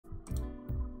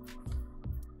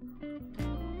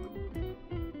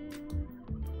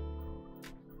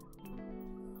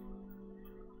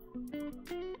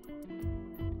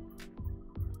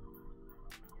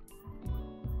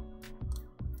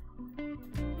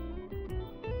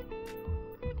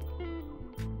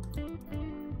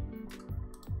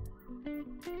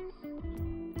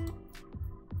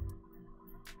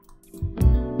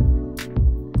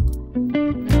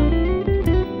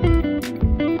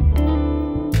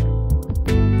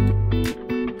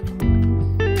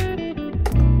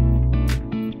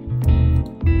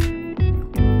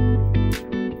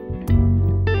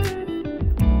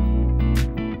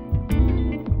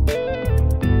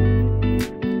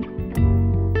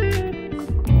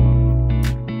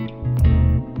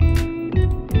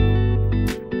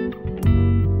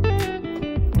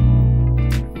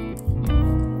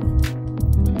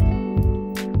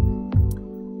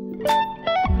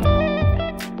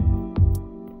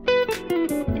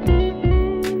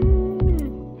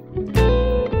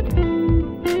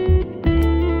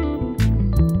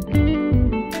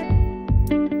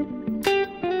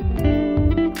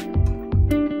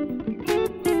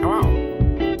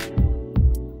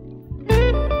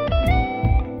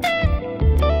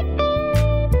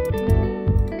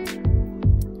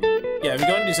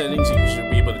settings, you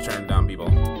should be able to turn down people.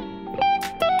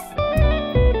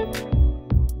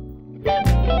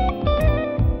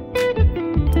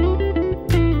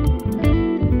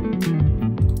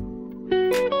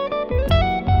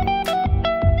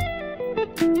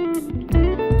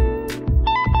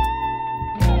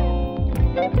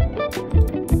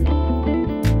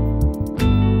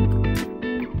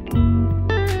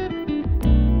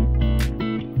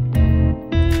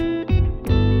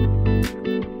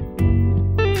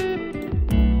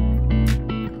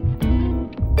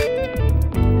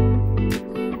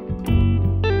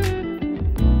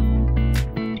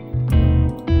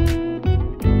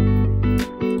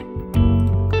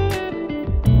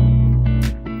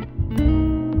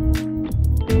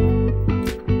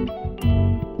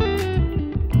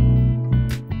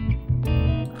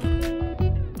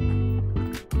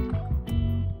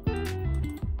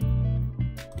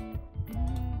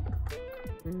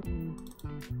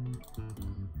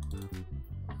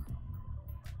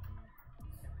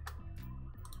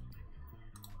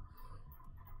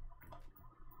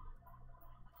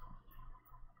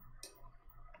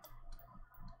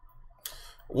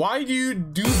 Why do you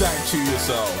do that to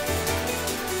yourself?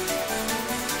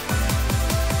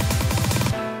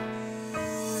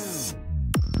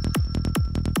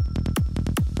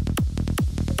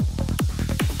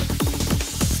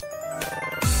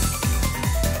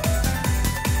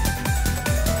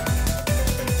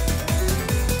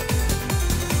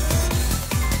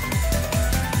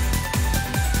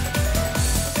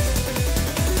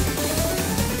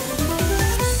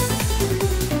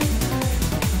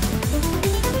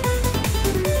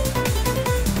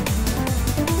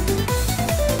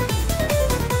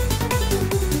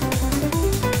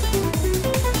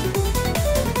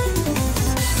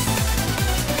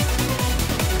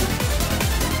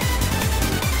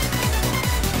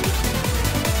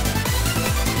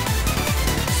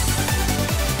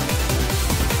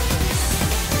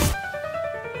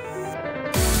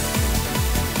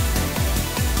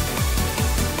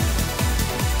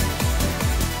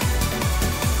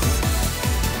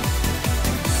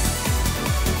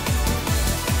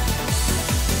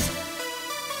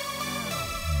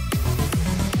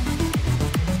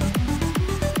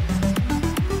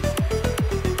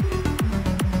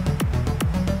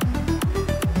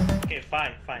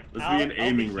 An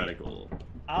aiming reticle.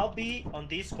 I'll be on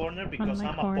this corner because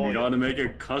I'm a boy. You gotta make a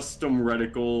custom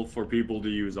reticle for people to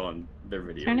use on their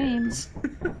video games.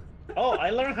 Oh, I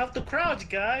learned how to crouch,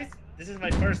 guys! This is my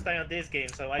first time on this game,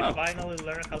 so I finally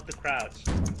learned how to crouch.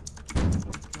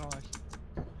 Gosh.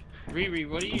 Riri,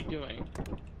 what are you doing?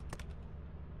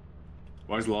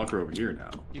 Why is the locker over here now?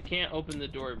 You can't open the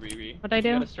door, Riri. What'd I do?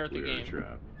 You gotta start the game.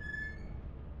 Trap.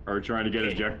 Are we trying to get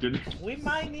ejected? We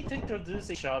might need to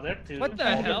introduce each other to... What the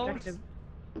hell?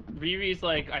 Riri's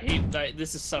like, I hate that.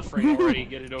 This is suffering already.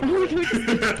 Get it over with.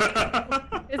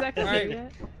 Is that Alright,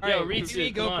 yet? Yo,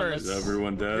 Riri, go first. Is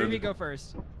everyone dead? Riri, go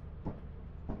first.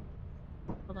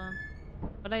 Hold on.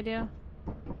 What'd I do?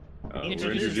 We're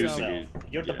Introduce yourself.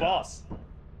 You're the boss.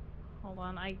 Hold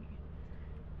on, I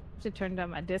should turn down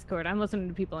my Discord. I'm listening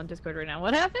to people on Discord right now.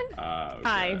 What happened? Okay.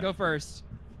 Hi. Go first.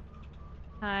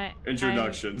 Hi.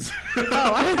 Introductions. Oh,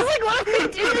 I was like, what am I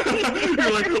doing?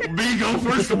 You're like, me go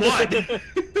first what?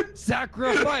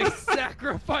 Sacrifice!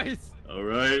 Sacrifice!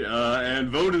 Alright,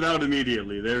 and voted out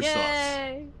immediately. They're sus.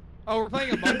 Yay! Oh, we're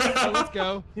playing Among Us, so let's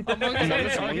go. Among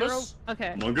Us, our hero.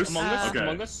 Okay. Among Us? Okay.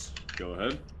 Among Us? Go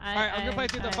ahead. Alright, I'm gonna play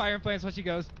through the Fire and Flames once she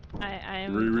goes.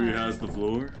 I'm Riri has the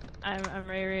floor. I'm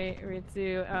Riri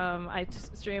Ritsu. I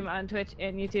stream on Twitch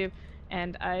and YouTube,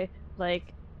 and I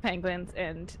like penguins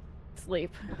and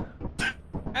sleep.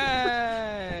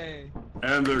 Hey!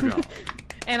 And they're gone.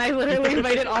 And I literally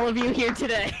invited all of you here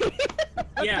today.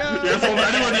 Yeah. Yeah, so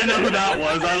anyone didn't know who that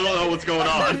was. I don't know what's going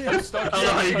on. I don't know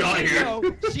how you got here.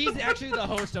 No, she's actually the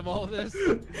host of all of this.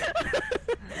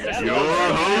 Your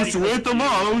host with the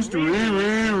most,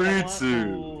 Riri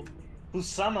Ritsu. Who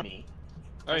summoned me?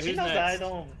 Alright, She who's knows that I next?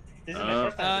 don't... This is my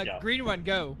first time on the job. Green one,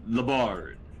 go. The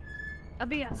Bard.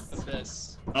 Abyss.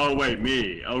 Abyss. Oh wait,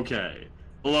 me. Okay.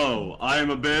 Hello, I am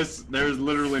Abyss. There's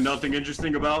literally nothing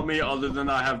interesting about me other than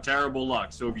I have terrible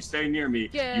luck. So if you stay near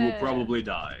me, you will probably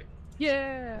die.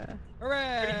 Yeah.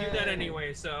 Hooray! We're gonna do that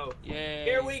anyway, so Yay.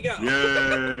 here we go.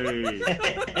 Yay!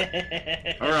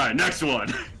 Alright, next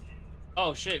one.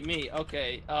 Oh shit, me.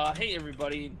 Okay. Hey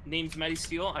everybody. Name's Matty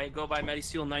Steele. I go by Matty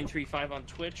Steele 935 on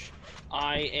Twitch.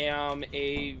 I am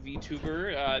a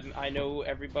VTuber. I know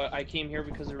everybody. I came here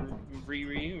because of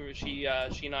Riri. She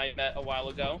and I met a while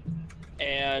ago,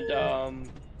 and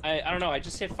I don't know. I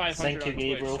just hit 500 Thank you, on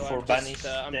Gabriel, Twitch, so for I'm banishing just,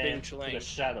 I'm them being to chilling. the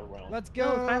Shadow Realm. Let's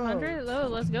go. 500? Oh,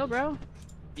 let's go, bro.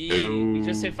 We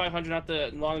just hit 500 not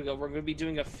that long ago. We're going to be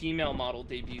doing a female model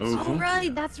debut. Oh, Oh,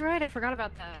 right, that's right. I forgot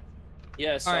about that.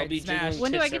 Yes, All I'll right, be Smash. jiggling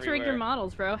When do I tits get to rig your everywhere.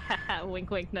 models, bro? Haha, wink,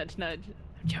 wink, nudge, nudge.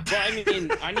 Well, I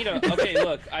mean, I need a. Okay,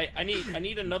 look, I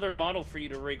need another model for you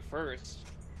to rig first.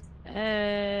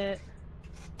 It's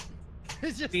I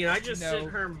just, mean, I just no. sent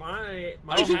her my.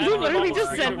 I don't have You any literally models just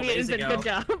for sent you me to it and said, ago. good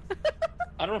job.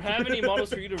 I don't have any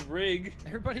models for you to rig.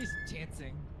 Everybody's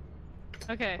dancing.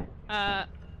 Okay,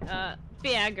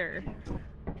 Bagger.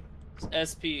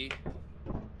 SP.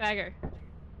 Bagger.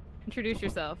 Introduce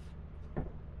yourself.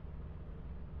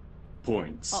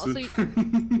 Points.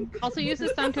 Also use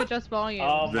this time to adjust volume.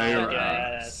 Oh my They're god.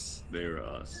 us. They're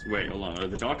us. Wait, hold on. Are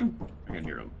they talking? I can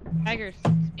hear them. Bagger,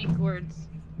 speak words.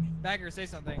 Bagger, say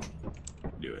something.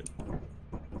 Do it.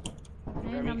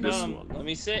 Here we This come. one. Let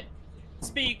me sit.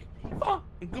 Speak. Oh,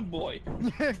 good boy.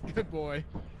 Good boy.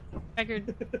 Bagger.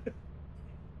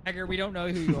 Bagger, we don't know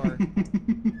who you are.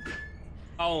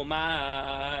 Oh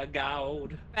my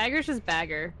god. Bagger's just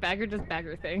Bagger. Bagger does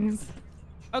Bagger things.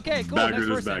 Okay, cool. Bagger next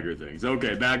does person. bagger things.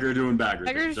 Okay, Bagger doing bagger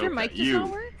Bagger, things. does your Okay, mic just you. not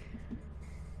work?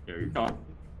 Here you talk.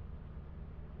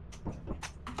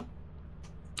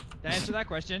 To answer that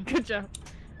question. Good job.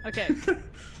 Okay.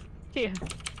 Kia.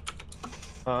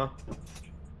 Huh?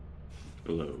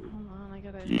 Hello. Hold on, I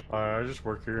gotta. I just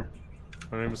work here.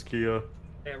 My name is Kia.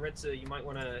 Yeah, Ritsu, you might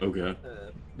want to. Okay.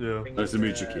 Yeah. Nice to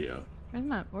meet you, Kia.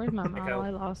 Where's my model? Echo. I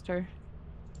lost her.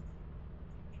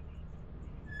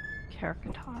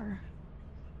 Caricature.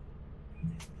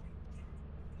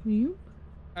 You?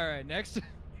 Alright, next.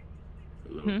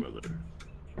 Hello, brother.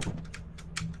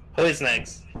 Who is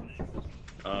next?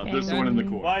 This one in the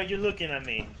corner. Why are you looking at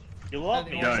me? You love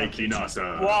me or Yikey, something?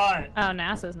 Nasa. What? Oh,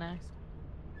 NASA's next.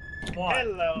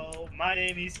 Hello, my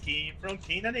name is Kim from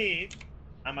Shenanigans.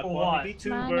 I'm a What? quality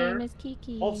My name VTuber, is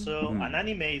Kiki. also Hmm. an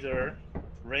animator,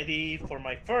 ready for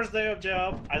my first day of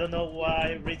job. I don't know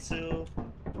why Ritsu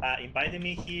invited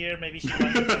me here. Maybe she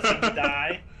wanted to see me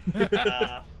die.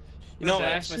 You know, I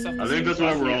asked myself. I think that's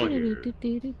why we're all here.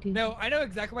 No, I know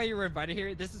exactly why you were invited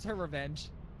here. This is her revenge.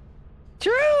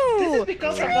 True! This is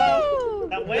because True! about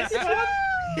that website.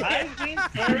 I've been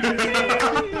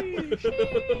everywhere.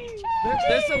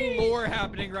 There's some lore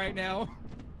happening right now.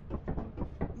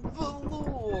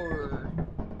 Velour.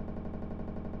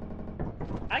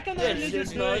 I can Yes, only it's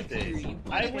just do not this. free.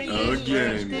 I win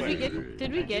Again.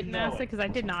 Did we get I know NASA? it. Because I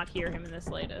did not hear him in this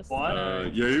latest. What?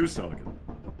 Yeah, he was talking.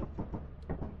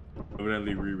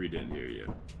 Evidently, Riri didn't hear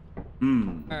you.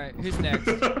 Hmm. Alright, who's next?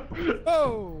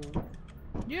 Oh!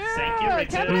 Yeah! Thank you,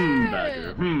 Richard. Kevin!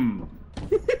 Bagger. Hmm.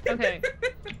 Okay.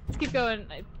 Keep going.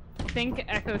 I think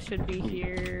Echo should be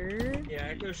here. Yeah,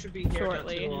 Echo should be here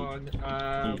Shortly. not too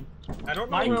long. I don't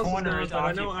know My who else is corner going, is but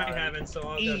I know I occupied. haven't, so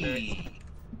I'll go next. E.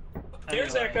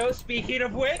 There's Anyway. Echo, speaking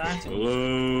of which.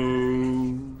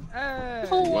 Hello. Hey!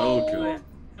 Welcome.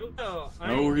 Hello,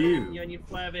 How are you? Union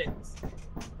Flavit.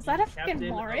 Is that a Captain fucking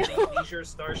of Mario? the Leisure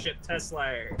Starship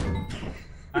Tesla.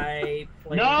 I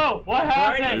play No! What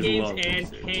variety happened? games Love and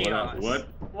this. chaos. What?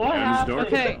 What I'm happened? dark.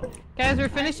 Okay, guys, we're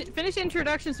finish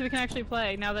introduction so we can actually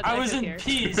play now that I Echo's was in here.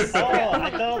 peace. Oh, I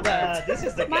thought this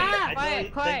is the game. I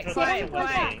Quiet, quiet, thought quiet, the introduction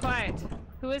was quiet, quiet.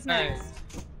 Who is Alright.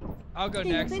 next? I'll go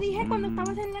Que yo next. te dije cuando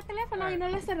estabas en el teléfono y no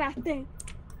le cerraste.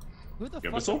 Who the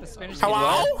 ¿Qué fuck pasó? is the Spanish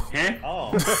Hello? ¿Eh?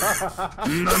 Oh.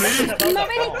 ¿Nani? No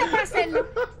me dijiste para hacerlo.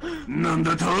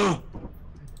 ¿Nandata?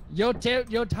 Yo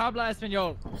tabla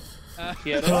español.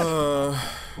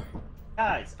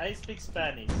 Guys, I speak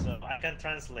Spanish, so I can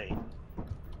translate.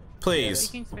 Please.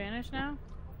 Speaking Spanish now?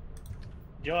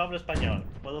 Yo hablo español,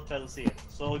 puedo traducir.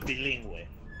 Soy bilingüe.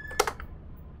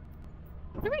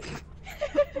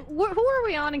 Who are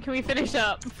we on and can we finish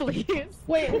up, please?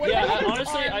 Wait, what Yeah, the heck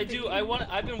honestly, are I you do. doing?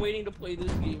 I've been waiting to play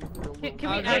this game for a little Can we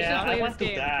while. actually Yeah, play I want this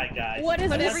to game? die, guys. What is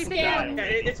I want to everything? die.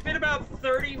 Okay, it's been about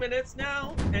 30 minutes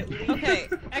now, at least. Okay,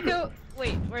 Echo,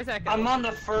 wait, where's Echo? I'm on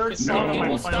the first No. song of my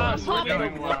People playlist. stop We're moving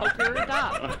doing the well. locker.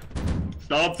 Stop.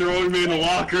 Stop throwing me in the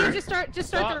locker. Just start the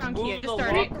Stop round key. moving Just the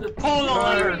start it. locker. Pull the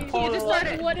lever. You Pull the just start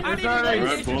lever. it. What is It's it? already-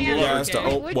 Alright, pull the Yeah, lever. Yeah, it's the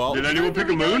oh, Which- well. Did anyone pick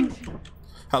a moon?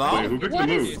 Hello? Wait, who picked What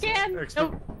the is moon? scan? Extra-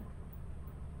 Oh,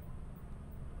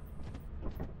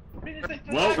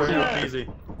 Well, Pretty easy.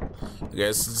 I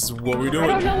guess this is what we're I don't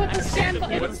doing. know what the scan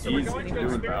button What's is. So we're easy going to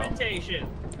doing, pal? experimentation.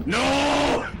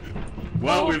 No!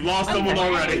 Well, we've lost someone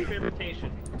already.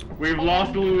 Experimentation. We've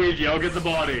lost Luigi. I'll get the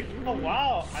body. Oh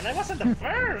wow, and I wasn't the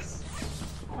first.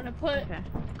 I want to put. okay.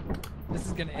 This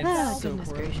is gonna end Oh, so goodness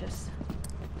poorly. gracious.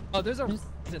 Oh, there's a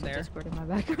in there. Discord in my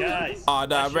background. Guys. Are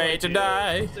not ready to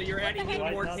die. So you're adding Do I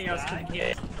even more not chaos to die? the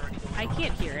game. I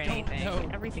can't hear anything. know.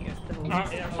 Everything is still. Yeah,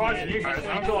 fuck you guys.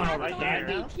 I'm going over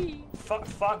there. Key. Fuck.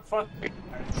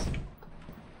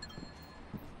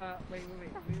 Wait.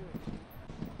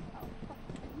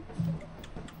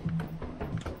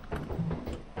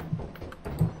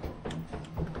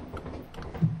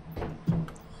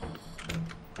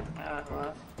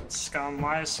 What? Scum.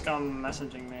 Why is Scum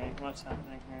messaging me? What's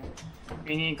happening here?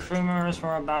 We need crew members for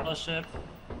our battleship.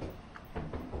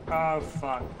 Oh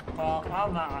fuck. Well,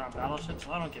 I'm not on a battleship,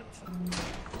 so I don't give a fuck.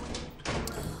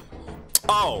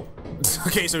 Oh.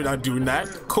 Okay, so we're not doing that.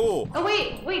 Cool. Oh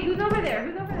wait, who's over there?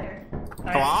 Who's over there?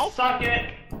 Hello? Suck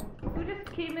it. Who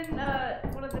just came in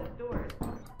one of the doors?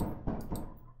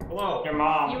 Hello. Your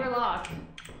mom. You were locked.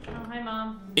 Oh, hi,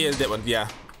 Mom. Is that one? Yeah.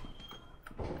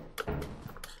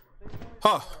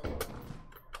 Huh.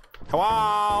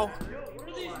 Hello?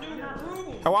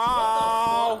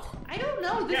 Hello? I don't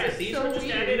know. This is so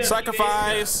weird.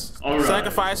 Sacrifice. All right.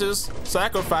 Sacrifices.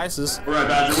 Sacrifices. All right,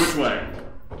 Badger, which way?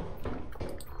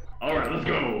 All right, let's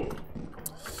go.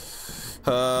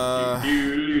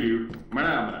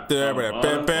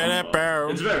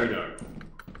 It's very dark.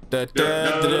 No,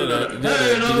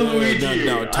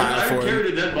 time I for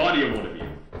carried a dead body of one of you.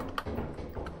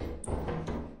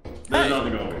 There's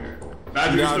nothing over here.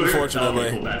 Badger, you No, still here? unfortunately.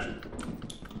 Okay, cool, Badger.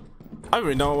 I don't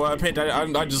even know what I paid.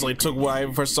 I just like took what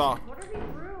I first saw. What are these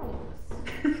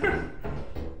rooms?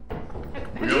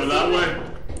 We go that way.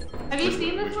 Have you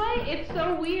seen this way? It's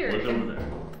so weird. What's over there?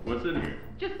 What's in here?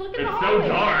 Just look at the It's so hallways.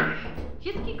 dark.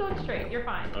 Just keep going straight. You're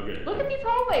fine. Okay. Look at these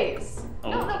hallways.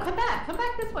 Oh. No, come back. Come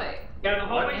back this way. Yeah, the What?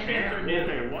 hallway shades are new.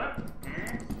 Okay, what?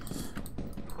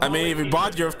 I mean, if you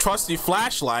bought your trusty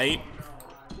flashlight,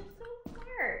 You're so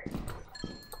smart.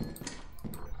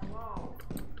 Wow.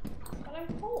 But I'm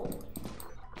cold.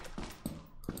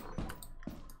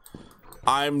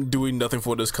 I'm doing nothing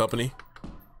for this company.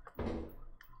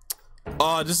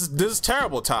 This is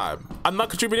terrible time. I'm not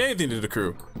contributing anything to the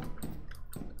crew.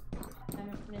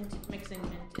 I'm mixing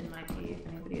mint in my tea if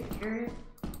anybody is curious.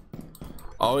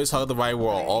 Always hug the right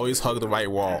wall. Always hug the right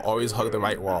wall. Always hug the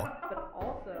right wall. But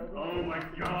also, Oh my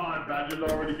god, Badger's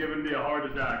already giving me a heart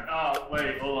attack. Oh,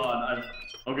 wait, hold on.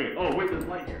 Okay, oh, wait, there's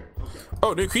light here. Okay.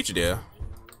 Oh, new creature there.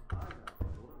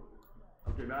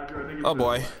 Okay, Badger, I think it's Oh, this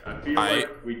boy. way. I feel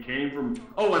like we came from...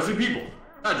 Oh, I see people.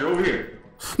 Badger, over here.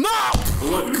 No!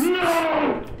 What?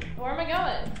 No! where am I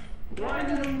going? Why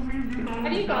did you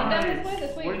Have you gone down this way?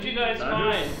 This way? What did you guys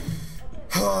find?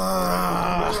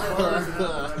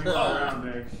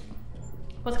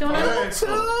 What's going on?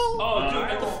 Oh, dude,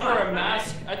 I thought you were a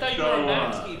mask. I thought you were a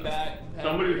masky back.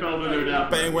 Somebody fell to their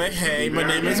death. Anyway, hey, my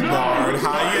name is Bard.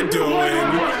 How you doing?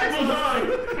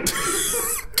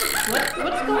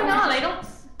 What's going on? I don't.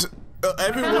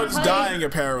 Everyone's dying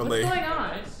apparently. What's going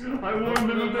on? I warned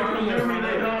them if they come near me,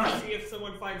 they die. See if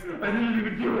someone finds the I didn't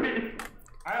even do it.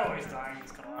 I always die in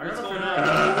this car. What's going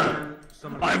on?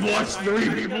 I've watched 3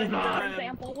 people For die.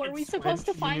 example, were we supposed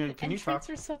to find an entrance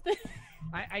or something?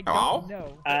 I Hello? don't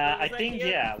know. I think,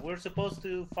 yeah, we're supposed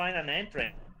to find an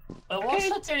entrance. But we'll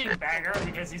shut down Bagger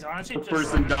because he's honestly just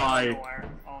person running died. nowhere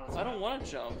all the I time. don't want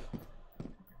to jump.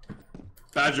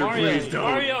 Badger, Mario, please don't.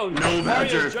 Mario, no, Mario,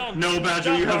 Badger. jump. No, Badger,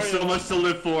 Jump, you have so Mario. much to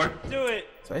live for. Do it.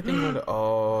 So I think we're gonna.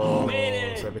 Oh, Made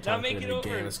it. so every Now time make the it over.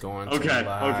 game is going Okay, to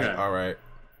lag. okay. All right.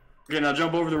 Okay, now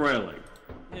jump over the railing.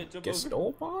 Yeah, jump Guess over.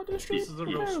 no ball district. This is a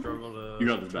real struggle to. You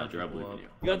got this, Badger. I believe in you.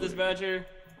 You got this, Badger.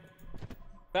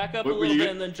 Back up a Wait, will little you bit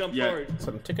get- and then jump yeah. forward. So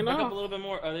I'm ticking Back up a off. little bit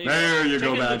more. Oh, There you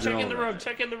go, Badger. Check in the All room. right.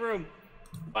 Check in the room.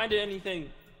 Find anything.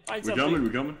 Find We something. coming? We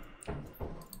coming?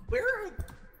 Where are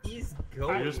these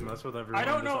going? You just mess with everyone. I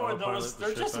don't just know where autopilot those. the They're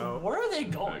ship just. out. Where are they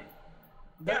going?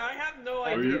 Yeah, I have no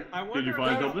Are idea. you? I Did you wonder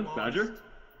find if something, Badger?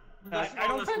 I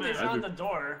don't think they Badger. found the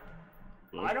door.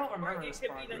 I don't Or remember it this could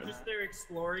part. be that just they're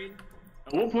exploring.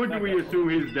 At what point do we assume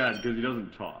he's dead because he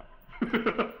doesn't talk?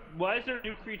 Why is there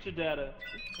new creature data?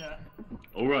 Yeah.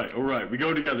 All right. We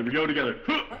go together. We go together.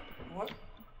 What?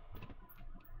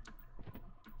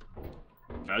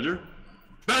 Badger?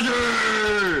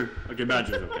 Badger! Okay,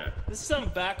 Badger's okay. This is some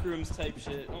backrooms type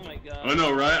shit. Oh my god. I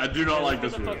know, right? I do not like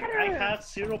this room. I have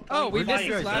 0. Oh, we missed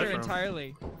you this guys ladder get from?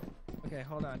 entirely. Okay,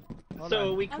 hold on. Hold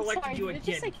So on. we I'm collected sorry, you did it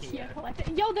just again, say Kia. Kia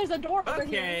collected? Yo, there's a door over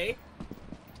here. Okay.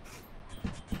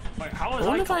 Wait, how I was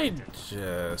wonder I if I collected?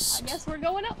 I just. guess we're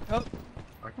going up.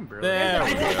 I can barely. There we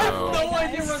I have go. no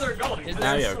idea where they're going.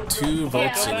 Now you have 2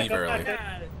 votes to Yeah. leave early.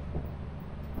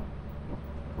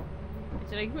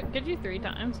 Did I get you 3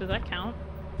 times? Does that count?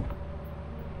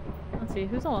 Let's see,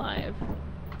 who's alive?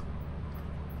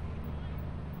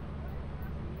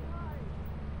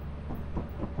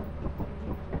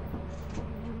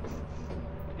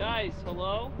 Guys,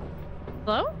 hello?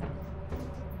 Hello?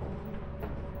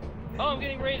 Oh, I'm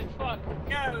getting raided. Fuck.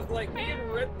 Yeah, it was like me and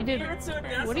Ritsu. Dude,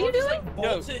 and what are you just, doing? like, No,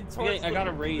 bolted towards I got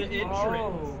a the raid. entrance.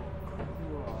 Oh.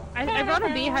 I brought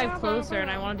a beehive closer and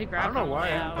I wanted to I grab don't know it on the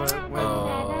way why, out. but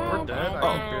when we're dead,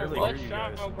 I can barely hear What you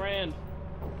shot? guys. Oh, grand.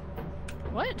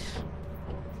 What?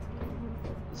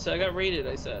 So I got raided,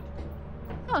 I said.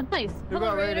 Oh, nice. Who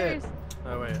Hello, got raided? Raiders.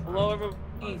 Oh wait. Hello,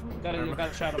 everybody.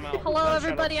 Gotta shout them out. Hello, Gotta shout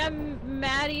everybody. out. I'm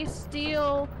Maddie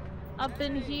Steele up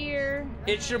in here.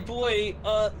 It's your boy,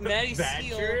 Maddie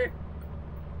Steele. Badger.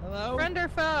 Hello? Friend or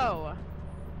foe?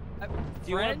 Do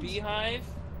you want a beehive?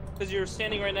 Because you're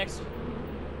standing right next to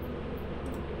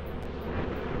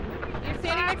You're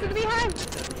standing next to the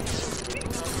beehive?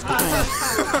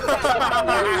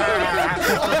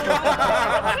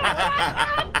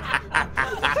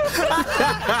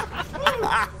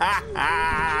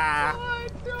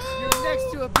 You're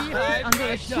next to a beehive. I'm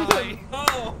gonna I shoot die. him.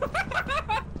 Oh!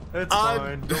 It's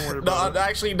fine. Don't worry about No, it.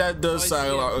 actually, that does Oh, I sound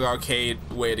see like an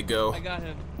arcade way to go. I got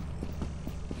him.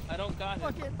 I don't got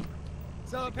him. Fucking.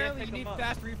 So apparently pick you him need up.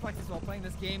 fast reflexes while playing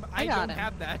this game. I I got don't him.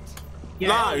 have that.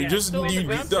 Nah, you just So you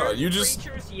the no, you just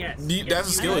Creatures, yes. you, that's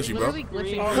a skill I'm issue, bro. literally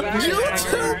glitching. Oh, through that's the You right.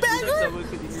 beehive. too, beggar. So we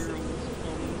could hear him.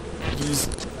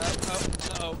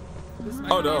 Jeez. Oh. This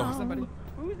might Oh, be no. for somebody.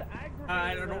 Who's aggravating?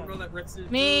 I don't know that Ritsu.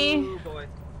 Me. Oh boy.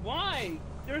 Why?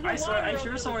 There's a I swear, ladder I'm on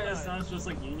sure the somewhere other it side. sounds just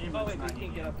like Union, Oh but wait, it's we not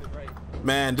can't get Union. up it right.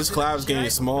 Man, this cloud's getting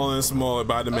smaller and smaller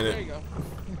by the Oh, there minute. you go.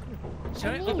 Should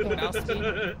I open the mouse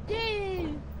key?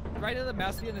 Yay! Right in the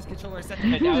mouse key in this controller set.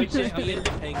 And now it's just me and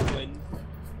the penguin.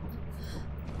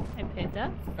 I picked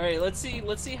up. All right, let's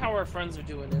see how our friends are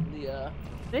doing in the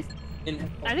This. in.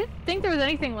 I didn't think there was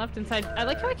anything left inside. I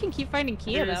like how I can keep finding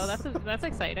Kia though. That's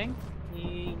exciting.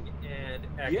 King and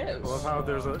Echo. Yes. I love how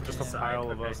there's just a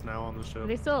pile of us now on the Are ship.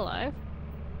 they still alive?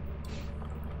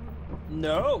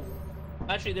 No.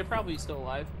 Actually, they're probably still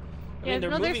alive. I Yeah, mean, they're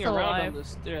no, they're moving still around alive. on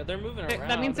this. Yeah, they're moving That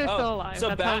around. means they're Oh, still alive. So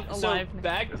That's back, how so alive.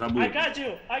 back. Yes, I'm I moving. got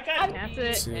you. I got you.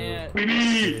 That's it. And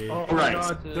Baby! Oh, Alright. my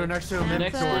god, they're next to a mimic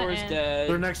next That's door. door is and- dead.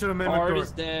 They're next to a mimic Art door.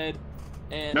 is dead.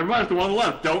 And Never mind, it's the one on the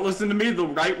left. Don't listen to me. The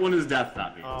right one is death,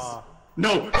 that means. Ah.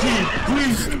 No,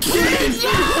 please, please!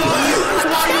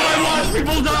 Why do I watch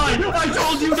people die? I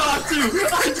told you not to!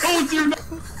 I told you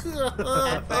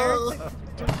not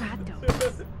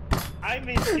I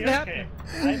miss your game.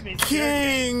 I miss your game.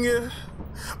 King,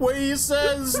 where he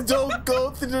says don't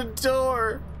go through the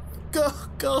door.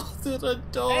 Go through the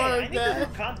door, Hey, I need to man.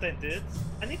 do content, dude.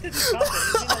 I need to do content.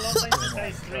 It's been a long time since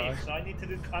I streamed, so I need to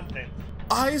do content.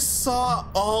 I saw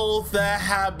all that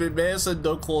happen, man. It said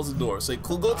don't close the door. Say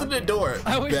go through the door.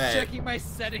 I was Bad. checking my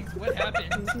settings. What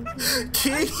happened?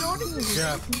 King.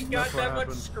 Yeah, You got that's what that much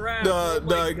happened. scrap. Oh my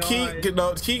The King, God.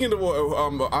 no, King and the I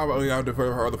don't know who the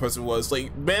other person was.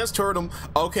 Like, Vance told him,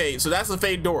 okay, so that's a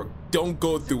fake door. Don't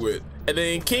go through it. And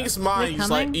then in King's mind,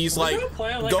 he's like,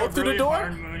 go through the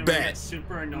door. Bad.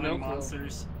 Super annoying No clue.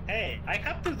 monsters. Hey, I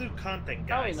have to do content,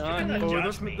 Probably guys. not. You're gonna Oh,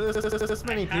 judge me. this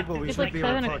many I have people, to we It's should like be able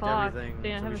to 7 collect o'clock. everything. They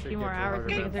so have we a should few more get to hours log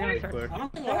because in they're gonna pretty start. quick. I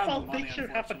don't think What I have about the money, picture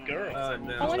half a girl?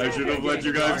 unfortunately. No. I should have let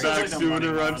you guys back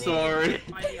sooner, I'm sorry.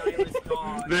 Tiny Island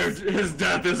dog. His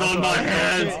death is on my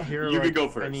hands. Hear, You can like, go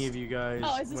first. Any of you guys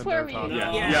Oh, is this when where they're we- talking.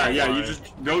 Yeah, you Fine.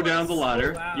 just go down the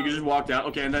ladder. You can just walk down.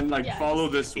 Okay, and then like Yes. follow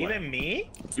this way. Even me?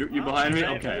 You behind me?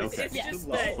 Oh, Okay, it's- okay. It's Yes.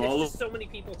 just that Follow- it's just so many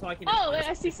people talking. Oh,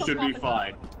 I see some Should be popping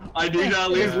fine. up. I need to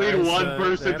at least Yeah, lead it's, one they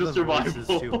person have to the voices too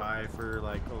survival. high for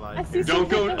like a I live see game. Don't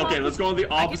go. some Okay, let's go on the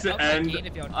opposite up my gain end.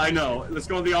 if you want. I know. Let's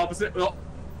go on the opposite. Oh,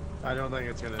 I don't think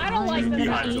it's gonna. I don't like this Behind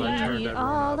sound. so I turned Need everyone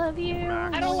all up of you.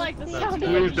 max. I don't like the That's sound good.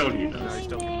 of Please don't you. eat them. Nice,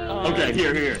 don't be real. Okay,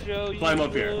 here. Show Climb you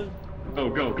up here.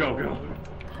 Go.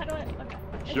 How do I?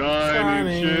 Okay.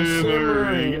 Shining,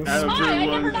 shimmering, shimmering. I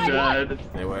never everyone's died dead.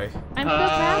 Anyway, I'm so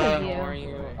proud of How are you.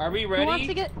 you? Are we Who wants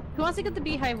to ready? get the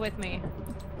beehive with me?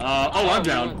 I'm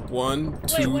down. 1,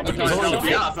 2, what- 3. okay, Oh, so-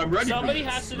 yeah, I'm ready for Somebody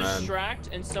this. has to Man. distract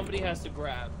and somebody has to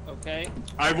grab. Okay.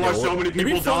 I've watched so many It'd be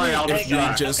people funny die out if of you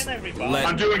that. just How can I revive? I'm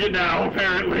let. doing it now,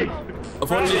 apparently.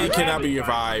 Unfortunately, you cannot be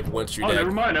revived once you're Oh, never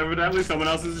dead. mind. Evidently, someone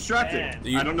else is distracted. Man.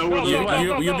 You, I don't know where you, they went.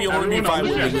 you'll be only Everyone revived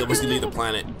else when is you must leave the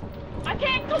planet. I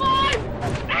can't climb!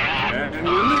 And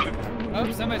we're leaving. Oh,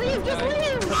 somebody. Leave, just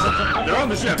leave. They're on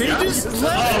the ship. They yeah? just Oh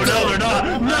left. no, they're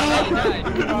not.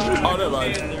 No. Oh, never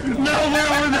mind. No,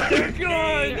 they're over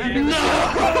there. No.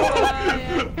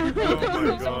 Oh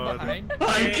my god. Behind.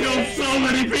 I killed so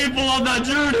many people on that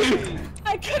journey.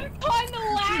 I couldn't climb the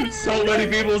ladder! So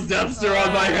many people's deaths are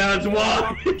on my hands.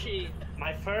 Why?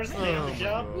 My first day of the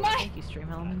job? My... Thank you, Stream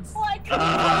Elements. Oh, I couldn't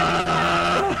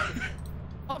Ah.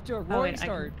 Off to a Oh, roaring wait, I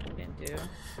start. didn't do.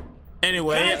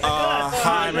 Anyway,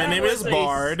 hi, my name is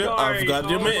Bard. I've got to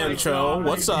do my intro.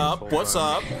 What's up? What's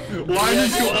up? Why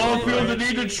did you all feel the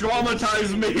need to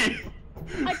traumatize me?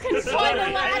 I couldn't find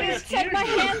the ladder, said my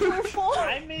hands were full.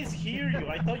 I mishear you.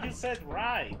 I thought you said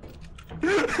right.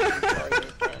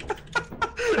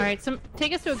 Alright,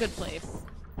 take us to a good place.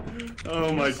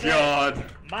 Oh my god.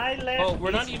 My left. Oh,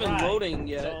 we're not even right. loading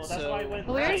yet. So that's why I went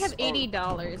Well, we already right. have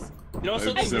 $80. You know,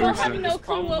 so I still have no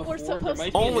clue what we're supposed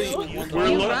to do. Only-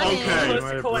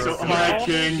 Okay. So hi,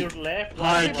 King.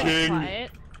 Hi, King.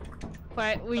 Quiet.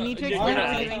 Quiet. We need to explain what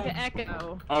we're doing to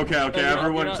Echo. Okay,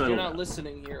 everyone you're settle not down.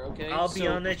 listening here, okay? I'll be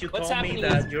honest, you what's told me happening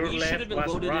that is your we should left have been was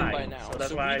loaded right, in by now. so that's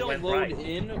So why I we don't went load right.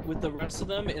 in with the rest of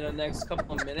them in the next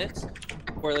couple of minutes,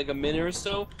 or like a minute or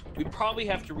so, we probably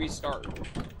have to restart.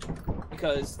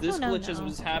 Because this glitch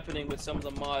was happening with some of the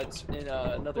mods in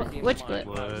another game. Which of mine.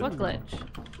 glitch? What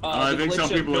glitch? I think some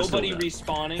people are still nobody dead.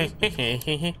 respawning.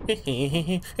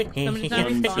 Somebody's not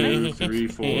 1, 2, respawning? 3,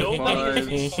 4,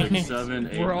 Nobody 5, 6, 7,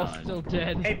 8, We're all 9. still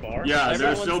dead. Hey, Bard. Yeah, there's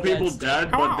Everyone's still people dead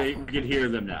dead, but they can hear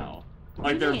them now.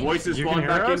 Like their voices You spawn can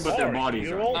hear back in, us? but their bodies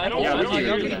You're are. all- I don't. Yeah, I we don't can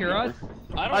hear hear them.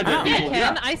 you. I I don't. did. Yeah, People,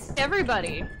 Ken, yeah. I see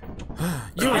everybody.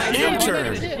 You're an Yeah,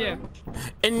 intern, yeah.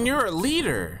 and you're a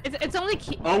leader. It's only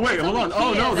Oh wait, hold on.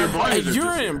 Oh no, their bodies are You're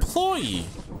just an here. employee.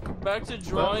 Back to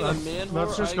drawing a man.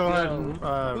 Let's just go ahead and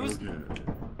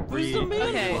Who's the man?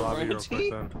 Okay. lobby real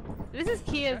quick then. This is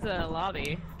Kia's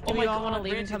lobby. Oh Do my we all god, want to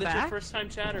leave and Randy, come that's your back? first time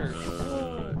chatter.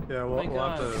 Yeah, my we'll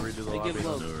have to God. redo the They give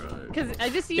lobby. love. Because I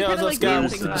just see you Yeah, kind of let's like go. dancing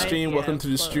Welcome to the by stream. Kia, Welcome to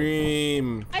the so-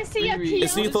 stream. I see a Riri. key.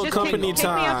 It's lethal Just company kick me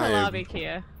out the time. lobby,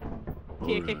 Kia.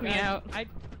 Kia, kick me out.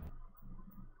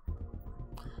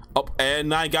 Oh,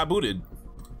 and I got booted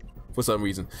for some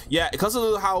reason. Yeah, because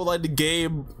of how like the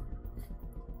game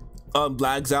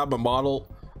lags out my model.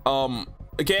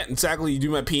 I can't exactly do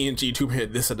my PNG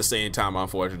 2-minute this at the same time,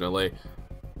 unfortunately.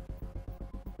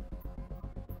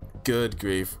 Good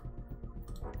grief.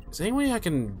 Is there any way I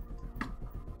can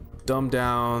dumb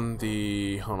down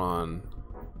the... Hold on.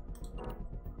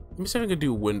 Let me see if I can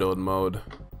do windowed mode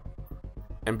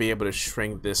and be able to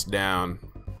shrink this down.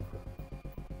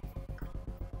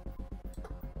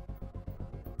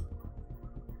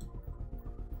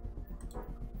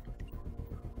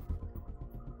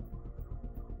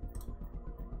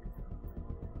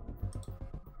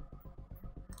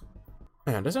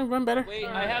 Man, doesn't it run better? Wait,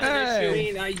 I have an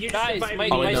issue. Guys, my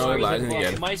Oh, no, screen's lagging black.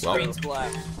 again. My screen's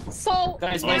black. So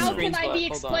Guys, my now screen's can I be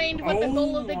black. Hold on. explained what the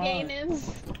goal of the game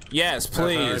is? Yes,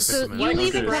 please. So you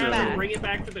leave and come back. Bring it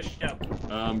back to the show.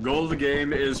 Goal of the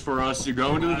game is for us to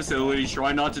go into the facility,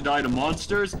 try not to die to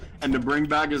monsters, and to bring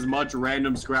back as much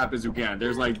random scrap as we can.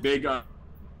 There's like big,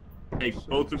 take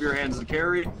both of your hands to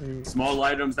carry, small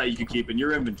items that you can keep in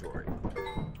your inventory.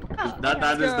 Oh, That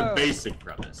okay. is the basic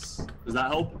premise. Does that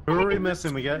help? Who are we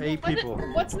missing? We got 8 people.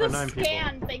 What's Or the 9 people.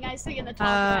 scan thing I see in the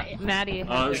top right? Maddie.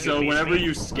 So whenever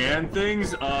you scan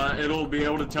things, it'll be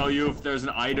able to tell you if there's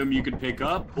an item you can pick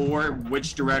up or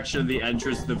which direction the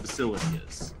entrance to the facility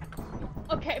is.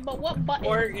 Okay, but what button?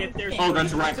 Or if there's. Oh,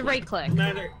 that's right. It's a right click.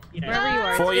 Neither. Yeah. Wherever you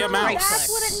are. For your it's a right mouse. That's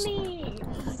click. what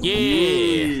it means.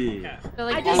 Yeah. So,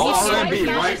 like, I just you saw see R&B,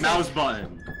 right right mouse. mouse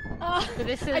button. So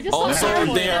this is I just Also, saw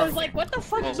that there- I was like, what the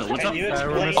fuck? Also, what's up? Can you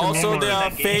explain Also, Also, more there in are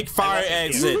that game? fake fire I like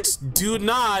it here. exits. Do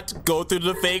not go through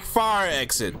the fake fire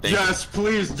exit. Thank you. Yes,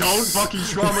 please don't fucking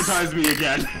traumatize me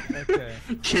again. Okay.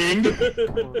 King.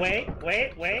 Wait.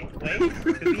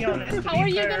 To be honest, How are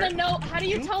you gonna know? How do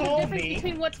you you tell the told difference me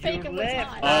between what's fake you and what's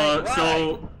left. not?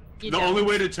 So You the don't. only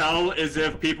way to tell is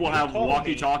if people You have told me.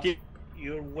 walkie-talkie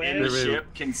You're in well, the Wait, ship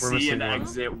can we're see missing an one.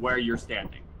 exit where you're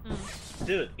standing.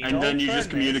 dude. in And all then you just fairness,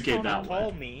 communicate you that way.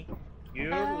 told me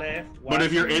your left. But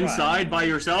if you're was right. inside by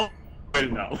yourself,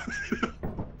 no.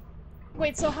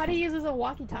 Wait, so how do you use as a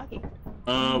walkie-talkie?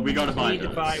 We gotta You buy need to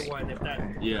buy those. one if that.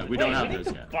 Yeah, we Wait, don't have we need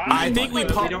those to yet. buy I think we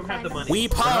one. po- We don't have the money. We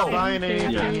We're not po. buying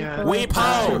anything yet. We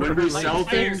po. When we sell 6,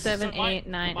 things, 7, 8,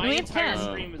 9. My We have entire 10.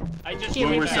 stream is. I just. Yeah,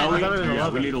 when we we're can. selling, I thought it was yeah,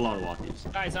 11. we need a lot of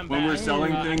walkies. Guys, I'm When back. we're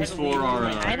selling I things had to for leave our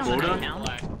my I don't quota, know.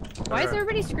 black. Why is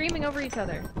everybody screaming over each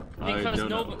other? I Because don't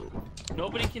know.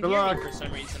 nobody can Good hear luck. me for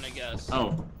some reason, I guess.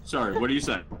 Oh, sorry. What do you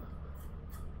say?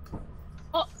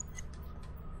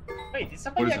 Wait, did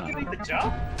somebody What is activate the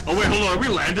job? Oh wait, hold on. Are we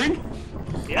landing?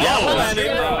 Yeah, we're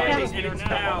landing. It's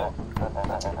now.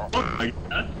 Oh my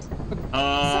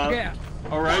God. Yeah.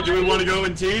 All right. Do we want to go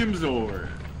in teams or?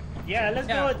 Yeah, let's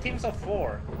Yeah. go with teams of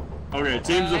 4. Okay,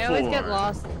 teams of I 4. always get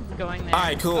lost going there. All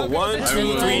right, cool. 1, this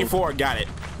 2, way. 3, 4. Got it.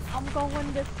 I'm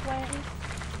going this way.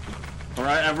 All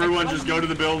right, everyone, just go to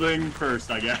the building first,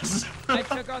 I guess. I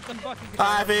took out the fucking.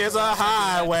 Life is a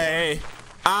highway.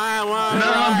 I wanna And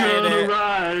I'm ride gonna it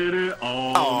ride it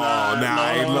all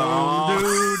night long.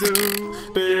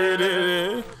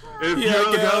 Do-do. If You're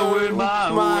you're going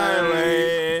my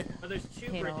way. Oh, there's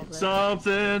two Hate all bridges. this.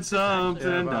 Something,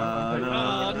 something, Yeah,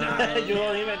 da, da. You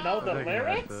don't even know the I think I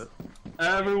lyrics? missed it.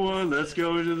 Everyone, let's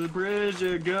go to the bridge.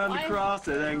 You're gonna cross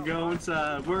it and go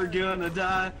inside. We're gonna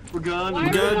die. We're gonna Why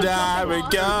are Gonna we die, not we're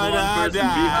jumping gonna One person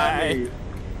die. behind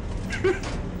me.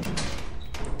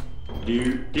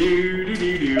 Do do do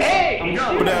do do. I'm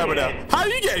going. What up? How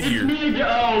you get here?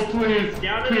 Oh, please.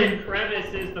 Down in the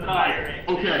crevice is the fire.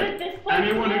 Okay. This place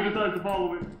Anyone who is- decides to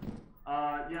follow me.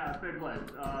 Yeah, same place.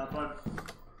 But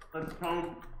let's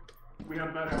hope we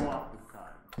have better luck this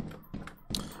time.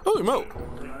 Oh, remote.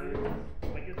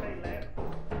 Like you say, left.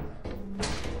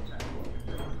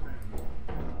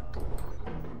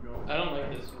 I don't like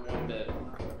this one bit.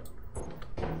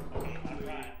 Okay,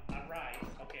 I'm right.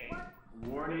 Okay.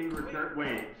 Warning, return.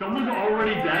 Wait, someone's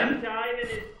already dead? Died and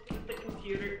it's the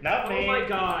computer. Not me. Oh my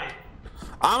god.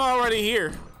 I'm already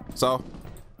here. So,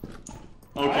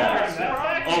 Okay.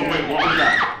 Oh, wait, what was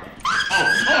that?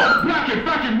 Oh, back it,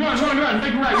 run,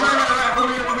 make it right,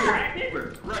 over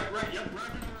here. Right, yep,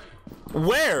 right.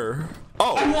 where?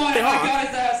 Oh, I won! hey, I hold on. got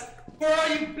his ass! Where are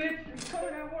you, bitch? I'm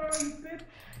coming out, where are you, bitch?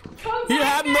 Come You back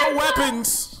have no now.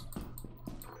 weapons.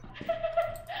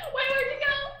 Where'd you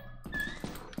go?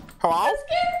 Hello? I'm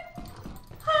scared.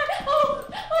 Hi. Oh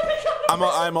my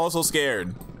god. I'm also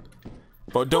scared.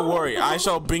 But don't worry, I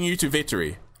shall bring you to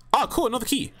victory. Oh, cool, another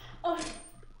key. Oh,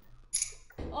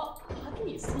 how can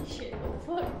you see shit?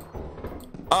 What?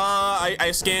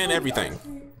 I scan everything.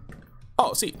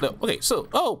 Oh, see, no, okay, so,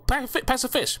 oh, pass a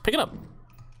fish, pick it up.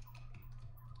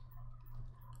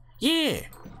 Yeah.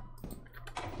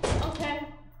 Okay.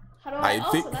 How do I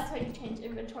I? think- So that's how you change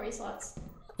inventory slots.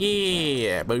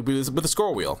 Yeah, but with a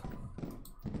scroll wheel.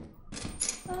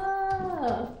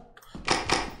 Ah.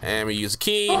 And we use a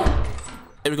key. Oh,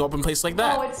 And we go up in place like oh,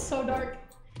 that. it's so dark.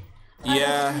 Yeah.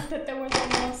 I didn't think that there was a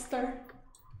monster.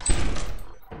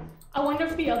 I wonder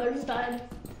if the others died.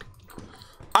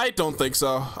 I don't think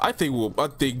so. I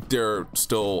think they're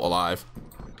still alive.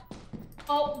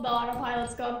 Oh, the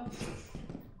autopilot's gone.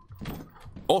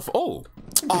 Oh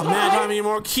man, I don't have any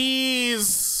more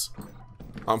keys.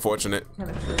 Unfortunate. Wait,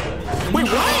 what? Wait,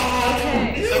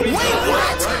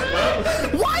 what?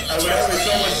 Why did you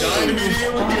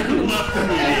leave?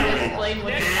 Explain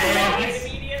what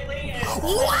Immediately and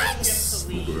What?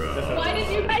 Why did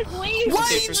you guys leave? Why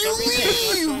Okay, did for you some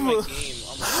reason, I was leave?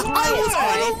 showing my game. I was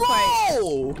on a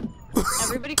roll.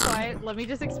 Everybody quiet. Let me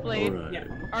just explain.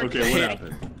 Our Okay, what kid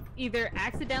happened? either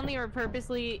accidentally or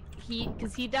purposely,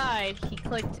 because he died, he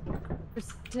clicked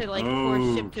to like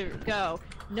force ship to go.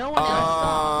 No one else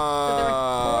saw, so there were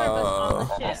 4 of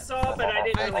us on the I ship. saw, but I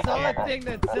didn't I really saw care. a thing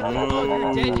that said, oh,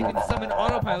 you're dead, you can summon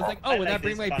autopilot. I was like, oh, I would like that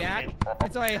bring this my fun back? game.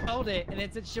 And so I held it, and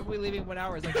it said ship will be leaving in 1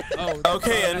 hour. I was like, oh.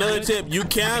 Okay, another tip. You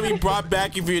can't be brought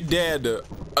back if you're dead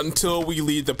until we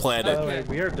leave the planet. By the way,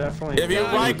 we are definitely. If you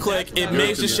right click, it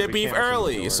makes the ship leave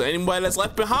early. So anybody that's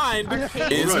left behind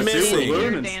is missing.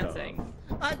 Learning Dancing.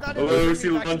 I thought it Oh, was see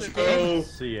back to lunch the game. go.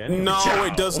 See anything. No,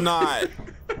 it does not.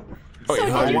 Wait, So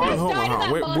hold did you on, guys hold die on, to that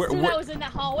hold on. monster that Where- was in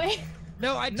that hallway?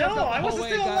 No, I No, jumped up the I wasn't hallway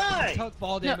still and got alive. took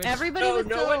fall No, damage. everybody No, was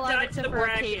no still one alive died to except the for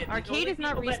bracket. Arcade. The Arcade only is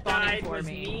not people that respawning died for was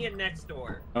me. me and next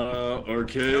door.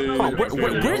 Okay. Oh,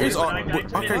 where is our?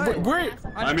 Okay, where?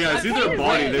 I mean, I see their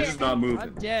body, they're just not I'm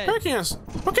moving. dead. Where can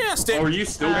I stay? Oh, are you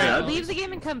still dead? Leave the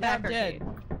game and come back, I'm dead.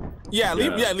 Arcade. Yeah,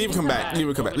 leave. Yeah. Yeah, leave. Come back.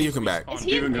 Leave. Come back. Leave. Come back. Is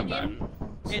he a Even come back. minion?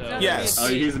 It's So- not Yes. Oh,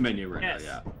 he's a menu right Yes. now,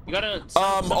 yeah. You gotta.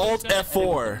 Alt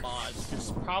F4.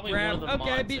 There's probably Grab- one of the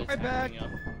okay, mods be that's right back. hacking up.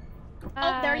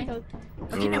 Oh, there he goes.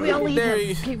 Okay, now we all leave There him.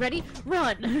 you- Okay, ready?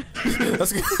 Run!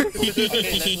 Let's go. I'm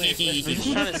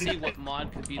just trying to see what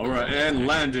mod could be. the Alright, one and that's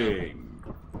landing.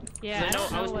 Yeah, I know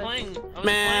I was what- playing.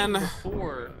 Man.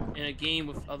 Before in a game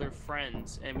with other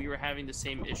friends, and we were having the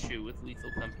same issue with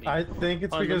Lethal Company. I think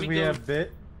it's Hold on, let because me we go- have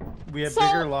bigger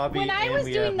So, lobby when I and was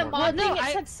we doing the have more. mod Well, thing, no,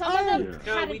 it said some of them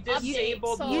No, had we an update,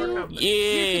 disabled so... more companies. Yeah.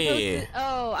 You're supposed to-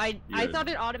 oh, I Yeah. thought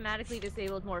it automatically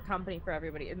disabled more company for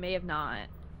everybody. It may have not.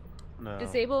 No.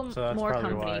 Disable So that's more probably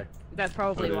company. why. That's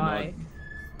probably Put it why.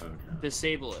 Okay.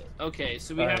 Disable it. Okay,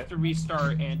 so we Alright. have to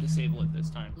restart and disable it this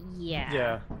time. Yeah.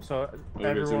 Yeah. So so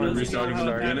everyone we're restarting from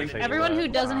the beginning? Everyone who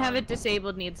doesn't have it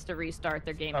disabled needs to restart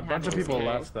their game. A and have bunch it of people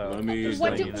disabled. left though. Let me- just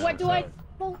What letting do, you know, what do I... so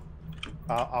Well,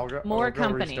 I'll go. More I'll go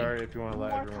company. restart if you want to let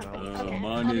more everyone company. else. Okay,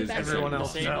 mine I'll be is back. everyone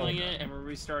else Disabling know. it, and we're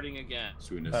restarting again.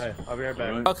 Sweetness. Alright, I'll be right back.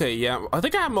 Alright. Okay, yeah. I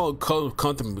think I have more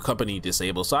company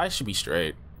disabled, so I should be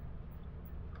straight.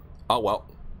 Oh well.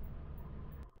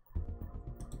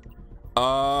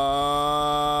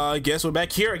 I guess we're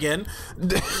back here again.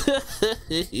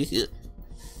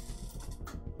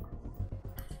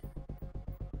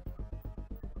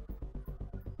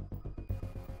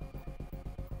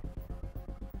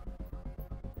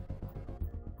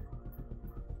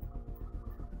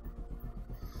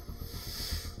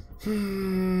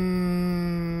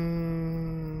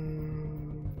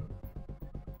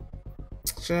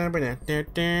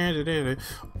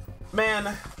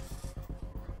 Man,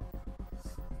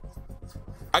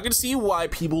 I can see why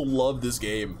people love this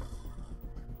game.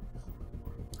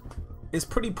 It's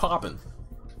pretty poppin'.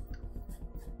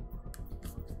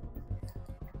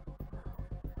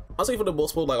 Honestly, for the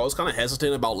most part, like I was kind of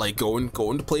hesitant about like going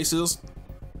to places.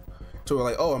 So we're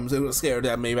like, oh, I'm scared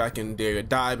that maybe I can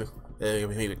die.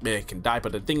 Maybe I can die.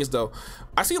 But the thing is, though,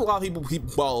 I see a lot of people.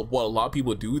 Well, what a lot of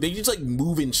people do, they just like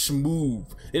move and schmoove.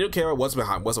 They don't care what's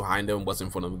behind them, what's in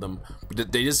front of them.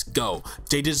 They just go.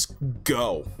 They just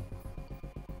go.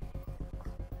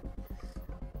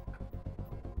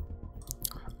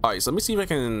 All right, so let me see if I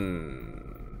can.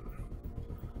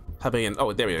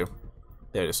 Oh, there we go.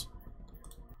 There it is.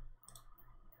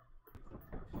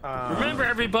 Remember,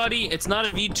 everybody, it's not a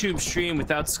VTube stream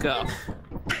without scuff.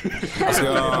 Let's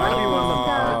go.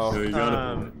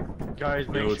 Guys,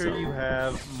 make sure you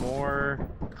have more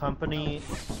company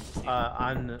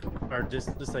on or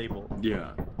disabled.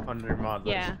 Yeah. On your mod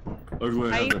list. Yeah.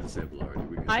 Look, I have that disabled already.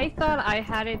 I thought I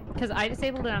had it because I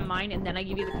disabled it on mine, and then I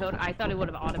give you the code. I thought it would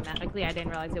have automatically. I didn't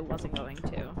realize it wasn't going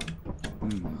to.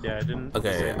 Yeah, I didn't.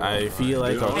 Okay, I feel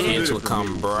like our kids will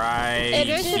come right And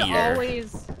you should here.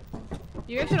 always.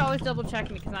 You guys should always double check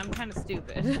me because I'm kind of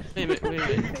stupid.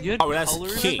 Wait. You had Oh, that's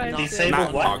key,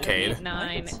 not arcade. 8,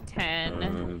 9,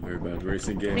 10. Very bad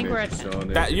racing game. I think we're at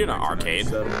That you're not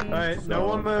arcade. Alright, no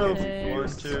one move. 1,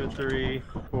 2, 3,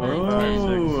 4,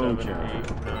 5, 6, 7,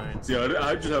 8, 9. See,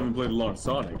 I just haven't played a lot of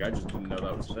Sonic. I just didn't know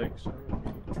that was 6.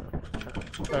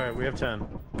 Alright, we have 10.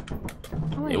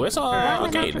 Oh, Hey, where's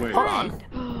arcade? Wait. Hold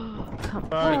on. Come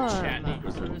Five.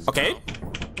 on. Okay.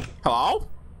 Hello?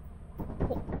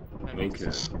 Okay.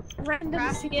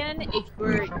 Random skin, if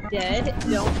you're dead,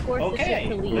 don't force the ship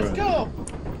to leave. Let's go.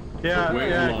 Yeah, Wait,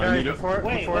 yeah, hold on, I need guys, to-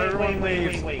 before everyone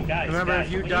leaves, guys. remember guys,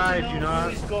 if you we need die, to know do not who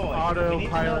is going. We need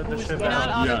to know autopilot who the is ship Do not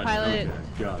out. autopilot Okay,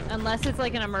 got it. unless it's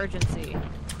like an emergency.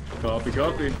 Copy.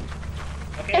 Okay,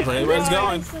 Everyone's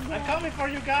going. I'm coming for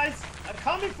you guys. I'm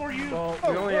coming for you. Well,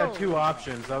 we only have 2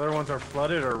 options. The other ones are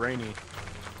flooded or rainy.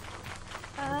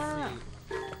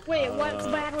 Wait, what's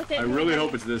bad with it? I really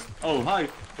hope it's this. Oh, hi.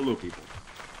 Hello, people.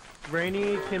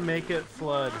 Rainy can make it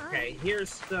flood. Okay, here's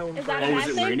stone. Is that Oh, a is bad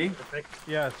it thing? raining?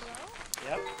 Yes.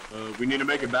 Yep. We need to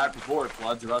make it back before it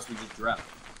floods, or else we just drown.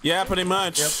 Yeah, pretty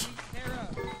much.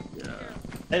 Yeah.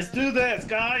 Let's do this,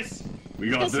 guys. We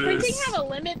got Does sprinting this. have a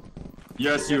limit?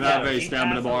 Yes, you have a he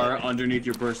stamina has bar one. underneath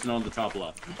your person on the top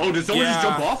left. Oh, did someone just Yeah.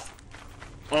 jump off?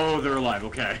 Oh, they're alive.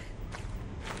 Okay.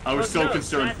 I was so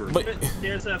concerned for But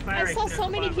There's a fire I saw exit so at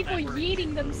the many bottom people of that bridge.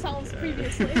 yeeting themselves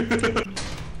previously.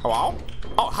 hello?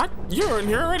 Oh, hi, you're in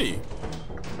here already.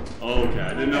 Oh, okay, I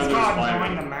didn't know It's there was called fire.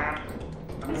 knowing the map.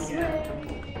 This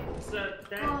way. So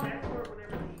that or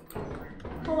whatever.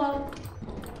 Hello.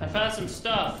 I found some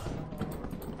stuff.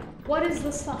 What is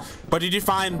the stuff? But did you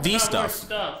find the More stuff?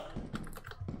 stuff.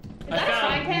 Is I that a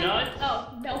frying found pan? nuts.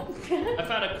 Oh, no. I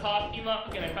found a coffee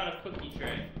mug and I found a cookie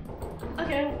tray.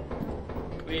 Okay.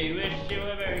 We wish you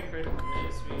a Merry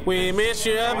Christmas. We miss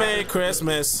you, Merry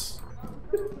Christmas.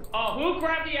 Oh, who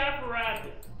grabbed the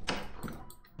apparatus?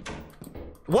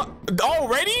 What?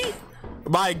 Already?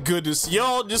 My goodness,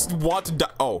 y'all just want to die.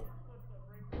 Oh.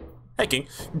 Hey, King.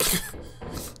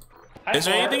 Is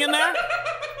there anything in there?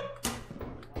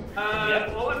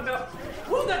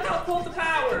 Who the hell pulled the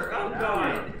power? Oh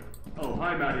god. Oh,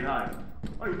 hi, Maddie. Hi.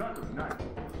 Oh, you got this. Nice.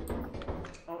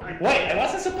 Oh, Wait, I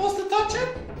wasn't supposed to touch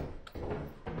it?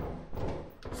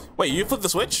 Wait, you flipped the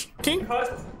switch, King?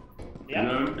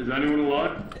 Yeah. Is anyone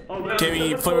alive? Oh, that's Can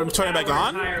we turn it back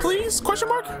on, please? Question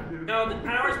mark? No, the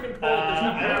power's been pulled. There's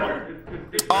no power.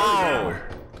 Oh.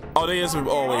 Oh, there is.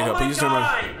 Oh, wait, no, please turn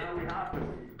my.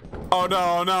 Oh,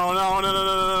 no, no, no, no, no, no,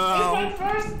 no, no.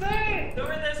 First thing.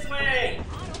 Over this way.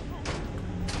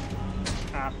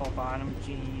 Apple bottom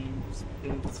jeans,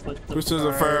 boots with the Who's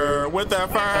the fur? With the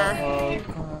fur.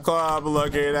 Club,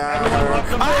 look it out.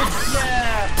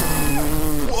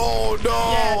 Oh,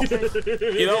 no.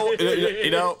 You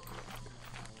know.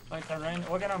 Like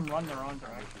we're gonna run the wrong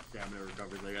direction. Stamina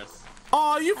recovers, I guess.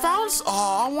 Oh, you found.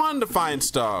 Oh, I wanted to find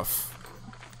stuff.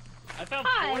 I found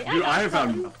Hi. Dude, I have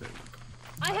found nothing.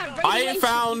 I have I radiation.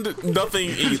 found nothing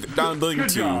either. Found nothing Good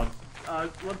too. job.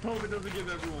 Let's hope it doesn't give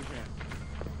everyone cancer.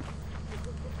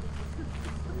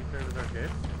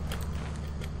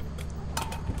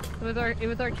 It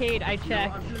was Arcade. I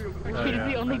checked. Arcade is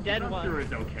the only dead one. Sure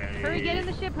it's okay. Hurry, get in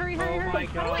the ship. Hurry, hurry, hurry.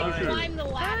 How do I climb the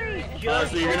ladder? Oh,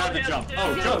 so you're gonna have to jump.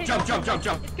 Oh,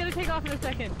 jump. It's gonna take off in a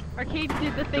second. Arcade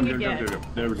did the thing again.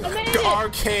 There we go.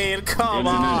 Arcade, come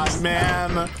on,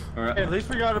 man. All right. At least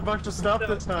we got a bunch of stuff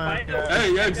this time.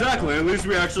 Hey, yeah, exactly. At least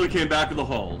we actually came back to the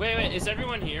hull. Wait, is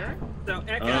everyone here? So,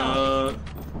 Echo,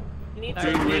 you need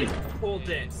to pull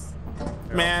this.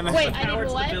 Man. Wait, I Power did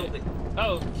to what? the building.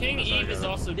 Oh, King Eve is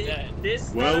also dead. This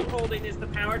that I'm holding is the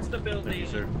power to the building. Thank you,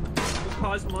 sir. Will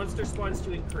cause monster spawns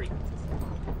to increase.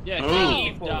 Yeah, Oh.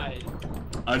 King Eve died.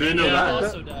 I didn't know Yeah, that.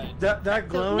 also died. That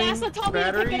glowing NASA told me to pick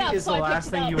battery it up, is so the I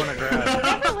last picked it thing you up. want to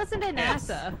grab. Never listen to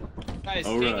NASA. Guys,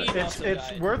 All King right. Eve also It's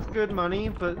died. worth good money,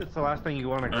 but it's the last thing you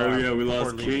want to grab. Oh yeah, we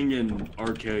lost before leaving. King and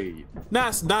Arcade. Nah,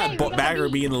 it's not Hey, we gotta Bagger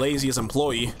be- being the laziest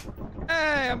employee.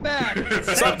 Hey, I'm back.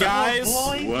 What's up, guys?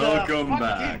 Welcome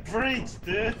back. Bridge,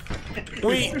 dude.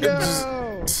 We. Go.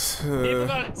 People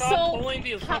gotta stop So- pulling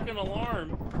the fucking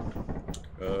alarm.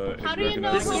 How do you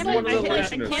know This is when one of the I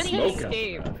listeners can't smoking.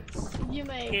 escape? You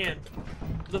may. Can't.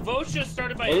 The vote just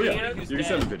started by Oh King yeah, who's you can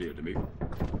send a dead. video to me.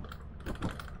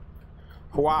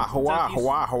 Hua, hua,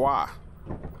 hua, hua.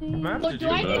 Look, do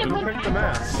I need to put Pick the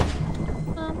mask.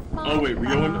 Oh wait, we're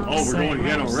going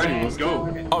again already. Let's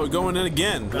go. Oh, we're going in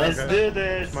again. Let's do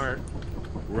this. Smart.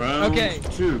 Round Okay.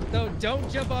 2. No, don't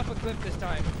jump off a cliff this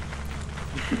time.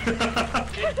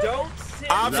 And don't sit.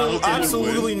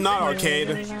 Absolutely not, Arcade.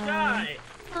 You die.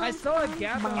 I saw a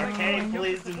gap. I was like, Arcade, oh,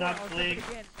 please do not I'll do click. it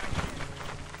again.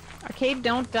 Arcade,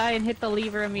 don't die and hit the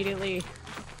lever immediately.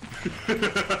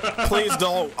 Please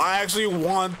don't. I actually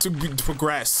want to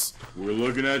progress. We're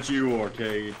looking at you,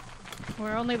 Arcade.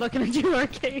 We're only looking at you,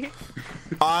 Arcade.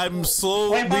 I'm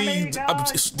slowly me,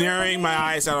 guys. staring my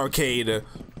eyes at Arcade.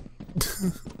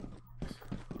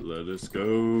 Let us go.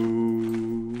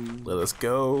 Let us To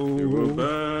a go.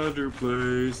 better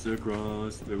place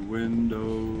across the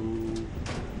window.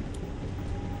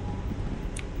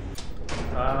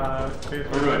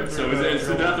 Alright, so is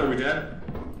the death, are we dead?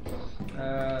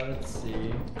 Let's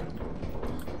see.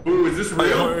 Ooh, is this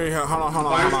real? Wait, hold on.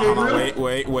 Fire escape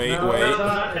real? Wait. It's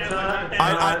not.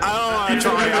 I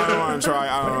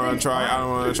don't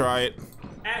want to try it.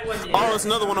 That one is. Oh, there's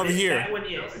another one over here. That one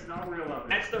is.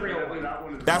 That's the real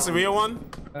one. That's the real one?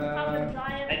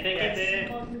 I think it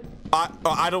did.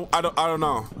 I don't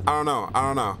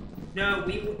know. No,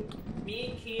 me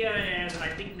and Kia and I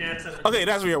think Nat's on the Okay,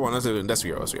 that's the real one. That's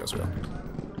real.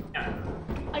 yeah.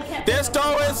 I can't. This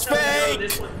door is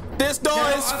fake! This door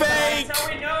is fake! That's how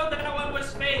we know that one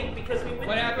was fake because we went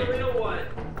What to happened? the real one.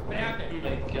 What happened? Oh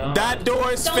my God. That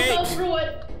door is Don't go fake! through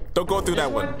it. Don't go through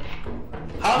that one.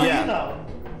 How do Yeah. you know?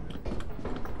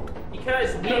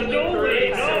 Because we No, went no, through it,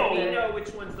 no. so we know which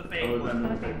one's the fake Oh, one.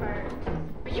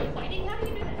 Are you fighting? How do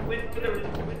you do that? With the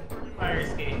fire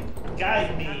escape.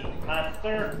 Guide me,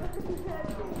 master.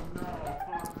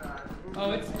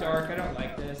 Oh, it's dark. I don't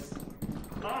like this.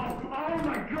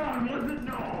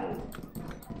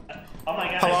 Oh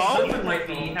my god. Hello? Someone might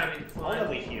be having All fun. the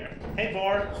way here. Hey,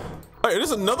 Bor. Wait,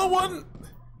 there's another one?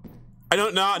 I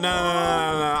don't know. No.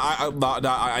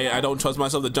 I don't trust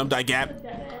myself to jump that gap.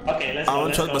 Okay, let's I go. don't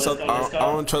Let's trust go. myself. Let's go. Let's I go.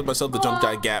 don't trust myself to jump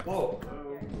that gap.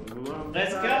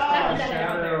 Let's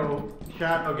go.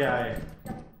 Shadow guy.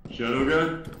 Shadow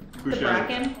guy? Who's The Shadow?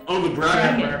 Bracken. Oh, the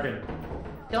Bracken. Bracken.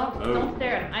 Don't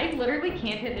stare at him. I literally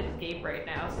can't hit escape right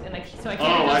now, and so I Oh, can't I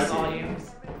adjust see. volumes.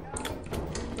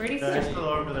 Where'd he Guys, sit? still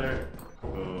over there.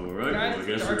 Alright, Guys, well, I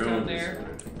guess it's we're dark going down this there.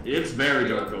 way. It's very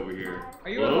dark over here. Are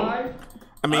you Hello? alive?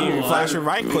 I mean, I'm you flash your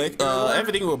alive. right click,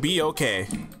 everything will be okay.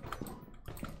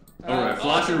 Alright,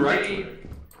 flash and right wait. click.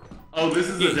 Oh, this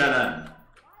is the dead end.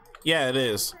 Yeah, it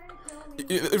is.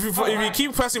 If you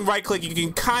keep pressing right click, you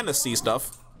can kind of see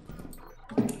stuff.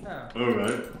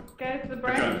 Alright. Guys, the Okay.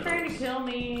 Bracken's trying to kill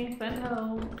me. Send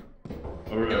home.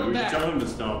 Alright, Go we should back. tell him to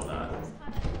stop that.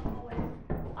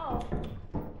 Oh.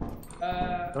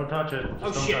 Don't touch it.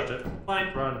 Oh Just shit. don't touch it.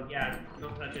 Fine. Run. Yeah,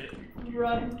 don't touch it.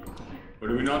 Run.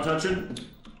 What are we not touching?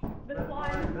 The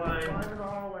slime. Fine.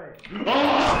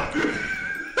 Oh!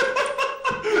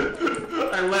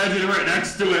 I landed right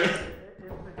next to it.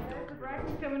 The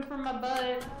Bracken's coming from my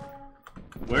butt.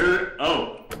 Where?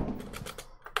 Oh.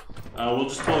 We'll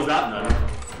just close that then.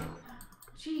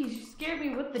 Jeez, you scared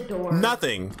me with the door.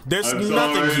 Nothing. There's I'm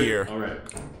nothing sorry. here. Alright.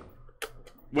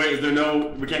 Wait, is there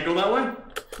no... We can't go that way?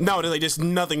 No, there's like just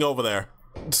nothing over there.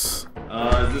 Is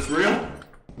this real?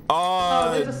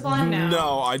 there's a slime now.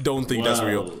 No, I don't think that's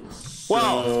real.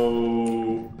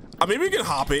 So... I mean, we can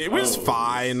hop it. It's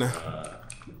fine.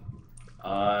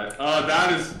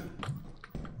 That is...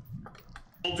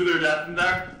 To their death in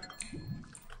there?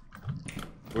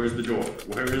 Where's the door?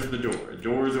 Where is the door? The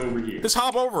door's over here. Just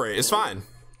hop over it. It's fine.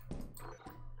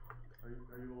 Are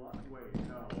you alive? Wait,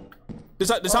 no.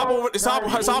 Just hop over. Just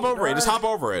hop over it. Just hop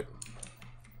over it.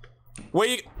 Where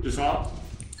you? Just hop.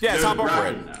 Yeah, just hop over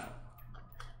it. Now.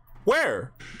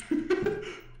 Where?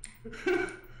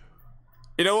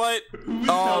 You know what? Who's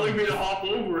telling me to hop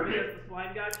over it?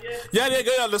 Slime got you?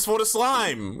 Yeah, that's for the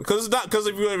slime. Because it's not. Because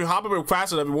if you hop over it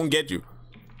fast enough, it won't get you.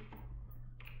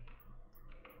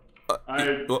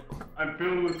 I'm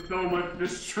filled with so much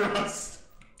distrust.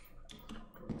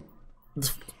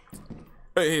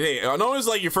 Hey, I know it's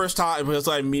like your first time, it's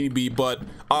like me to be, but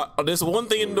there's one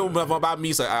thing to know about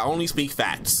me, so I only speak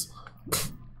facts.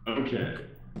 Okay.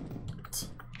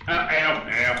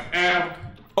 Ow.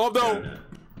 Oh no!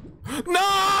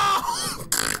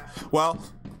 No! Well,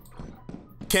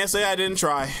 can't say I didn't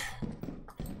try.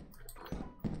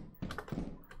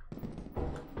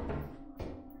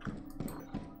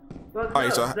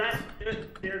 Alright, so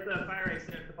there's a fire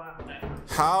exit at the bottom there.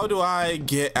 how do I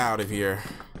get out of here?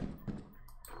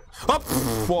 Up!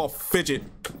 Well, fidget.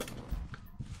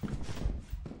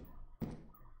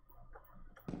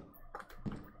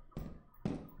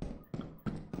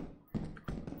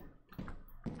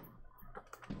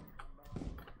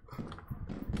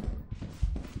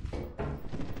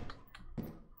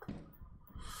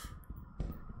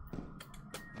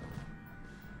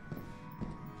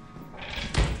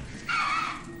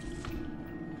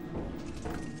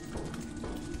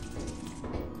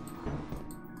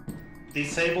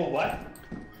 Disable what?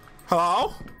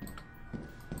 Hello?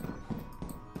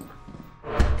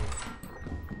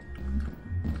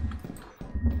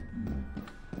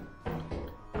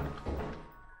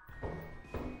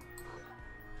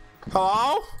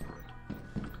 Hello?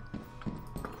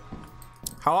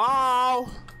 Hello?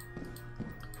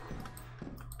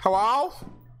 Hello?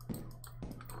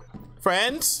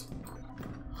 Friends?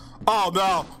 Oh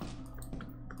no.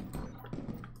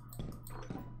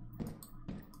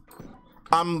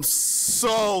 I'm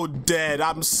so dead.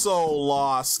 I'm so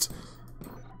lost.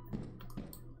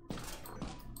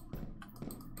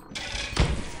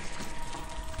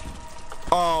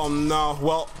 Oh no.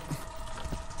 Well,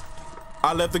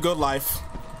 I lived a good life.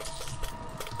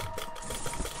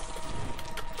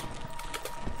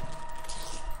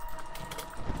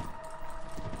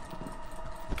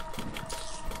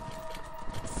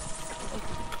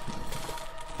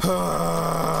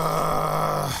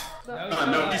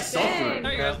 No, he's suffering.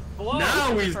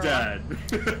 Now he's dead.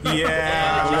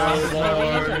 Yeah.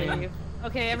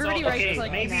 Okay, everybody right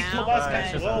click maybe now. two of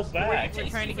us can go back. We're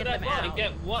trying to get them out.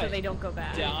 Get what? So they don't go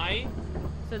back. Die?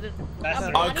 So that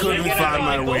I couldn't find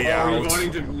my way Are we out.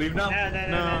 going to leave now?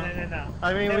 No.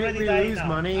 I mean, Everybody we died lose now.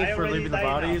 money I for already leaving the died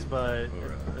now. bodies, but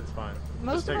it's fine.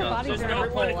 Most of take our off. bodies There's are no in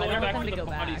point in full. I going never back want to to the go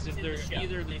back. bodies if they're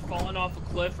either they've fallen off a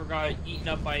cliff or got eaten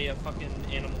up by a fucking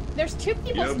animal. There's two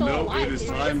people Yep, still no, alive. it is dude.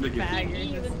 time to get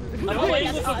Baggers. I'm Okay,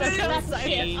 waiting that's for it. the That's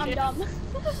scene. it. I'm dumb.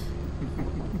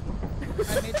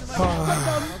 I made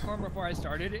some popcorn before I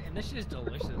started, and this shit is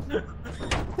delicious. Are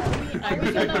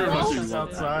we gonna roll? She's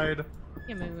outside.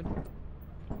 Your mood.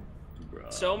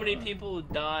 So many people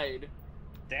died.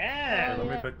 Damn. Let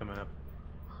me pick them up.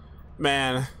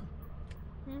 Man,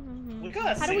 We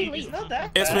got How do we It's leave? not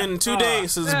that it's bad. been 2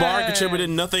 days since Bart contributed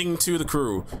nothing to the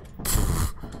crew.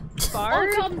 Bart?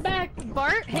 I'll come back.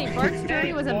 Bart? Hey, Bart's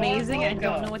journey was amazing. I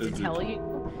don't know what to tell you.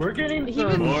 We're getting He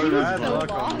was some bad so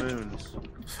luck on lost. moons.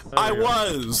 I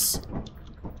was.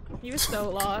 He was so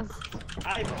lost.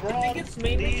 I brought I think it's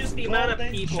mainly just the amount of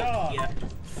golden people. shark. Yeah.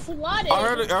 Flooded.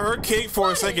 I heard King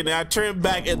for a second, and I turned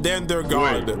back, and then they're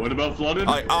gone. Wait, what about flooded?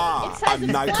 Like, I'm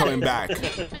not coming back.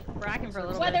 Bracken for a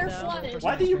little Weather bit, though. flooded.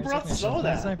 Why do you brought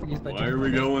soda? Why are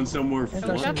we going somewhere got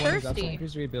flooded? thirsty.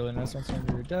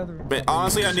 But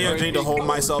honestly, I need a drink to hold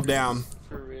myself down.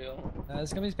 For real.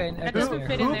 This company's paying That doesn't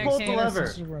fit in Who there, pulled the King. lever?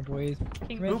 King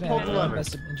Who pulled the lever?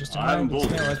 I haven't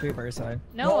pulled it.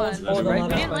 No one. That's We right.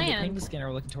 didn't land. The scanner,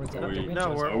 we're looking towards the Are we- object.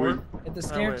 No, Are we- we're If the Oh,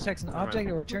 scanner wait. detects an Never object,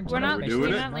 it will return to We're not-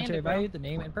 doing it? monetary value, the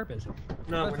name, and purpose.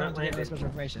 No, we're not Get landing. special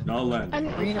information. Not land. I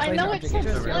know it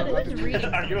says flooded.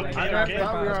 Are you okay? I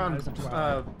thought we were on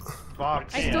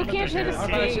Fox. I still can't hit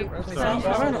escape. So So-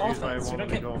 I wanted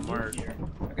to go Mark.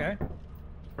 Okay.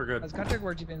 We're good. As contract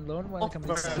works, you've been loaned one of the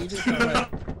company's Okay. strategic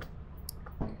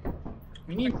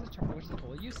we need which is the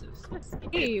total uses.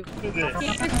 Steve.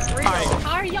 Hi.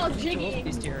 How are y'all Is jigging?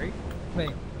 Terry. Wait.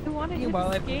 I wanted to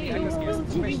Wildlife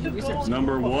escape. research.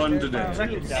 Number 1 today.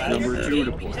 Number 2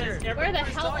 to play. Where the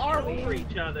hell are we? Over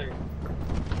each other.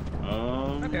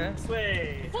 Okay. This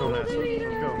way. Go, Ness.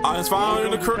 Go. I'm just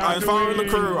following the crew. I'm just following the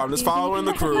crew. I'm just following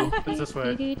the crew. It's this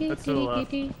way. That's to the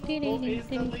left. Who is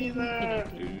the leader?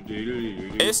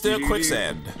 It's still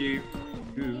quicksand.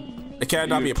 It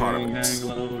cannot be a part of it.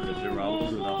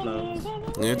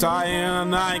 You tie in a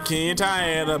night, can you tie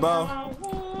in a bow?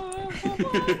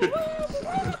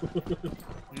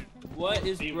 What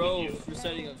is bro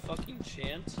reciting a fucking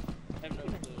chant? I have no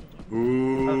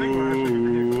clue.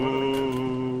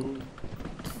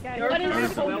 What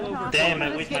is this? Damn,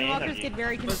 I wish my Skinwalkers energy. get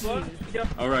very confused.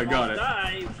 Alright, got it.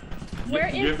 Where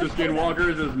is Give the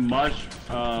skinwalkers as much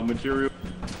material.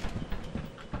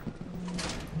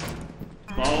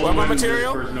 What about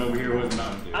material? Person over here was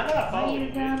Mountain Dew. I'm gonna follow We're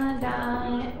you. gonna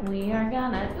die. We are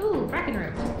gonna. Ooh, Bracken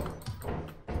room.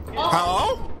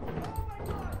 Hello?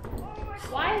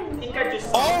 Why? I think I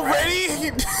just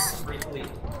Already? briefly.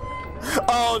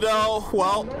 Oh no.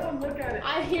 Well, Look at it.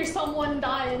 I hear someone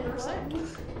dying or something.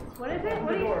 What is it? Open What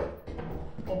the are you? door.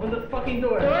 Open the fucking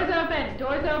door. Doors open.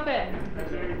 Doors open.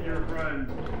 Your friend.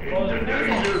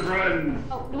 Your friend.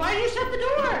 Oh, why did you shut the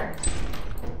door?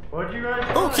 What'd you guys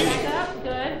okay. Back up.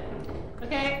 Good.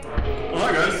 Okay. Oh,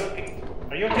 hi guys.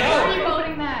 Are you Why okay? are you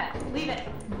voting that? Leave it.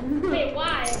 Wait,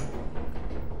 why?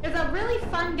 There's a really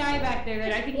fun guy back there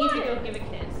that I think you should go give a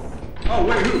kiss. Oh,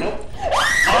 wait, who?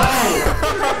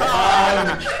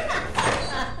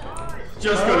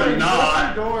 Just gonna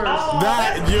not.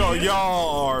 that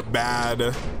y'all are bad.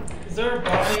 Is there a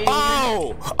body?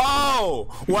 Oh,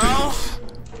 well.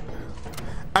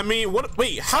 I mean, what?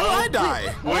 Wait, how did I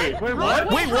die? Wait, Wait, what?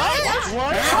 Wait, what?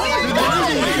 How did I die?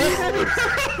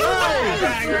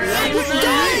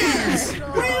 Guys,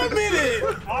 wait a minute.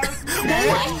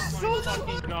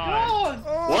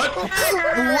 What? What?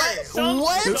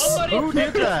 Who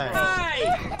did that?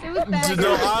 It was Bagger.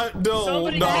 No,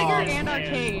 Bagger no. and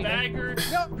Arcade. Why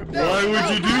would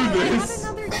you do I got this?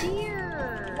 another deer.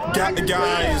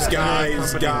 Guys.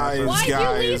 Why'd you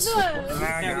leave us?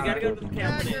 Yeah, we gotta go to the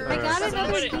company. I got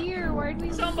another deer. Why'd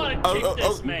we? Somebody Oh, kick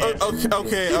this man.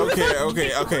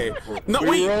 okay. No,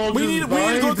 we need to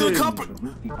go to the company.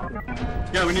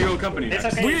 Yeah, we need to go company. It's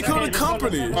okay. We need to go to the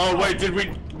company. Oh, wait, did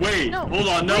we? Wait, No. hold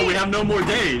on. No, we have no more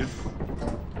days.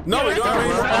 No, we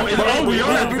don't. we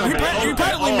are at the company. We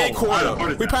practically made Oh, quota.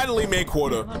 what is We that? practically made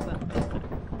quota.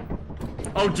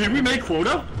 Oh, did we make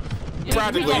quota?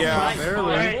 Practically, yeah.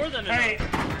 Barely. More than Hey,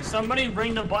 enough. somebody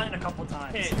ring the button a couple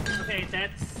times. Okay,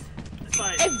 that's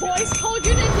fine. A voice told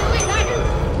you to do it, Bagger.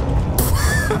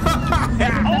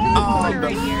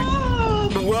 Right here.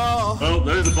 Well, Oh,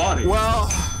 there's a body. well.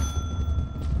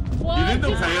 What? You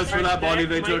didn't pay us for that body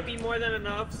they might took. be more than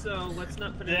enough, so let's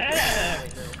not put it. Yeah.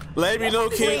 Let me know,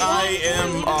 King. I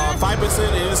am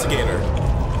 5% instigator.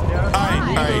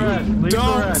 Alright.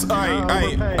 Don't.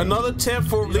 Alright. Another tip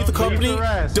for leave the company. the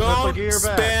rest. Let Don't the gear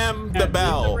back. spam the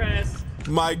bell. Rest.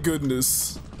 My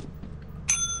goodness.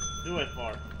 Do it,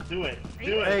 Mark. Do it.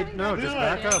 Hey, no, Do just it.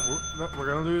 back up. We're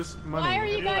gonna lose money. Why are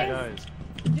you if guys- he dies.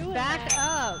 Do Back that.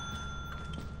 up.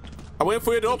 I'm waiting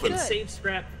for you to open. Save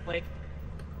scrap. Like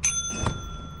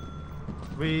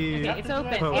We. Okay, it's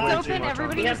open. Put way It's too open. much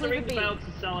Everybody we have just to leave ring it the be. bell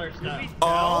to sell our stuff.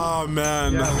 Oh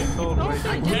man. Yeah, we sold way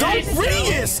too much. Don't ring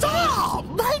it! Stop!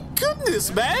 My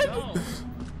goodness, man!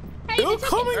 It'll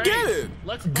come and get it!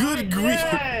 Let's Good buy grief!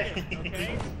 Hey.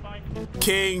 Okay, fine.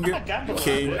 King.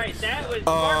 King. Alright, that was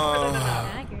more than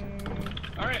enough.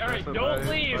 Alright, That's don't a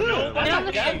leave. Dude, Nobody I'm a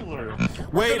leave. gambler.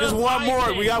 Wait, there's one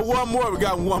more. We got one more. We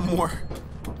got one more.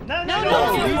 No,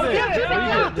 No, leave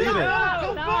it. Leave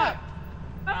it.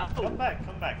 Come back.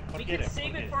 We Forget can it.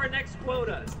 save it for our next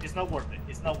quota. It's not worth it.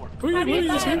 It's not worth it. What do you mean?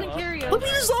 It's What not karaoke. do you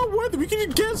mean it's not worth it? We can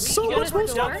get so You go much to more the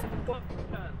stuff. store.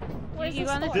 Where's You the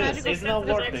go on this store? magical is not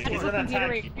there's worth a it. magical It's an computer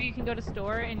attack. where you can go to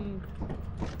store and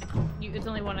it's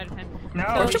only one at a time. No,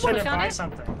 So we you should click on buy it.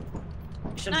 something.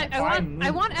 We should No, buy I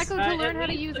want Echo to learn how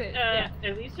to use it.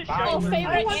 At least to show Oh, you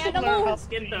favorite I want to learn animal? how to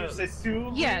get those.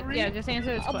 Yeah, just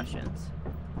answer those questions.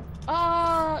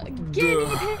 Guinea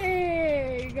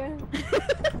pig.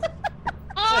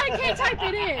 Oh, I can't type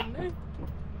it in.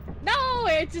 No,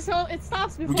 it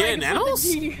stops before. getting I can put animals? the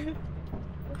G.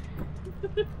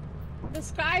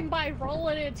 Described by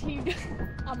rolling a T.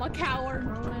 I'm a coward.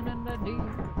 Rolling in the deep.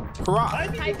 Hurrah. Why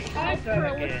did you Type fight that for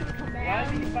a again? listen Why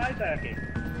command. did you fight that again?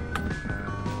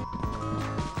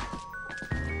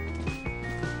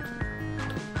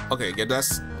 Okay, get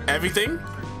that's everything.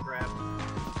 Crap.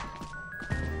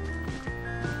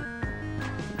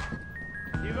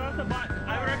 You also buy,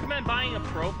 I would recommend buying a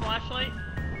pro flashlight.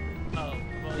 Oh,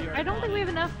 well, you I don't think we have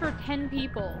enough for 10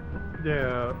 people.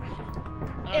 Yeah.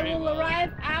 It will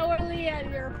arrive hourly at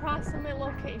your approximate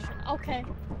location. Okay.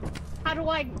 How do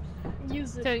I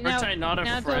use it? So now, Aren't I not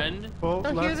now a it's friend? Well,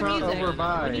 So hear let's the not music.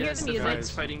 overbuy. When you hear Yes, the the music, Knights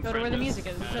Fighting go to where the Friend music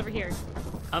is. It's over here.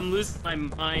 I'm losing my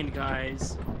mind,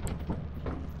 guys.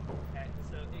 Okay,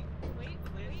 so wait,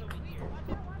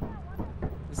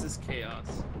 is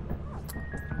chaos.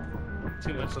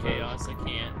 Too much chaos. I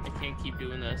can't keep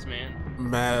doing this, man.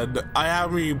 Man, I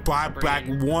have me buy back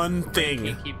one I thing.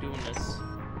 can't keep doing this.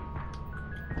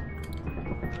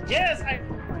 Yes,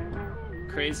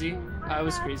 Crazy? I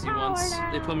was crazy once.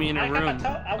 They put me in a room,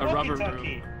 a rubber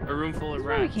room, a room full of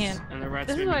rats, and the rats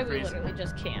This made is me why we crazy. literally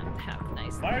just can't have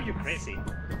nice. Why are you crazy?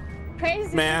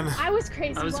 Crazy. Man. I was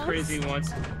crazy. I was once. crazy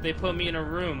once. They put me in a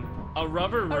room, a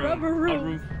rubber room, A rubber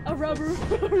room. A rubber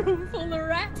room full of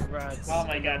rats. Rats. Oh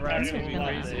my god, Rats Carter, made we me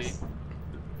love crazy. this.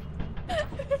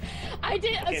 I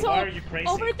did. Okay, so why are you crazy?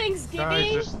 over Thanksgiving,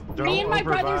 Guys, just don't me and my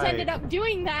brothers overbuy. ended up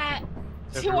doing that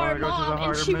If to you our wanna go to the mom, and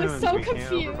harder she was moons, so we can't overbuy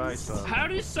confused. stuff. How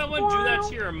does someone do that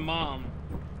to your mom?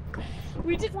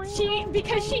 We just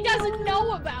because she doesn't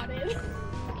know about it.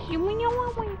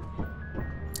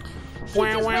 She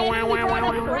just randomly brought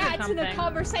up rats in a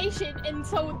conversation, and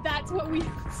so that's what we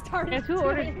started. Guess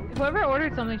whoever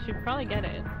ordered something should probably get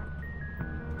it.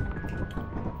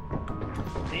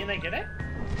 Didn't I get it?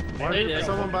 Why did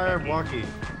someone buy our walkie?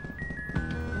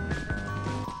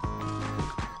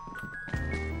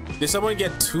 Did someone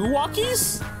get 2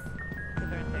 walkies?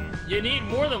 You need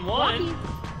more than one.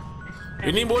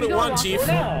 You need more than one, Chief.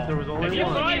 There was If only you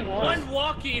one. buy one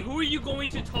walkie, who are you going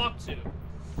to talk to?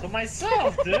 To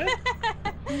myself, dude.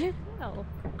 No.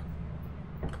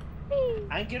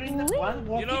 I'm getting the one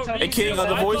walkie You know, talkie. Hey, King, are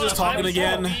the voices talking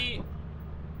again?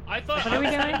 I thought What I are we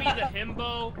was gonna doing? be the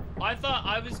himbo. I thought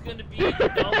I was gonna be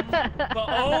dumb, but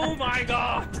oh my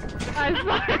god! I'm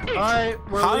sorry. Alright,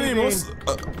 we're How many leaving. most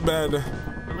man?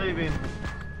 We're leaving.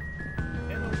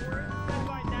 In the words said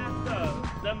by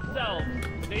NASA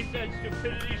themselves, they said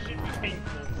stupidity should be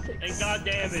painful, and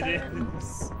goddamn it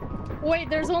is. Wait,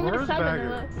 there's only Where's 7 Bagger?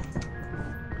 of us.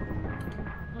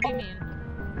 What do you mean?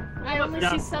 I only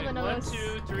see 7 of One, us.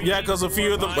 2, 3, Yeah, because a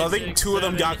few of them, I 4, think 5, 2 of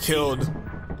them 6, got 7, killed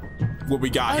when we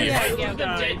got here. Yeah, two of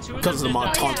them did. Two of Because of the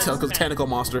them did die. because of the tentacle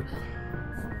monster.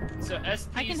 So SP's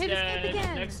I can hit escape dead.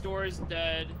 again. Next door is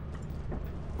dead.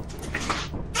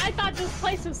 I thought this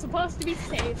place was supposed to be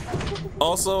safe.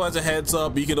 Also, as a heads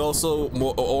up, you could also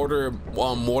order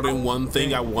more than one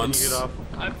thing at once.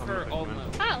 I'm for all of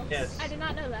them. Oh, Yes. I did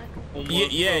not know that.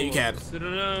 Yeah, you can. I got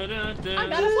a Dude,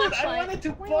 I flashlight. wanted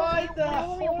to buy the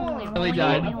horn. Really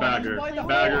died.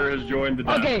 Bagger has joined the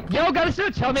death. Okay, y'all gotta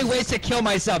start telling me ways to kill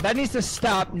myself. That needs to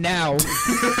stop now.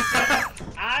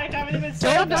 I haven't even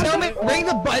said Don't tell me ring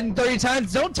the button 30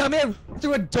 times. Don't tell me I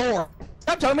through a door.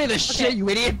 Stop telling me this shit, you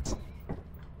idiot.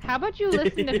 How about you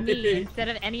listen to me instead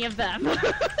of any of them?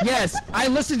 Yes, I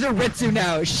listen to Ritsu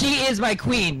now. She is my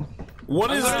queen. Who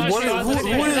is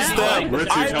that?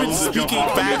 I've been speaking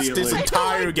fast this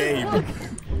entire game.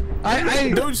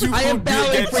 Don't you I am put me bowing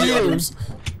against for the you. others.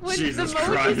 When Jesus the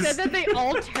moment Christ. you said that they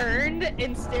all turned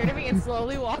and stared at me and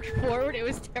slowly walked forward, it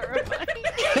was terrifying.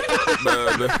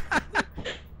 Man.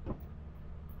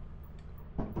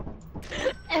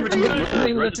 Everyone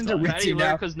only listen to Ritsu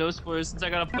now. Because no spoilers since I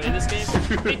gotta play this game.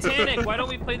 Hey Tanic, why don't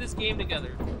we play this game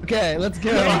together? Okay, let's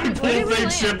go. Whole thing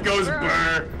ship goes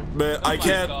burr. Man, I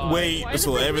can't wait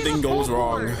until everything goes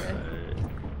wrong.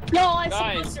 No, I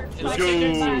Guys, surrendered. let's I go.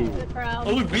 surrendered back to the crowd.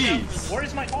 Oh, look, bees.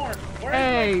 Where's my horn? Where's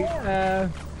Hey, my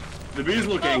horn? The bees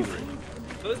look angry.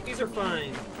 Those bees are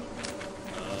fine.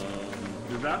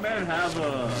 Does that man have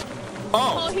a...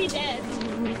 Oh, he did.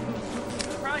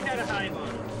 Probably had a hive on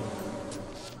him.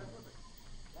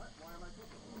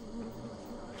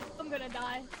 I'm gonna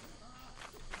die.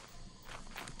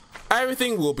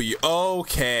 Everything will be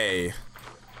okay.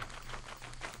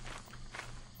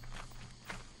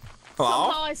 Somehow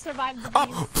Hello? I survived the bees.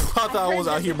 Oh, I thought I was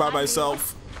out here by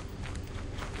myself.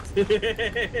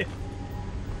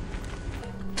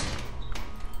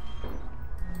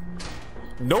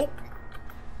 Nope.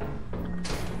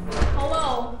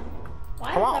 Hello.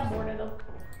 Why Hello. is that boarded up?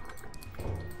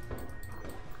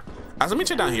 Let me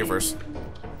check down here first.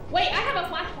 Wait, I have a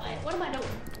flashlight. What am I doing?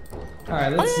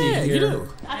 Alright, let's see yeah, here. you do.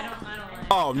 I don't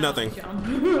Oh, nothing.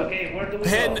 Okay, where do we go?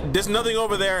 Head. There's nothing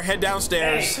over there. Head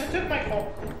downstairs. Hey, who took my horn?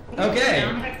 Okay. Who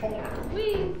took my horn?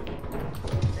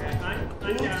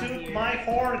 Who took my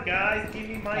horn, guys? Give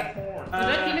me my horn. Was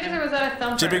that Phoenix or was that a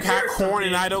thumper? Jimmy Hack Horn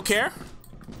and I don't care.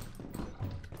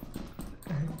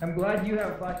 I'm glad you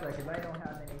have a flashlight because I don't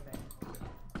have anything.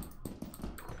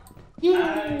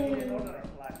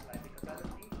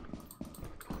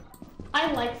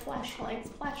 I like flashlights.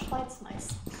 Flashlights nice.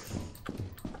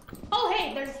 Oh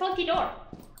hey, there's a funky door.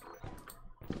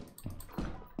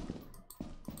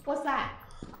 What's that?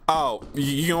 Oh,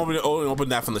 you can only open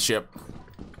that from the ship.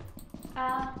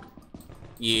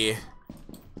 Yeah.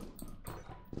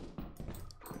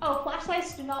 Oh,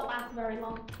 flashlights do not last very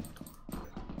long.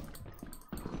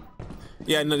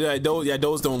 Yeah, no,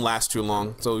 those don't last too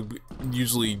long. So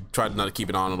usually try to not keep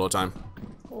it on all the time.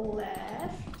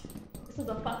 Left. This is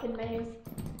a fucking maze.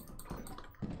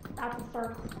 That's a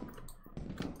circle.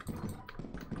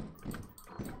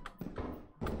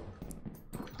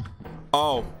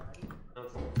 Oh.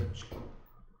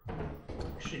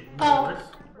 Oh.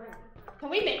 Can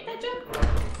we make that jump?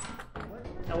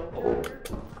 No.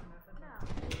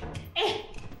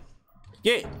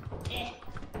 Yeah.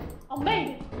 I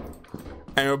made it.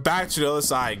 And we're back to the other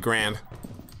side, Grand.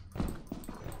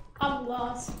 I'm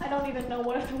lost. I don't even know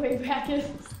what the way back is.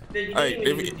 You Hey,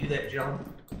 didn't even do that jump.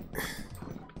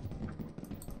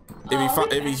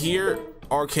 If you hear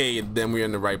arcade, then we're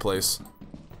in the right place.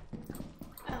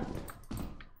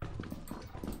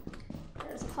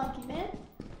 There's Clunky Man.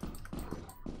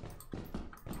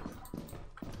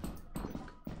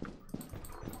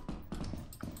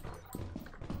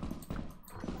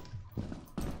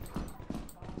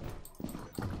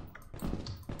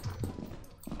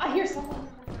 I hear someone.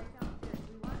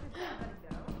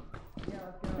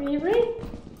 Riri?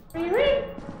 Riri?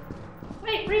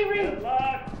 Wait, Riri.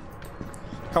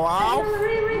 Hello?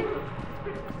 Riri.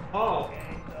 Oh.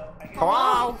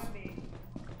 Hello?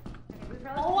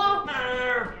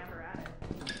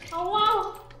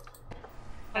 Hello?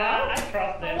 Hello? I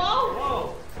trust them. Hello?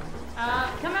 Whoa.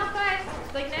 Come outside,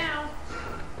 like now.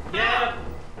 Yeah.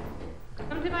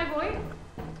 Come to my voice.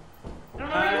 I don't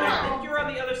know I where you think are. you're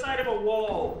on the other side of a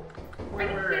wall. Where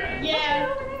we're at. Yeah.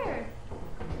 Over there.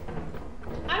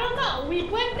 I don't know. We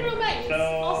went through maze. So,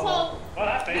 Also, what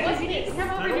happened? what's You need to this? come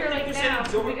I over don't here think like you said now.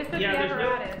 it's over- We just took yeah, the there's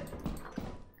no- apparatus.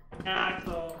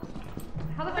 So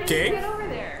How the fuck Okay. did you get over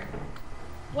there?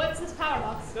 What's this power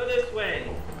box? go this way.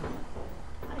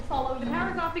 I follow The you.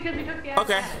 power's off because we took the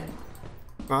Okay. apparatus.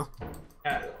 Huh?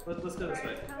 Yeah, let's go this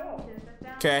way.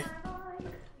 Okay.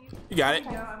 You got it.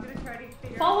 I'm gonna try to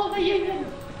figure Follow the union.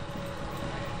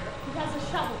 He has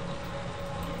a shovel.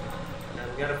 Now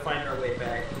we gotta find our way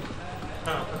back.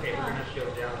 Oh, okay, we're gonna go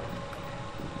down.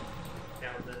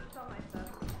 Down the.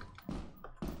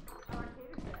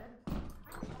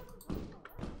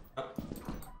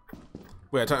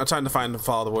 Wait, I'm trying to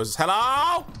follow the voices.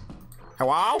 Hello?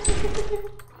 Hello?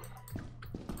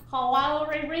 Hello,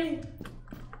 Riri.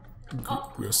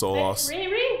 Oh, We're so lost.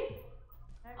 Riri?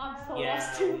 I'm so lost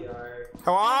Yeah, too. we are.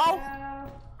 Hello?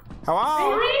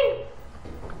 Hello? Riri?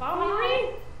 Follow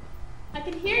Riri? I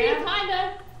can hear you,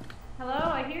 kinda.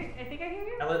 Hello, I think I hear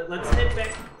you. Now let's head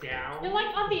back down. You're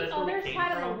like on the That's where we other came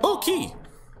side of from. the wall. Oh, key.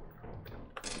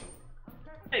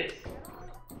 Thanks.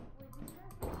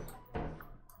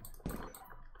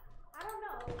 I don't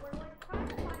know. We're like trying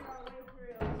to find our way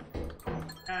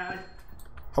through.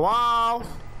 Hello?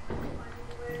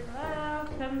 Hello,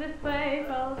 come this way,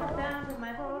 follow the sound of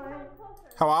my voice.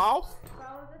 Hello?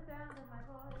 Follow the sound of my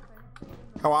voice.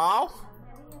 Hello?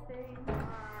 Anything.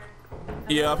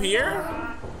 You up here?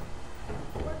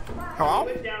 Hello?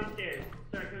 We went downstairs.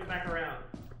 Start coming back around.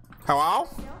 Hello?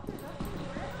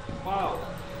 Wow.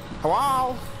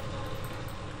 Hello?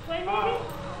 Wait, Oh.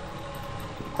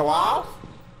 Hello?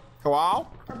 Hello?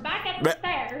 we're back at the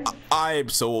stairs. I'm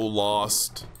so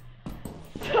lost.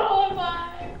 So am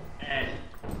I. Ed.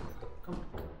 Come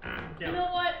You down. know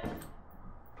what?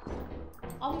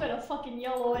 I'm gonna fucking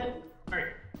yellow it. Alright.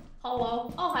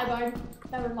 Hello. Oh, hi, Bard.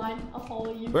 Never mind. I'll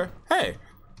follow you. Where? Hey.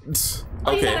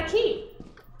 Oh, you got Okay. a key.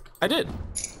 I did.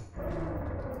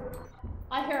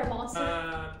 I hear a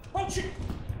monster. Oh shit!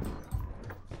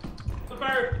 The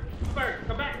bird! The bird!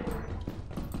 Come back!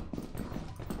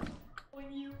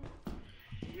 When you...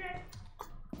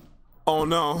 Oh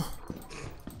no.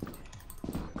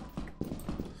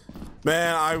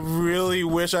 Man, I really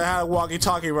wish I had a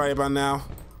walkie-talkie right about now.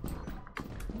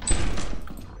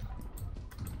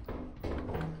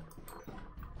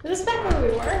 Is this back where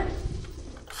we were?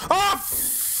 Ah!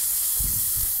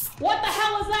 What the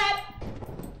hell is that?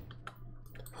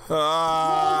 What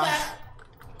was that?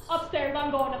 Upstairs.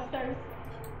 I'm going upstairs.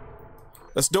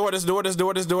 This door, this door, this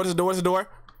door, this door, this door, this door.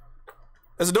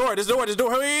 There's a door, this door, this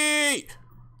door, hurry!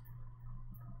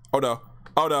 Oh no,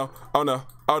 oh no, oh no,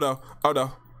 oh no, oh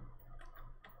no.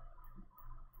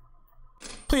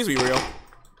 Please be real.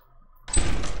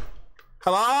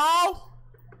 Hello?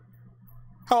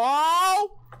 Hello?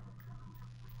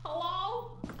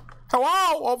 Hello? Hello?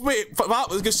 Oh wait,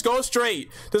 just go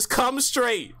straight. Just come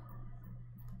straight.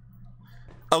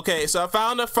 Okay, so I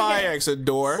found a fire exit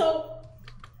door. So,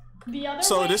 the other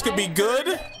So way this could I be good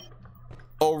heard-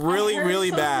 or really, I heard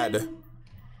really bad. something-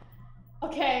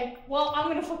 Okay, well, I'm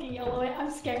gonna fucking yellow it. I'm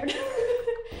scared.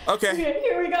 Okay.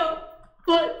 Here we go.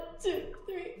 1, 2,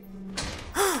 3.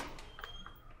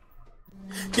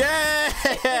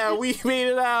 Yeah, we made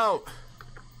it out.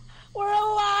 We're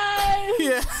alive.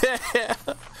 Yeah.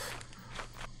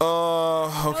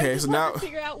 Okay, so now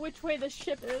figure out which way the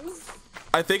ship is.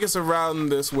 I think it's around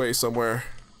this way somewhere.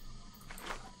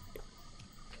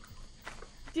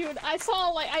 Dude, I saw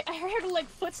like I heard like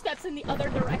footsteps in the other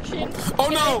direction. Oh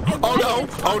no! Oh no!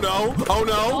 Oh no! Oh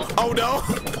no! Oh no!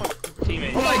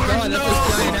 Teammate. Oh my god,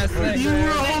 that's a giant ass thing. You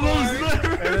were almost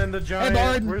there. And then the giant.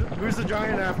 Hey, Bard. Who's the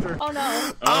giant after? Oh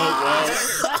no.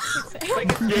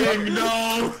 Gang,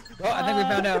 no! Oh, I think we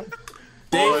found out.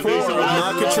 Day 4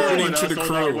 not contributing to the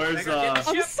crew. Where's I'm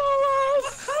so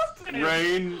lost.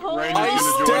 Rain is gonna I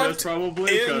join us stepped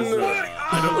probably because in I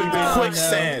don't think they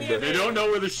quicksand. They don't know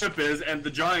where the ship is, and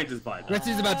the giant is by them.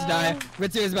 Ritsu's about to die.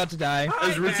 Ritsu is about to die.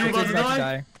 Is Ritsu about to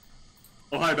die?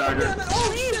 Oh, hi, Bagger.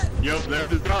 Yep, there's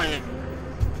the giant.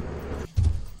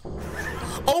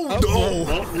 Oh no!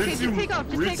 Well, Okay, just take off,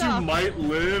 just take Ritsu off. might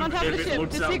live On top of if the it ship,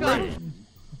 looks just out take off.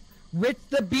 right.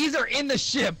 The bees are in the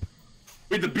ship.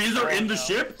 Wait, the bees are in the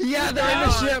ship? Yeah, they're in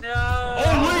the ship.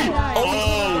 Oh, wait!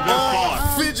 Oh, they're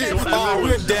fucked. Fidget! Oh,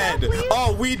 we're dead!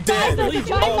 Oh, we dead! There's a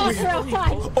giant monster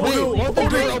outside. Oh no! Wait, Oh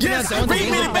no! Yes! Bring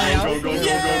me back! Go, go, go,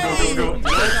 go, go, go, go.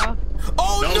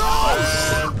 Oh Nope. no!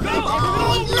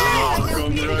 Oh no!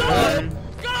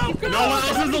 No one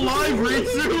else is alive,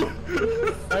 Ritsu!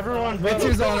 Everyone,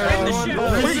 Ritsu's on her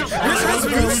own. Wait, this has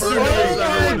Ritsu!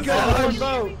 Oh my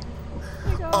god!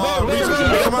 Oh,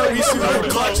 Ritsu, come on, Ritsu,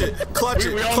 clutch it, clutch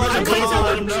it, clutch it,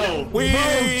 come on. Wait.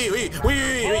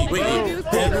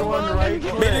 Everyone, right?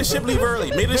 Made the ship leave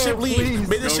early. Made the ship leave.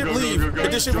 Made the ship leave.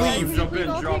 Made the ship leave. Jump in,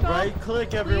 drop Right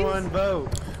click, everyone, vote.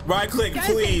 Right click,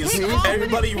 please.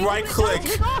 Everybody, right click.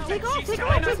 Take off, take off, take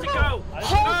off, take off.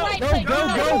 Hold right Go, click.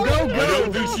 go, go, go, I go!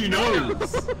 don't think she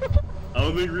knows. I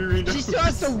don't think Riri knows. She still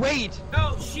has to wait.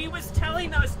 No, she was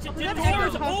telling us to the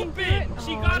door's open.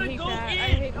 She gotta go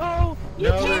in. Oh, you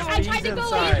No, can't. I there's tried to bees go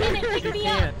inside. in and it picked You me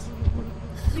up. can't.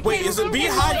 Wait, is the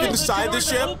beehive inside the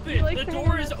ship? Open. The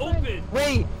door is open.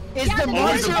 Wait, is Yeah, the the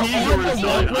monster bees on are the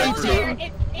inside. walkway Go there, too?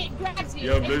 it grabs you.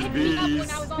 Yeah, and there's picked me up when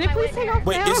bees. I was on my way there.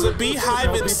 Wait, is the beehive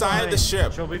She'll be inside the fine.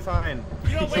 ship? She'll be fine.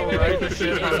 You know, She'll wait, ride wait, the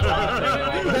ship.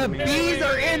 The bees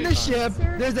are in the ship.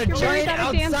 There's a giant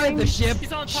outside the ship.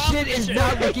 She's on top Shit of the is ship.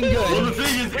 not looking Well, the good.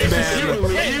 thing is, if the ship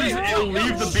leaves, it'll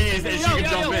leave the bees and she can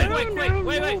jump in.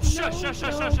 Wait. Shush.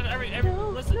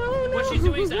 Listen, what she's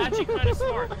doing is actually kind of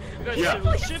smart. Because Yeah. if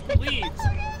the ship leaves,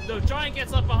 the giant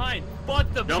gets left behind,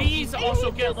 but the Yep. bees also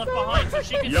get left behind, so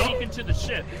she can Yep. sneak into the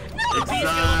ship. The bees get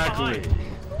left Exactly. behind.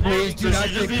 Please do So not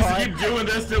she just get needs to caught. keep doing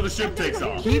this till the ship takes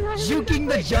off. Keep juking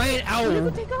the giant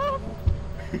owl. Take off.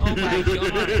 Oh my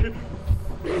god.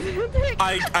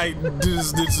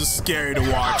 This is scary to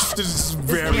watch. This is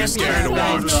very can't be scary to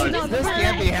happening. watch. This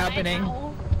can't be happening.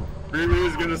 Riri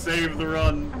is gonna save the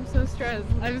run. I'm so stressed.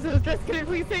 Can I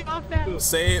please take off now?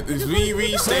 Say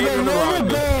we saving the run.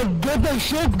 Get the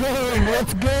ship going.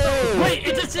 Let's go. Wait,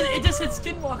 it just hit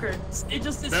Skinwalker. It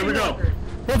just hit There we go. Skinwalker.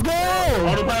 Let's go.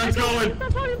 Autopilot's going.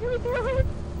 Stop talking to me through it.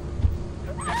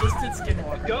 It just hit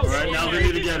Skinwalker. Go. Alright, now they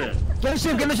need to get it. Get the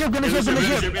ship. Get the ship. Get the In the ship. Get the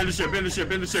ship, ship. in the ship, in the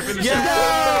ship, in the ship, in the ship, in the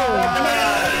Yeah!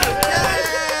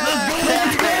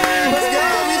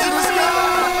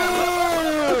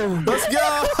 Let's Let's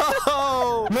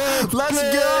go! Let's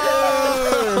go!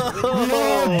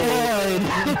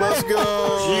 Let's go!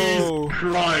 Jesus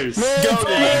Christ.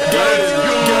 Goated!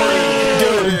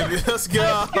 Let's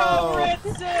go!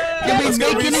 Can we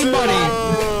make any money?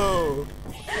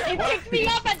 It picked me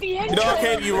up at the end. No,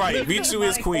 okay, you're right. Ritsu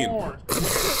is queen.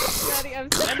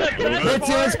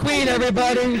 Ritsu is queen,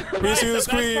 everybody. Ritsu is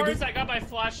queen. I got my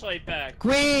flashlight back.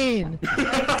 Queen.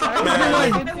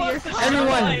 Man.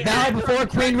 Everyone, bow before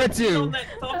Queen Ritsu.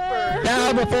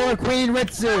 Bow before Queen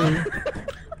Ritsu.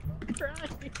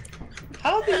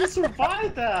 How did you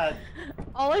survive that?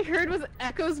 All I heard was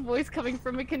Echo's voice coming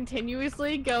from it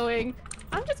continuously going,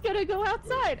 I'm just gonna go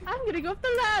outside. I'm gonna go up the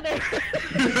ladder.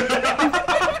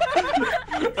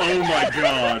 Oh my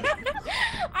god.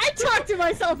 I talk to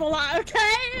myself a lot,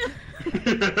 okay? But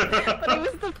it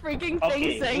was the freaking thing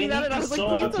Okay, saying we that, need and I to was like,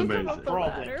 solve don't the go up the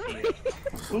problem ladder. here.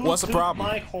 Who What's the took problem?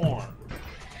 my horn?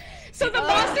 So the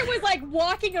monster was like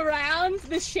walking around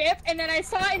the ship, and then I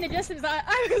saw it in the distance.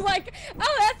 I was like,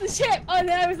 "Oh, that's the ship." Oh, and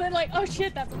then I was then like, "Oh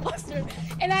shit, that's a monster!"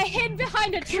 And I hid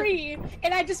behind a tree,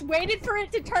 and I just waited for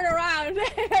it to turn around,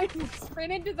 and I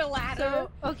sprinted to the ladder.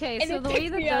 So okay, And so it the way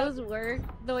picked that me up.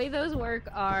 the way those work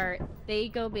are they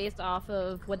go based off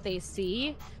of what they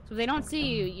see. So if they don't see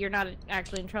you, you're not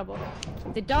actually in trouble.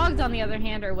 The dogs, on the other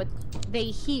hand, are what they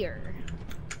hear.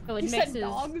 So it You mixes. said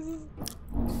dogs? Yeah,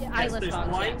 Yes, eyeless there's dogs.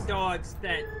 blind yes. dogs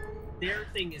that their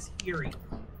thing is hearing.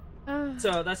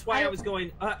 So that's why I was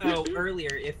going, uh-oh, earlier,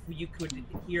 if you could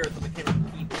hear the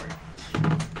mechanical keyboard.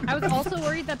 I was also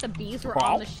worried that the bees were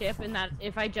on the ship and that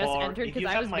if I just entered because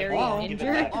I was very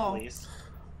injured.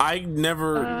 I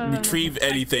never retrieved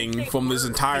anything from this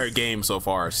entire game so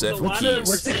far, except for keys.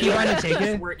 What's the key line to take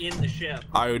it? We're in the ship.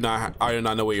 I do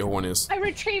not know where your horn is. I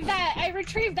retrieved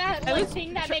that one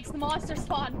thing that makes the monster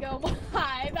spawn go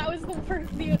high. That was the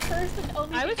first and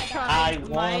only. I was trying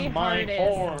my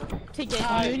hardest to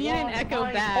get Union and Echo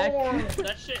back.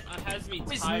 That shit has me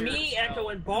It's tired. me, Echo,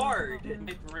 and Bard.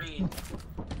 My brain.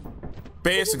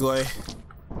 Basically.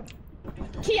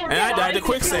 And I died to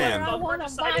quicksand. Come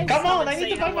on, I need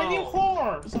to buy my new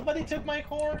horn. Somebody took my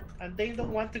horn and they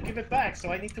don't want to give it back,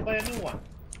 so I need to buy a new one.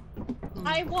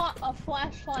 I want a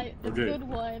flashlight, a good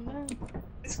one.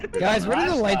 Guys, where did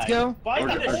the lights go? Okay,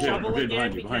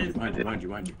 behind you.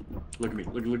 Look at me.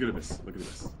 Look at this. Look at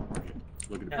this.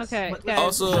 Okay.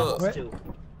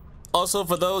 Also,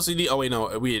 for those who need, oh wait,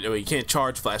 no, we can't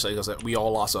charge flashlights because we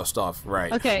all lost our stuff,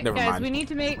 right? Okay, never guys, mind. we need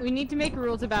to make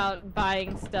rules about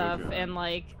buying stuff and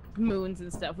like moons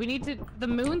and stuff. The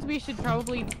moons we should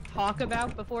probably talk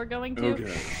about before going to.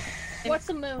 Okay. What's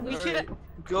a moon? We should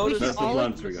go to That's the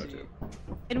plans we go to.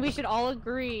 And we should all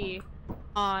agree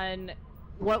on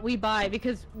what we buy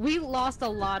because we lost a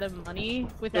lot of money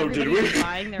with everybody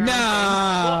buying their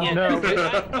own things.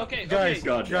 Okay, guys,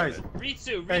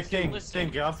 Ritsu, hey, King,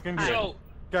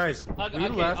 guys, we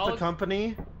left the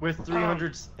company with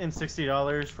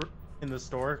 $360 in the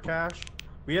store cash.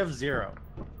 We have $0.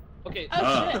 Okay.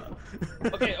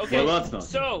 Okay. Well, that's not.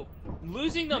 So,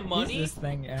 losing the money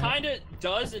yeah. kind of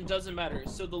does and doesn't matter.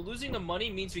 So the losing the money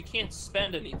means we can't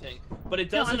spend anything, but it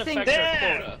doesn't affect our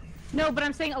quota. No, but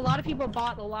I'm saying a lot of people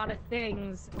bought a lot of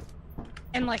things,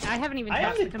 and like I haven't even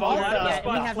touched the computer yet,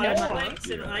 and we have no money.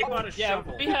 And I bought a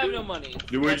shovel. We have no money.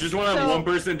 Do we just want to have one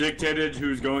person dictated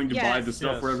who's going to buy the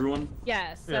stuff for everyone?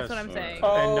 Yes, that's what I'm saying.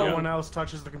 And no one else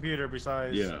touches the computer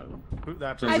besides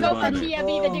that person. I vote for Kia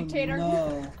be the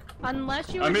dictator.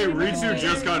 Unless you. I mean, Ritsu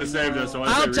just got to save us, so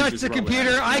I'll touch the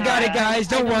computer. I got it, guys.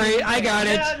 Don't worry, I got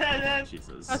it.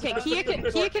 Jesus. Okay, Kia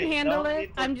can handle it.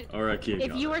 All right, Kia.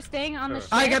 If you are staying on the ship,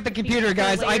 I got the computer,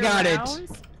 guys. I got it.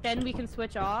 Then we can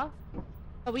switch off.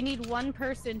 But we need one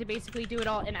person to basically do it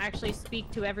all and actually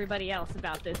speak to everybody else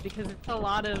about this because it's a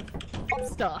lot of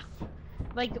stuff.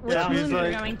 Like which moon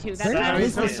we're going to.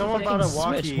 That's someone bought a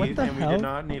walkie, What the and we hell? did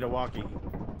not need a walkie.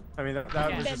 I mean,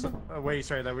 that was just a way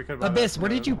that we could have. Abyss, where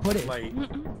did you put it?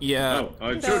 Yeah. Oh,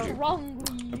 I showed you.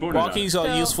 Walkies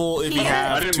are useful if you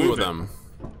have two of them.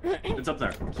 It's up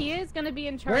there. Kia is going to be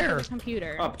in charge of the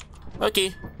computer. Up.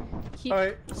 Okay.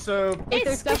 Alright, so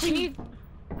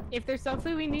If there's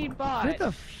something we need bought,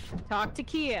 talk to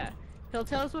Kia. He'll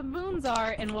tell us what moons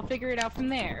are, and we'll figure it out from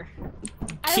there.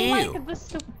 I don't like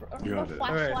the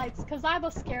flashlights because I'm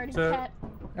a scaredy cat.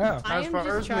 I am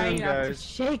just trying not to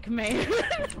shake, man.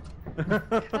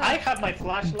 I have my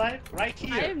flashlight right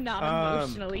here. I am not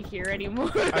emotionally here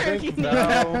anymore. I think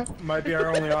Val might be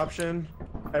our only option.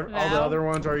 All the other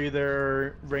ones are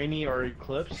either rainy or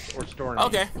eclipse or stormy.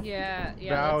 Okay. Yeah.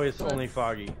 Val is only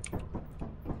foggy.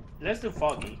 Let's do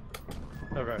foggy.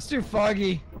 Okay. Let's do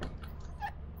foggy.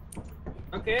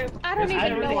 Okay. I don't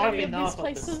even know any of these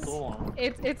places.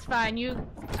 It's fine.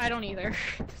 I don't either.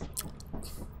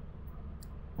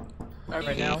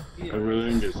 Right now.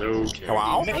 Everything is okay.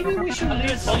 Wow. Maybe we should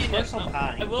leave some for some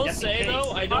time. I will say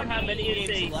though, I don't have any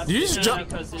games left. You just jump.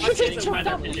 Because it's kind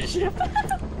of condition.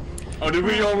 Oh, did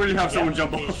we already have someone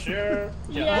jump off? Sure.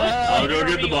 Yeah. I'll go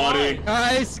get the body.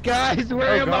 Guys,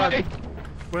 where am I?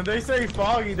 When they say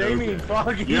foggy, they mean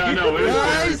foggy. Yeah, no, it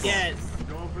is. Guys! Yes.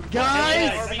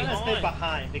 Guys! I'm gonna stay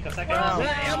behind because I Where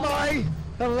am I?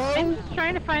 Hello? I'm just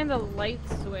trying to find the light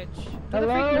switch. Where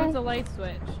the Hello? freak moves the light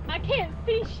switch? I can't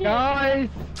see shit. Guys!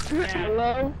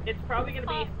 Hello? It's probably gonna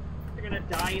be. You're gonna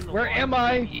die in the Where am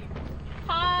I?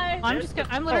 Hi. I'm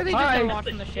literally just gonna walk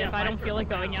from the ship. I don't feel like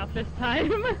going out this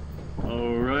time.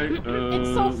 Alright, It's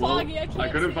so foggy, I can't I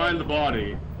couldn't see find it. the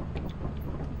body.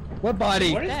 What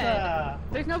body? What is Dead.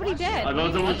 There's nobody dead. I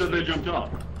thought someone said they jumped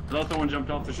off. I thought someone jumped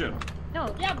off the ship.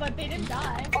 No. Yeah, but they didn't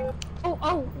die.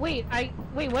 Wait,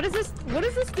 what is this? What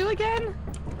does this do again?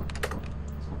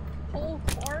 Whole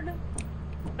cord.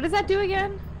 What does that do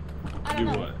again? I Do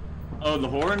don't know. what? Oh, the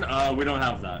horn? We don't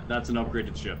have that. That's an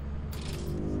upgraded ship.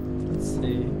 Let's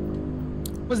see.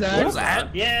 What's that? What was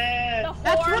that? Yeah.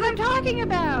 That's what I'm talking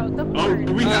about. The Oh, horn.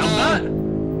 do we have that?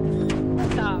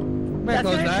 Stop. Where That's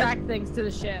goes gonna that? attract things to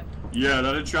the ship. Yeah,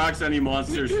 that attracts any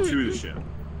monsters to the ship.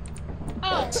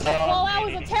 Oh, well, that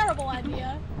was a terrible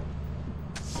idea.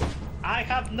 I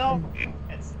have no.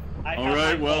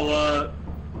 Alright, well,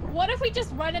 What if we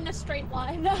just run in a straight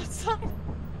line outside?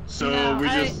 So No,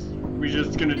 we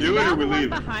just gonna do it or we leave?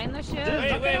 Behind the ship.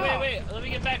 Wait. Let me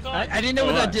get back on. I didn't know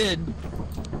what that did.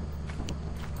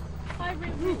 Hi,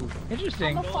 Ruby.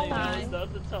 Interesting. I'm a phone It's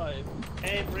not the time.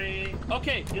 Hey, Bree.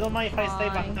 Okay. You don't mind if I stay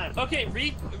behind? Okay,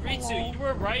 Ritsu, you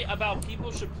were right about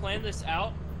people should plan this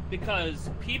out because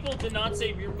people did not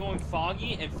say we were going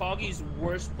foggy, and foggy's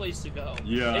worst place to go.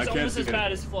 Yeah, it's I can't almost see as that.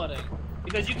 bad as flooding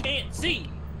because you can't see.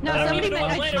 No, I somebody don't even know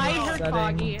I what heard planet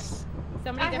foggy. Settings.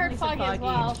 Somebody I heard definitely said foggy as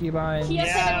well. Keybind. Kia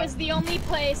said Yeah. it was the only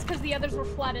place because the others were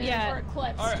flooded or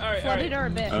eclipsed. Flooded or a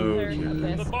bit. Oh, or yeah.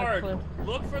 abyss, The Bard, eclipse.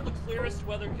 look for the clearest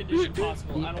weather condition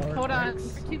possible. I don't. Hold on,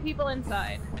 2 people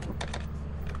inside.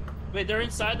 Wait, they're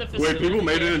inside the facility. Wait, people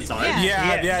made it inside?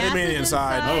 Yeah, they made it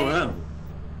inside. Oh, wow.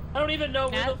 I don't even know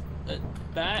where the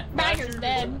Bagger's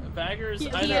dead. Bagger's He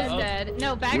either is up- dead.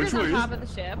 No, Bagger's Which on way top of the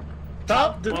ship.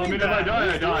 Stop Well, I doing mean, that. if I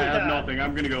die, I have that. nothing.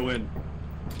 I'm gonna go in.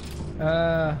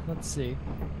 Let's see.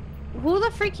 Who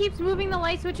the freak keeps moving the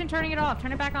light switch and turning it off?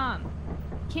 Turn it back on.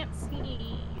 Can't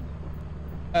see.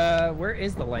 Where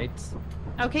is the lights?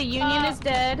 Okay, Union is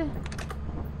dead.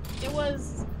 It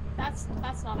was. That's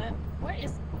not it. Where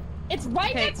is? It's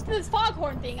right Okay. next to this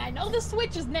foghorn thing. I know the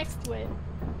switch is next to it.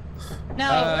 No,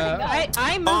 where'd it go?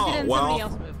 I moved it and well. somebody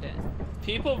else moved it.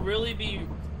 People really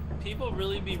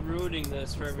be ruining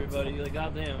this for everybody. Like,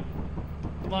 goddamn.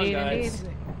 Come on, Indeed, guys.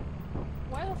 indeed.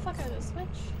 Where the fuck are the switch?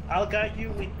 I'll guide you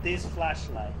with this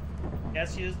flashlight.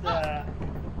 Just use the.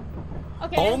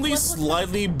 Okay. Only let's-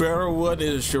 slightly better wood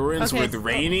insurance Okay, with so-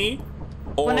 rainy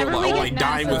or Whenever we like get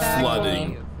dying NASA with back,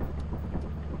 flooding.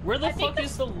 Where the I think fuck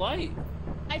is the light?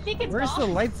 I think it's Where's gone. the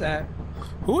lights at?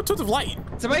 Who took the light?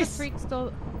 Somebody, The freak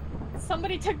stole.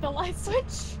 Somebody took the light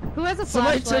switch. Who has a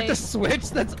somebody flashlight? took the switch.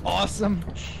 That's awesome.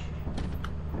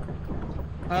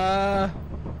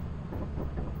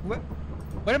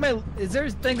 What am I? Is there a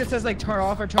thing that says like turn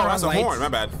off or turn Oh, on that's a lights? horn. My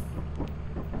bad.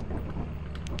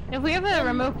 If we have a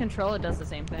remote control, it does the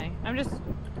same thing. Is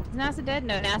NASA dead?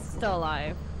 No, NASA's still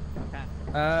alive.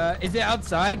 Okay. Is it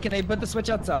outside? Can they put the switch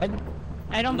outside?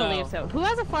 I don't No. believe so. Who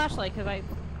has a flashlight? Cause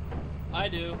I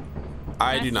do.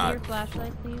 I Can do see not. Your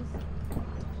flashlight, please.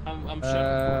 I'm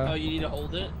sure. Oh, you need to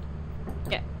hold it?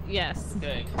 Yeah. Yes.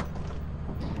 Okay.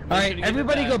 All right,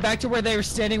 everybody go back to where they were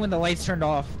standing when the lights turned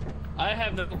off. I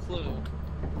have no clue.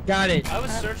 Got it. I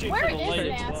was searching Where for the is light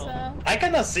as well. NASA? I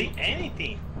cannot see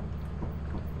anything.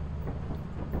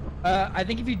 I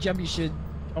think if you jump, you should.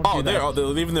 Don't Oh, do that. they're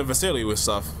leaving the facility with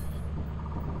stuff.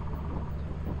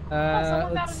 Someone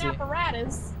got Let's an see.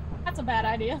 apparatus. That's a bad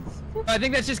idea. I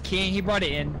think that's just King. He brought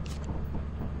it in.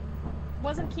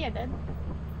 Wasn't Kia dead?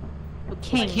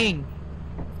 King. King.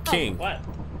 King. What?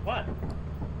 What?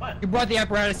 What? You brought the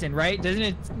apparatus in, right? Doesn't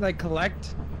it like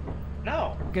collect?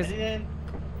 No. Because I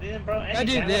didn't bro. I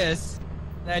do this.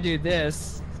 I do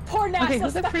this. Poor NASA Okay, who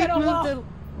the stuck freak in a wall. moved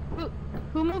the?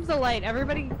 Who moves the light?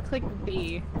 Everybody click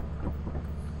B.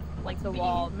 Like the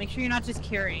wall. Make sure you're not just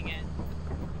carrying it.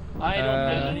 I don't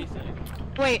know anything.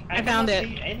 Wait, I found cannot it.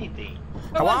 see anything.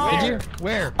 Hello? Did you?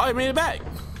 Where? Oh, I made it back.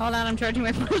 Hold on, I'm charging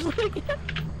my flashlight again.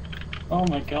 Oh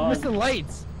my I god. missed the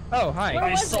lights. Oh, hi. Where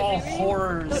I was it, saw baby?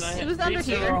 horrors. It was under Ritsu,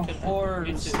 here. There are can- horrors.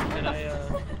 Ritsu, can I,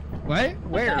 What? What the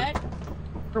Where? heck?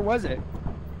 Where was it?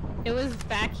 It was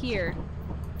back here.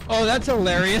 Oh, that's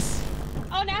hilarious.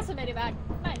 Oh, NASA made it back.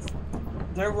 Nice.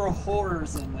 There were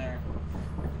horrors in there.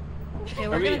 Okay, Are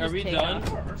we're we, gonna are just we take done?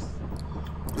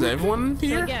 off. Is everyone So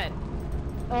here? again,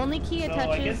 only Kia So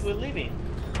I guess touches. we're leaving.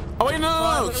 Oh wait, no,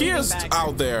 Well, no, we're Kia's leaving back.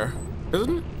 out there,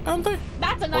 isn't it? Aren't they?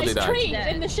 That's a Oh, they nice died. tree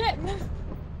Dead. in the ship.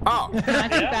 Oh. I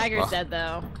think Yeah. Bagger's Oh. dead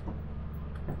though.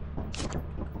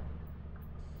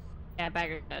 Yeah,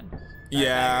 Bagger's dead.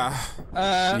 Yeah.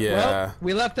 Yeah. Yeah.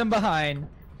 We left them behind.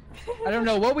 I don't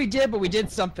know what we did, but we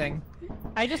did something.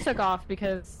 I just took off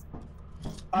because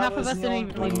I half of was us the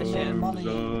didn't only even leave the one ship. with money.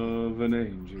 Of an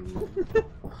angel.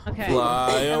 Okay.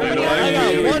 Fly Hey, away. no, I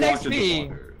got we one walked in the XP.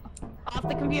 water. Off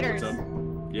the computers. What's up?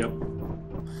 Yep.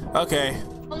 Okay.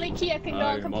 Only Kia can go I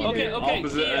on am computer. Okay, okay,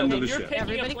 Opposite Kia, end of when the you're ship. picking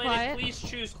Everybody a planet, quiet. please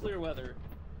choose clear weather.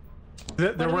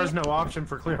 There was no option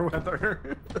for clear weather.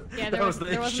 Yeah, That there was the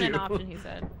wasn't an issue. option. He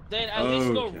said. Then at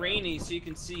least go Okay. rainy so you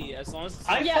can see, as long as it's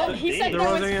Yeah, he said There there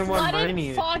wasn't was even one flooded,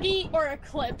 rainy. foggy, or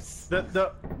eclipse.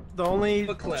 The only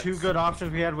Eclipse. two good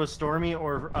options we had was stormy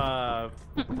or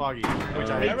foggy, which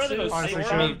I'd I rather go honestly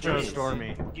stormy. chose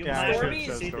stormy. You Yeah, I might should already have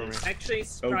chose see stormy. this. Actually,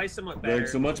 Oh, try somewhat better.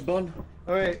 thanks so much, bud.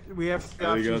 Alright, we have the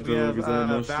options. We Arigato have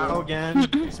gozaimasu. battle again,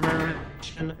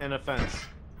 experimentation, and offense.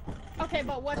 Okay,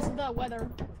 but what's the weather?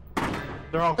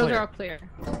 They're all Those clear. are all clear.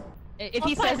 If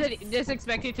he says it, just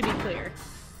expect it to be clear.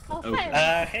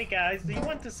 Hey guys, do you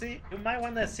want to see? You might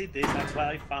want to see this. That's what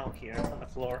I found here on the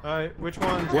floor. Which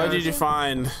one? What did you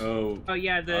find? Oh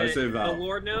yeah, the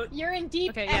lore note. You're in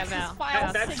deep Okay, yeah, X's Val.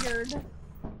 file That's- figured.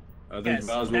 I think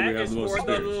Val's where we have the most for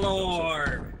the experience.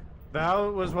 lore.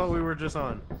 Val was what we were just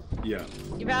on. Yeah.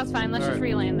 Your Val's fine. Let's just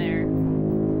reland there.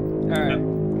 All right.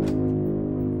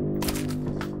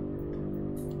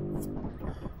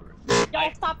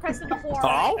 Y'all stop pressing the horn.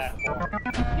 Oh? You're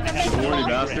gonna make the Horny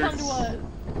monsters come bastards.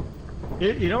 to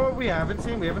us. You know what we haven't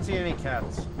seen? We haven't seen any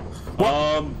cats.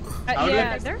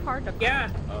 Yeah, they're hard to. Yeah.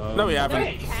 No, we There haven't.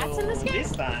 are cats in this So game?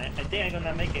 this time, I think I'm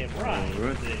gonna make it right.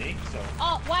 See? So.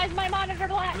 Oh, why is my monitor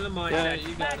black? Yeah,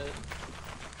 you got it.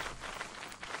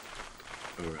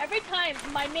 Every time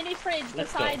my mini fridge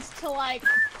Let's go. decides to like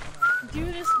do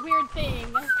this weird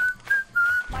thing,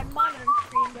 my monitor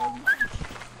screen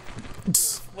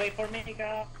goes. Wait for me,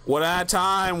 girl. One at a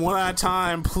time. One at a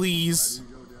time, please.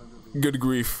 Good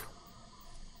grief.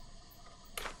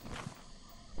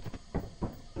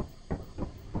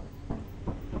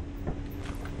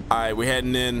 Alright, we're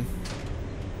heading in.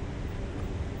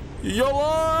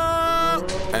 YOLO!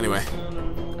 Anyway.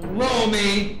 Roll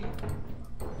me.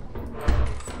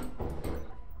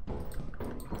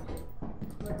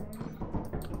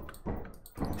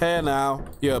 Hey now,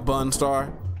 you're a bun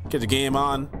star. Get the game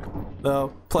on. They'll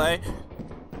play.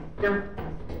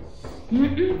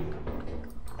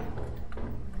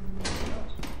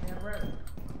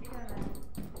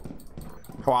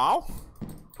 Wow.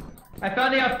 I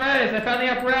found the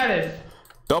apparatus.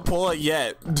 Don't pull it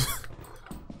yet.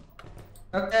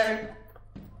 Okay.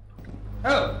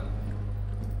 Oh,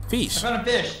 Fish. I found a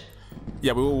fish.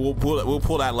 Yeah, we'll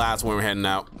pull that last when we're heading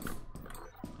out.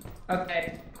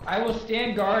 Okay. I will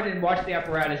stand guard and watch the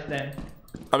apparatus then.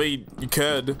 I mean, you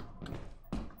could.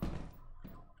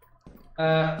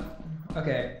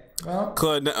 Okay. Well.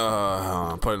 Could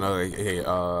put another. Okay.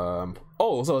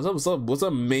 Oh, what's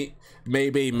up, May?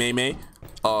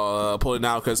 Pull it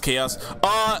now because chaos.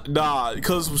 Nah,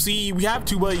 because see, we have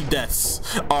too many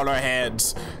deaths on our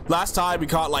hands. Last time we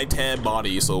caught like 10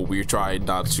 bodies, so we tried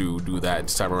not to do that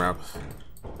this time around.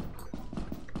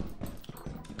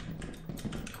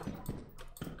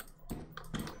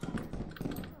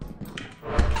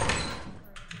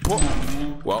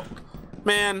 Well,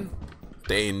 man,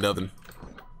 they ain't nothing.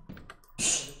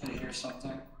 I hear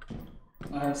something.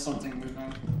 I heard something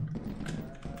moving.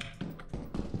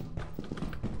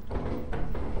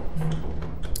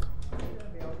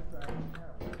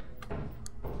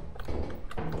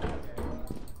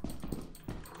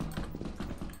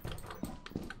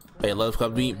 Hey, love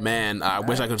company, man. I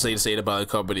wish I could say the same about the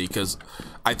company because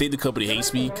I think the company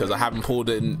hates me because I haven't pulled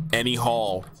in any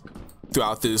haul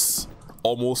throughout this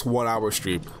almost 1 hour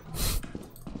stream.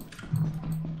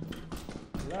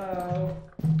 Hello.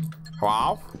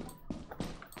 Wow.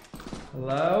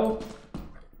 Hello.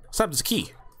 What's up? This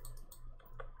key.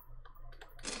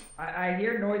 I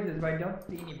hear noises, but I don't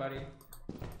see anybody.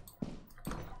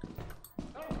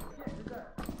 Oh shit! Who's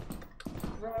that?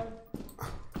 Run.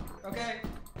 Okay.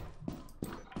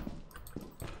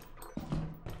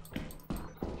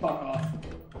 Fuck off.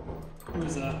 Who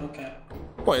is that? Okay.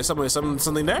 Wait, is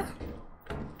something there?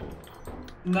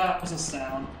 That was a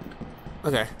sound.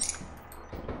 Okay.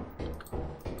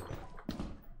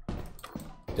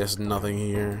 There's nothing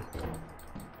here.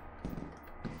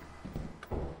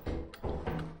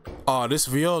 Oh, this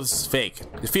real? This is fake.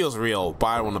 It feels real, but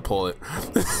I don't want to pull it.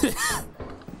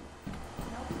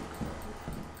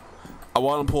 I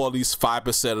want to pull at least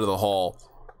 5% of the haul.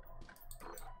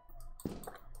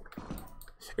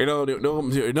 You know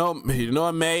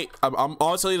what, mate? I'm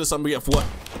honestly the somebody for what?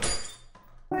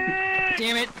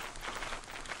 Damn it!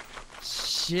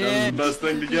 Shit! That was the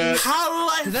best thing to get.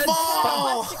 How did I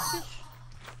fall?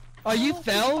 Oh, you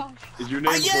fell? Is your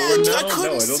name yeah, forward now? I couldn't No, I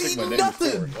don't see think my name nothing.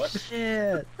 is forward. What?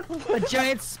 Shit! A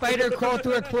giant spider crawled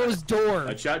through a closed door.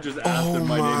 A chat just asked Oh if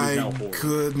my name is now my forward.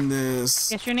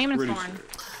 goodness. Yes, your name is Pretty Thorn. sure.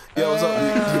 Yeah, what's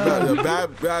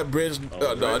up? Bad bridge.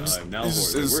 Oh, No, right, this I'm now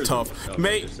is forward. Where's tough, it? Oh,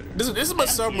 mate. right there. This is my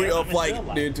summary of like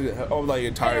the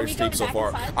entire stream so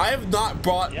far. I have not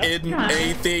brought in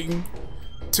anything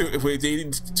to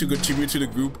contribute to the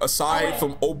group aside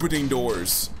from opening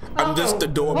doors. I'm just the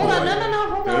door boy. Hold on, no,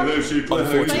 hold on.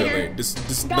 Unfortunately, this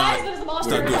is not Guys, there's a it's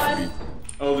monster not good for inside. me.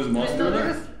 Oh, there's a monster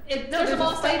there? There's a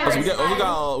monster Also, we inside.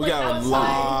 got a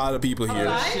lot of people here.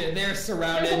 Outside? Shit, they're There's a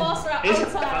surrounded. monster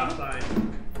outside.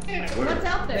 What's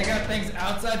out They there? got things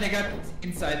outside. They got things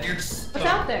inside. They're stuck. What's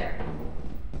out there?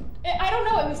 I don't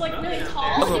know. It was like really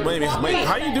tall. Also, wait,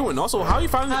 how you doing? Also, how you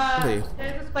finding? Hey,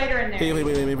 There's a spider in there.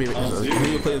 wait.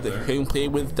 Can you play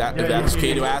with that? If that's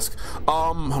okay to ask.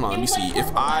 Hold on. Let me see.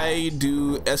 If I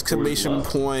do exclamation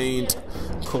point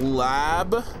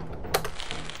collab.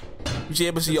 You should be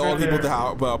able to see all the people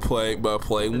that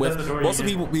playing with. Most of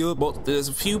the people, there's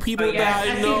a few people that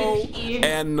I know,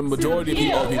 and the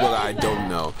majority of all the people that I don't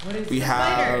know. We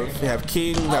have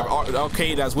King, we have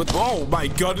okay, that's with. Oh my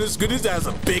goodness, that's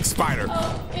a big spider.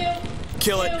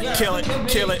 Kill it.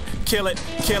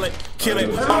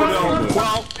 Oh no.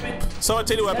 Well, someone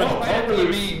take the weapon.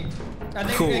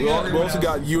 Cool. We also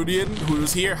got Union,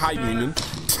 who's here. Hi, Union.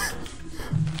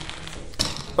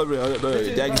 Hi,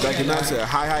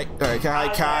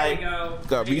 Kai.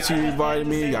 Got B2 invited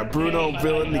me. You got Bruno,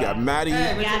 Villain. You got Maddie.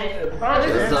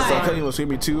 Cooking was with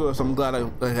me too, so I'm glad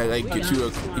I get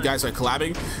you guys are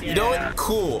collabing. You know what?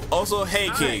 Cool. Also, hey,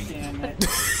 King.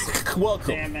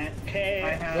 Welcome.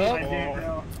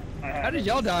 How did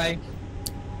y'all die?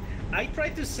 I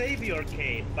tried to save your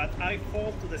Kate, but I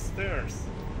fall to the stairs.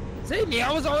 Save me!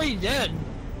 I was already dead.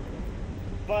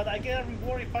 But I get a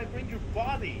reward if I bring your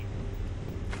body.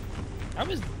 I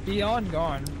was beyond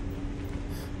gone.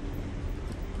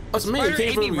 Oh, it's me.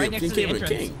 Came from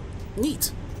King.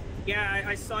 Neat. Yeah,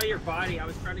 I saw your body. I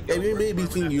was trying to go. Yeah, maybe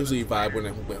King usually vibe when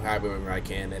I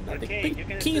can, and I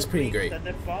think King is pretty great.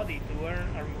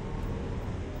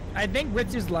 I think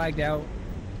Ritsu's lagged out.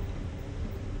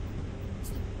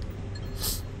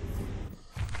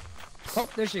 Oh,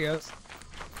 there she goes.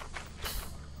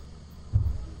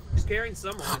 She's carrying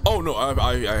someone. Oh no,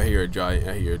 I hear a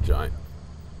giant.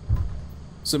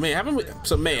 So May, I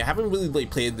haven't really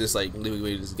like played this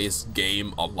this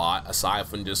game a lot, aside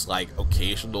from just like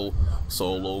occasional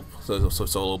solo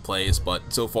plays.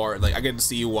 But so far, like I get to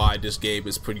see why this game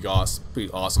is pretty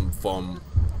awesome from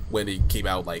when it came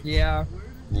out. Like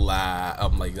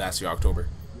last year October.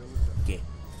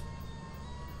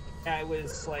 Yeah, it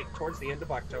was like towards the end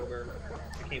of October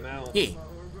it came out. Yeah.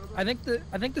 I think the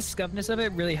scuffness of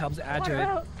it really helps add to it.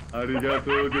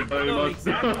 Arigato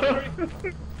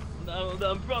gozaimasu.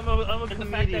 I'm a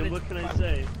comedian, what can I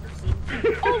say?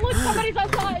 Oh look, somebody's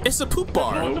outside! It's a poop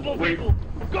bar! Multiple people!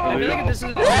 Go! I feel like if this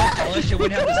is polished, it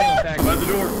wouldn't have the same effect. By the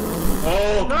door!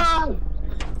 Oh! No!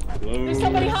 There's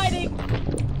somebody hiding!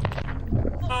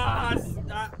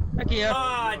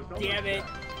 Damn it!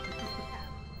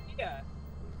 Yeah.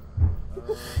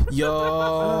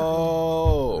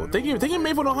 Yo! Thank you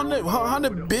made for the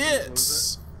 100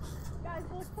 bits!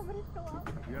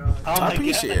 I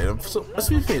appreciate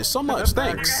it so much.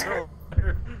 Thanks.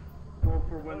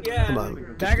 Yeah. Hold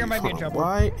on. Dagger might be in trouble.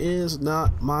 Why is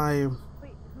not my?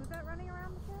 Wait, who's that running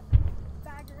around the ship?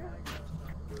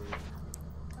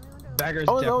 Bagger's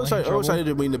I was trying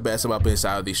to bring the best about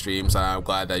inside of these streams. I'm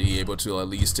glad that you're able to at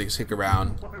least stick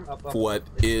around for what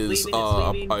is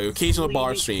an occasional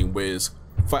bar stream with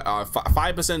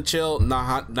 5% chill,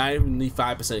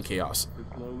 95% chaos.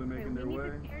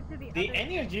 Did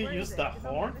any of you use the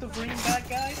horn to bring that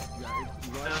guy?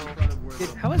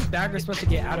 How is Bagger supposed to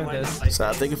get out of this?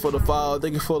 So thank you for the follow.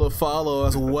 Thank you for the follow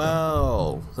as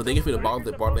well. So thank you for the bar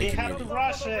lane community. We have to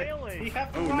rush it. We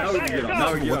have to rush now we can get up.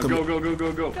 Now we can get up.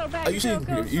 Go. I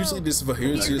usually this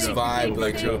vibe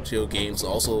like chill games.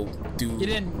 Also do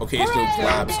occasional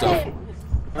collab stuff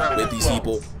with these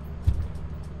people.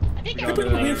 We've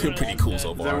been pretty cool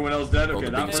so far. Is everyone else dead? Okay,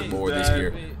 that person's more this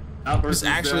year. It's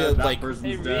actually like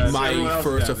my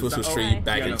first official stream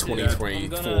back in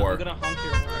 2024.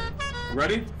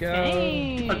 Ready?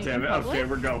 Go. God damn it. Okay,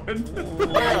 we're going.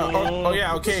 Oh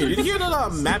yeah, okay. Did you hear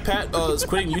that Matt Pat is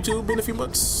quitting YouTube in a few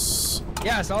months?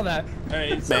 Yeah, I saw that.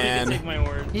 Alright, so man. take my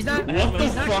word. He's not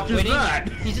quitting.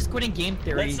 He's just quitting game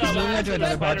theory. He's moving on to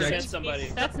another project.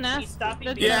 That's nasty.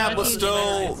 Yeah, but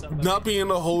still, not being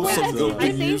the host of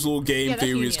the usual game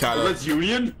theory is kind of. That's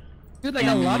Union? Dude, like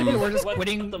a lot of people were just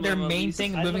quitting their main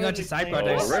thing and moving on to side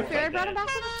projects.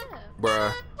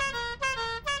 Bruh.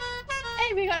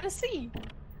 Hey, we got to see.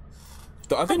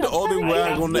 I think the only way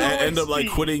I'm going to end up like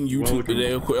quitting YouTube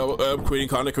today, quitting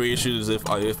content creation, is if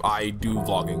I do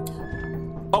vlogging.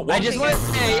 Oh, I just want to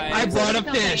say, I brought a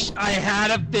fish. I had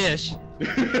a fish.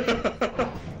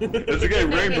 It's okay,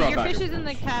 Rain brought back. Your fish is in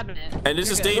the cabinet. And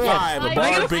this is day 5. A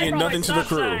bar bringing nothing to the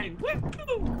crew.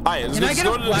 Alright,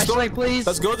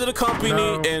 let's go to the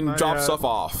company and drop stuff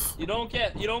off. You don't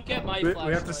get my flashlight.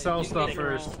 We have to sell stuff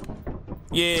first.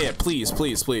 Yeah, please.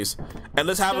 And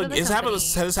let's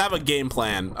have a game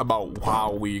plan about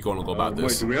how we're gonna go about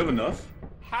this. Wait, do we have enough?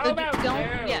 How about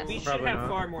yes. We should have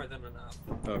far more than enough.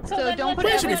 Okay. So don't put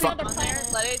it should be everything fun. on the plan.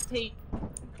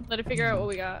 Let it figure out what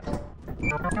we got.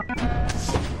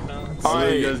 I'll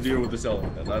let you guys deal with this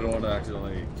elephant. I don't want to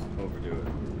accidentally overdo it.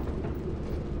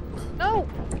 No! Oh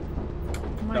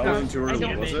my That gosh. wasn't too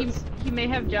early, was it? He may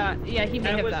have died. Yeah, he may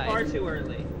have died. That was far too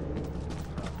early.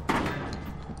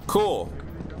 Cool.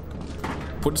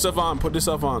 Put this stuff on. Put this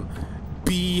stuff on.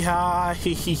 Beehive.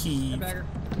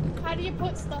 How do you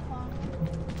put stuff on?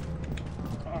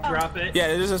 Drop it.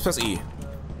 Yeah, just press E.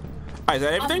 Alright, is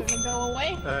that everything? I'm gonna go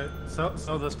away. So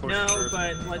this portion No, first.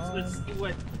 but let's see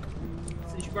what.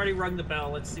 Since you've already rung the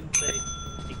bell, let's see what they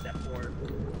take that for.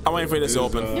 I'm waiting for this to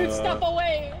open. Dude, step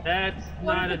away. That's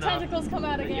What not if the enough. tentacles come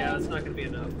out again? Yeah, that's not gonna be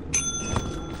enough.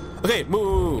 Okay,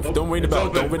 move. Don't ring the bell.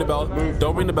 Don't ring the bell.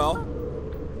 Don't ring the bell.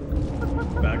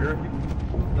 Bagger?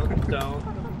 Don't.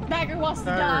 Bagger wants to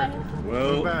die.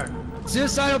 Well,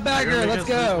 Suicidal bagger, let's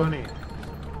go.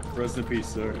 rest in peace,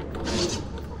 sir.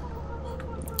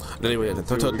 Anyway, that's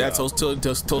still that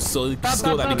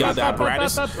he got the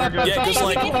apparatus. Yeah, because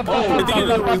like the thing is,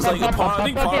 like I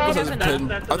think part of us has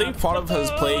been, I think part of us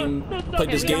played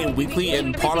this game weekly,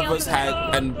 and part of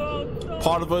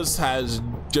us has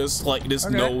just like this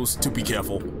knows to be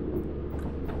careful.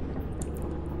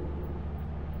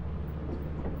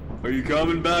 Are you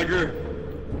coming, Bagger?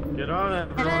 Get on it,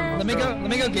 everyone. Let me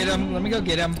go get him. Let me go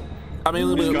get him. I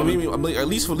mean, at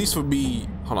least for me.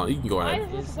 Hold on, you can go ahead.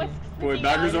 Boy,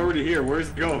 Bagger's already here. Where's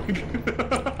he going?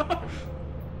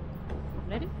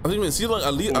 I mean, see, like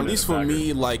at least for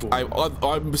me, like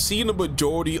I'm seeing the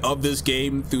majority of this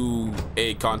game through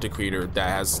a content creator that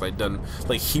has like done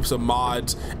like heaps of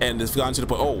mods and has gotten to the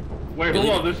point. Oh, wait, hold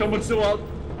on. There's someone still out.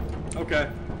 Okay,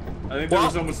 I think there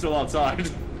was someone still outside.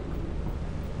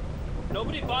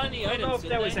 Nobody bought any items. I don't know if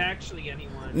that was actually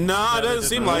anyone. Nah, it doesn't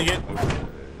seem like it.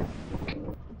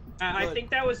 I think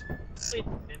that was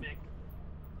Mimic.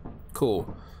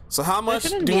 Cool. So how much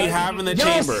do we have in the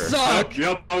chamber?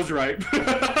 Yep, I was right.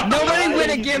 Nobody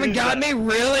went again and got me,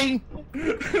 really?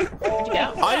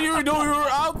 I didn't even know you were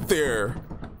out there.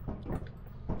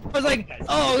 I was like,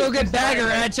 oh, go get Bagger,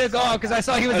 and I took off because I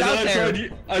saw he was out there.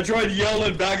 I tried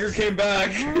yelling, Bagger came back.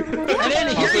 I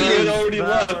didn't hear you. He had already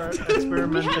left. We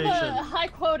have a high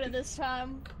quota this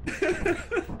time.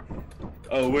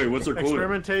 Oh wait, what's our quota?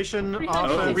 Experimentation,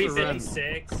 offense,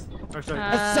 356. or sorry.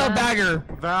 Let's sell Bagger.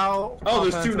 Val. Oh,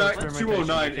 there's offense,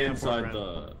 209 experimentation, inside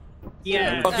the.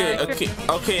 Yeah.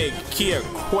 Okay, Kia,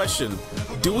 question.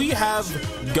 Do we have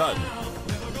gun?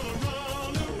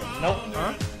 Nope.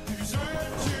 Huh?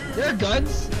 There are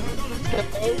guns.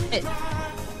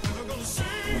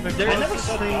 There's nothing to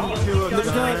a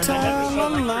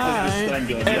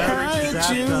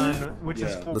gun. Which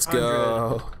is 400. Let's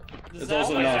go. It's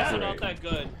also not that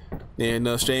good. There ain't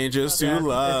no strangers to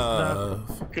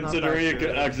love. Considering it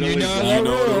could You accidentally.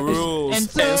 know the rules, and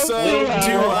so do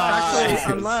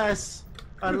Actually, I.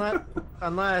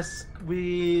 unless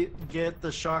we get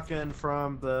the shotgun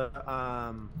from the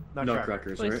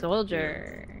Nutcrackers, Toy right?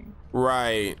 soldier.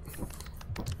 Right.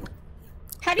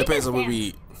 How do you Depends on what dance? we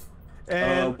eat.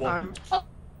 And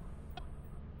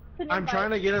I'm trying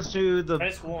to get us to the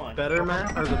Press 1. better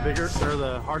map, or the bigger, or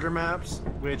the harder maps,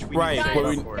 which we Right, need to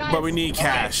Guys, pay for. but we need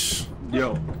cash.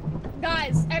 Yo.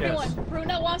 Guys, everyone,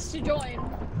 Bruno wants to join.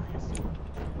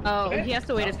 Oh, Okay, he has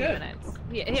to wait a sounds few good. minutes.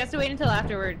 He has to wait until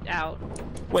after we're out.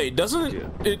 Wait, doesn't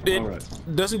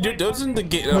Alright. doesn't the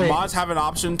Wait. mods have an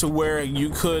option to where you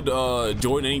could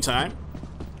join anytime?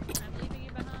 I'm leaving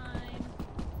you behind.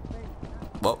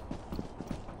 Well,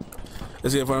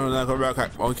 let's get from a nutcracker.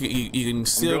 You can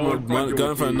steal a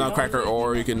gun from a nutcracker,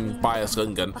 or you can buy a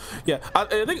stun gun. Yeah, I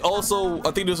think also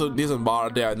there's a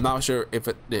mod there. I'm not sure if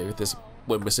this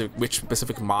which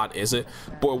specific mod is it,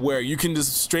 but where you can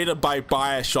just straight up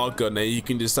buy a shotgun and you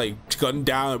can just like gun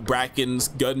down brackens,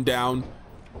 gun down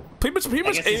pretty much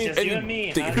guess it's just you and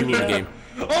me, anything huh? in the game.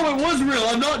 Oh, it was real.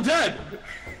 I'm not dead.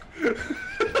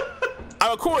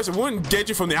 Of course, it wouldn't get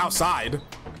you from the outside.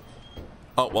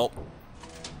 Oh well.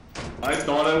 I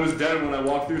thought I was dead when I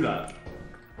walked through that.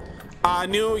 I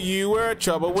knew you were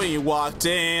trouble when you walked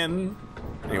in.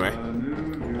 Anyway.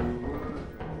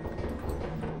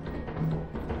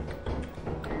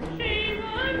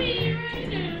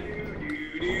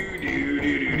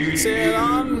 Sit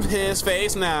on his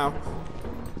face now.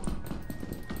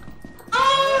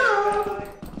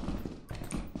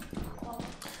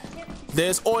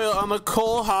 There's oil on the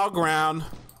coal hog ground.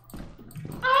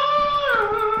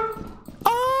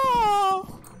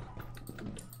 Oh!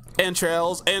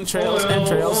 Entrails, entrails,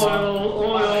 entrails.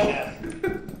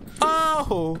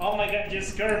 Oh! Oh my god, you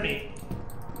scared me.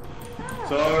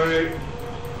 Sorry.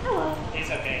 It's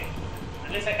okay.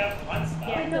 At least I got one stuff.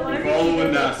 Yeah, so whenever Follow you with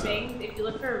do those NASA. things, if you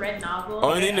look for a red novel,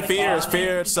 Only thing to fear is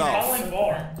fear itself. Fallen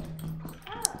born.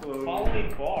 Follow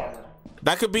me, bar.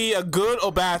 That could be a good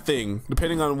or bad thing,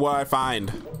 depending on what I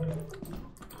find.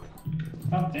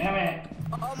 God damn it.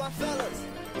 All my fellas.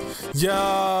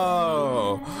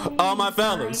 Yo, all my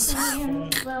fellas.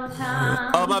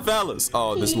 All my fellas.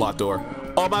 Oh, this locked door.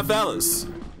 All my fellas.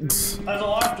 There's a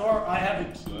locked door. I have a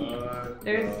key.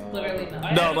 There's literally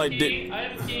nothing. I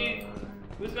have a key.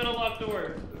 Who's got a locked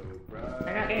door?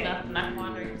 I got nothing. I'm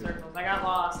wandering in circles. I got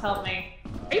lost. Help me.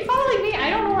 Are you following me? I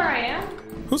don't know where I am.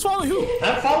 Who's following who?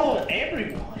 I follow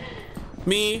everyone.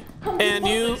 Me and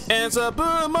you and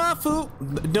my food.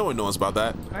 No one knows about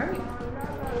that.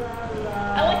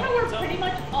 I like how we're pretty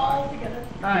much all together.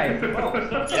 Hi. I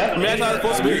mean, that's how it's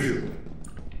supposed to be.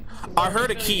 I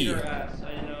heard a key. I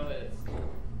know it.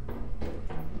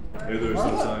 Hey, there's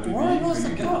some Where are we supposed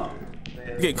to go?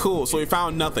 Okay, cool. So we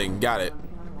found nothing. Got it.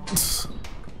 Has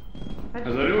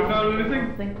anyone found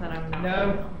anything?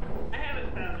 No. I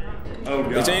haven't found anything. Oh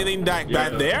god. Is there anything back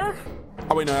there?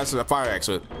 Oh wait, no, that's a fire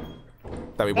exit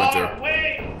that we went through.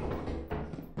 Wait.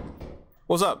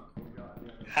 What's up?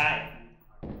 Hi.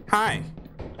 Hi.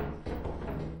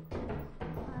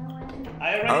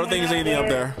 I don't think there's anything up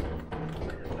there.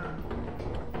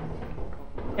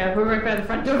 Yeah, we're right by the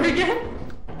front door again.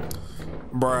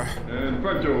 Bruh. And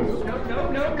front door.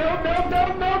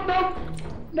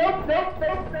 No.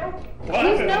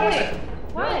 Who's knowing?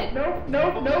 What? No.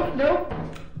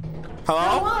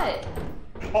 Hello? What?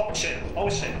 Oh shit.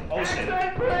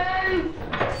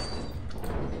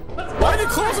 Why did you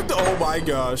close the door? Oh my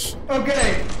gosh.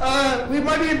 Okay, we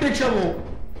might be in big trouble.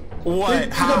 What?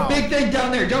 There's How? a big thing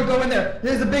down there. Don't go in there.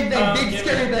 There's a big thing. Big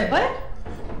scary thing. What?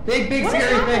 Big What is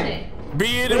scary happening? thing.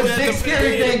 Beat it There's with a big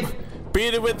scary thing.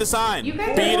 Beat it with the sign. You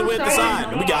guys Beat are it with the so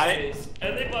sign. We got it.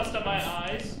 And they busted my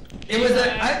eyes. It was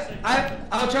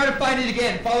I'll try to find it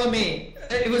again. Follow me.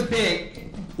 It was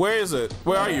big. Where is it?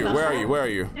 Where are you? Where are you? Where are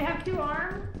you? They have 2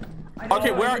 arms.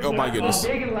 Okay, where are you? Oh my goodness.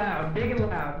 Big and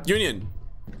loud. Union.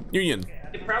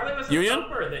 It probably was a Union?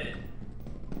 thumper then.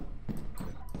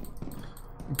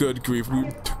 Good grief.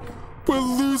 We're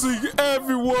losing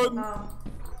everyone. Oh.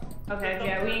 Okay,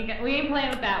 yeah, we ain't playing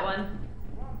with that one.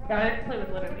 Got it? Play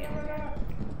with literally everything.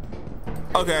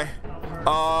 Okay.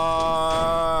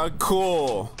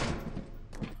 Cool.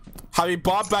 Have you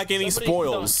bought back any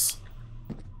spoils?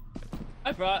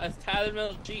 I brought a tattered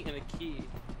metal sheet and a key.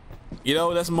 You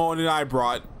know, that's more than I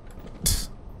brought.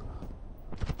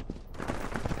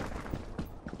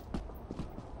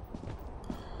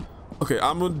 Okay,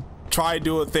 I'm gonna try to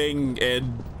do a thing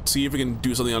and see if we can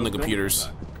do something on the computers.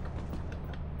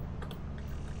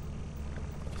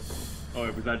 Oh,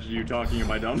 was that just you talking? Am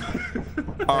I dumb?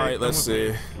 Alright, let's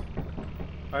see.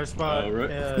 I spot.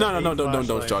 No,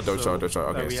 don't start.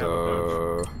 Okay,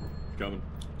 so coming.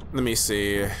 let me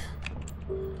see.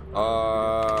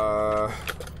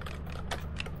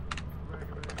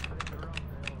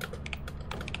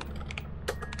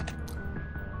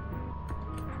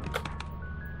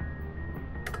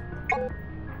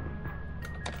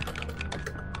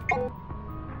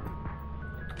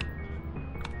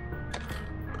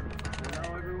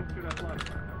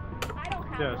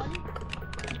 Yes.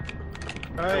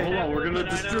 Hey, hold on, we're gonna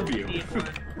distribute.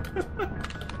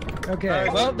 Okay,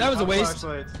 well, that was a waste.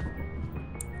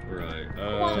 Right.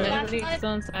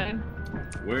 Still inside.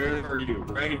 Where are you?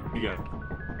 Where are you go?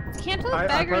 Can't tell if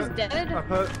Bagger's dead. I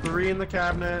put 3 in the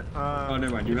cabinet. Oh,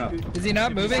 never mind. You have. Is he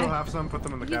not If you moving? still have some, put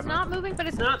them in the He's cabinet. not moving, but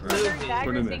it's not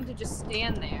Bagger's thing to just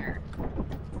stand there.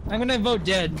 I'm gonna vote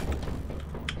dead.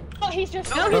 Oh, he's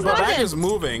just. No, he's not dead. Bagger's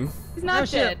moving. He's not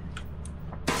dead.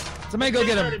 Somebody go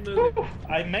get him.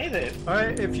 I made it.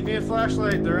 Alright, if you need a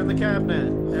flashlight, they're in the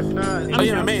cabinet. If not, Oh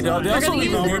yeah, I made it. They also gonna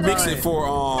even use remixed it for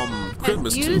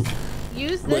Christmas too.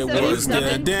 Use Wait, this what as is a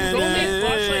that?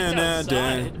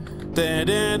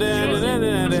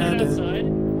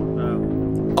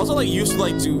 Also, like, used to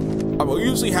like to. I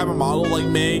usually have a model like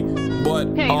May, but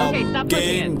okay, stop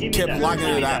game pushing it. kept lagging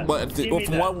it out. But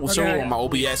from what was shown Okay. on my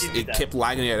OBS, it kept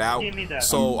lagging it out.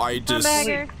 So I just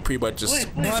pretty much just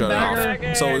shut it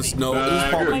off. So it's no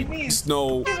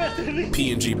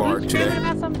PNG bar today,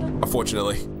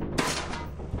 unfortunately.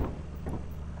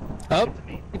 Oh,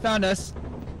 he found us.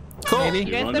 Cool. Maybe. You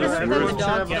guys better remember the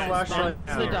dogs. have a flashlight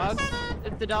It's the dogs.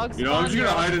 If the dogs. You know, I'm just spawn,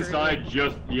 gonna you're hide all inside.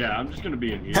 screwed. I'm just gonna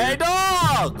be in here. Hey,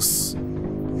 dogs!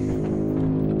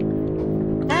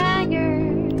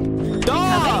 Bagger.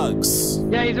 Dogs!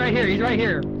 Yeah, he's right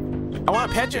here. I want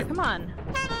to pet you. Come on.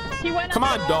 He went Come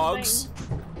up on, the wall dogs.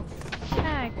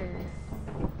 Bagger.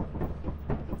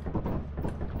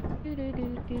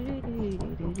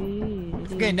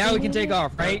 Okay, now we can take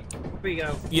off, right? Here we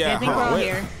go. Yeah, I think we're all wait.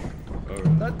 here.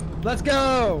 Let's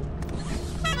go.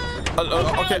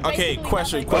 Okay.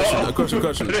 Question.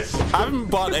 I haven't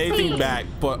bought anything back,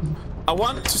 but I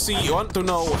want to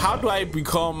know, how do I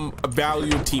become a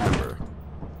valued team member?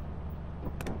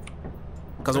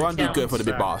 Because I want to do good for the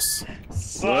big boss.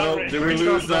 Well, did we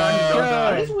lose?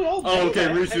 Oh, okay,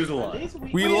 Rusu's alive.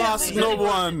 We lost no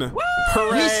one.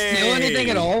 Hooray! Did we steal anything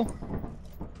at all?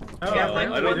 I don't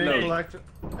know.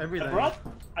 Everything.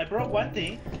 I brought one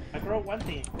thing.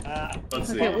 Let's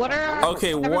see. Okay, what are our...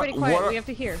 Okay, everybody quiet, what are... we have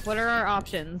to hear. What are our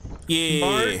options? Yeah.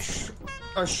 March,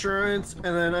 Assurance, and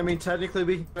then, I mean, technically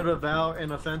we can go to Vow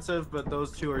and Offensive, but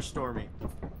those two are Stormy.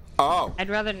 Oh. I'd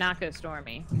rather not go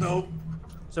Stormy. Nope.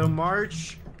 So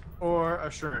March or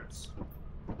Assurance?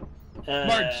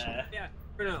 March. Yeah,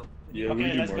 Bruno. Yeah,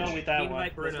 okay, let's go with that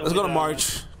one. Let's go to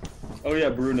March. Oh yeah,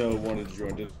 Bruno wanted to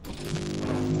join it.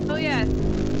 Oh yeah,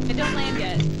 I don't land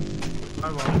yet. I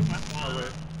won't.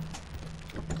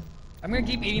 I'm gonna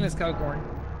keep eating this coke corn.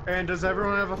 And does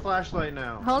everyone have a flashlight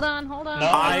now? Hold on. No,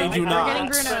 I do not. We're getting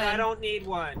Bruno I in. don't need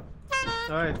one.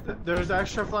 Alright, there's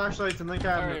extra flashlights in the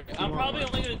cabinet. Alright, I'm probably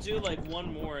only gonna do like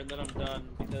one more and then I'm done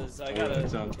because I gotta.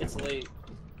 It's late.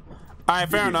 Alright,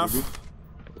 fair enough.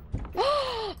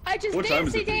 I just What time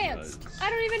is dancey it for you danced. guys? I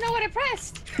don't even know what I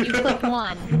pressed. You click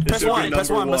 1. Press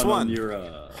one. On your,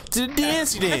 To the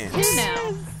dancey dance. 2 now.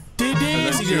 To the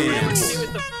dancey dance.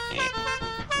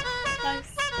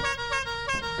 Nice.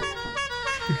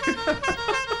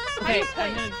 Okay,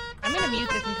 I'm gonna mute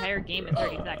this entire game in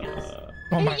 30 seconds.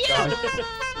 Oh my god.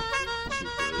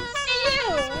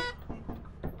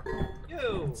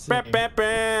 You.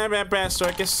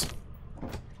 Circus.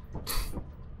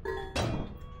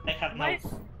 I have no.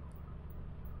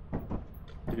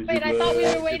 Wait, I thought we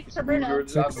were waiting for Bruno.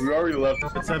 We already left.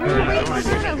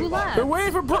 Bruno, who left? We're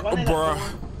waiting for bruh.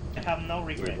 I have no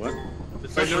regrets. Wait, what?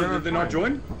 Did they not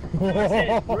join?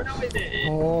 Bruno is it.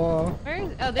 Oh. Where is...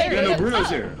 Oh, there Yeah, he no, is. Bruno's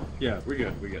here. Yeah, we're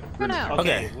good. Bruno.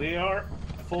 Okay. We are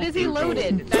full. Is he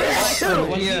loaded? That is Oh,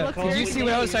 like, yeah. Did you see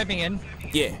what I was typing in?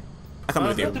 Yeah. I come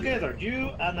with Let's you. go together.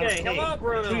 You and Okay, Arcade. hello,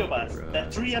 Bruno. The 3 of us. The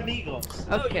 3 amigos.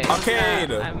 Okay.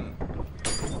 Arcade.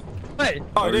 Wait.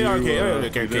 Oh, they are okay.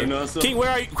 Okay. King, where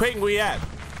are you? King, where you at?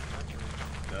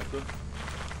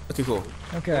 Okay, cool.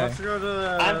 Okay. Let's go to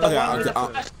the... I'm the Okay, one with the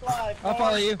okay, flashlight. I'll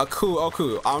follow you.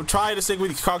 Cool. I'm trying to stick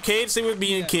with you. Arcade, stick with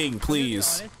me and King,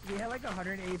 please. We had like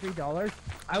 $183.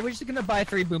 I was just gonna buy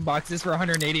 3 boom boxes for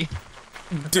 180.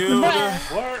 Dude.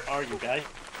 Where are you guys?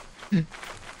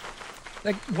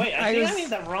 Like, Wait, I think I'm in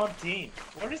the wrong team.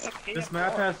 Where is Arcade? This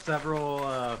map has several,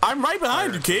 I'm right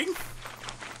behind you, King.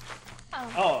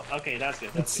 Oh, okay, that's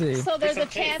good. Let's see. So there's a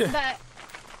It's okay. chance that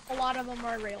a lot of them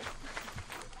are real.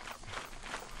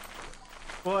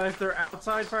 well, if they're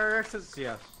outside fire exits,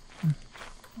 yes.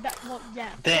 Well, yeah.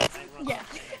 Damn. Yeah.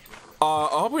 I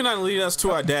hope you're not leading us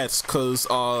to our deaths, cause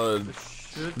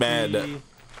Should bad. be...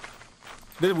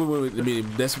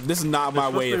 This is not my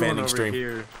way of ending stream.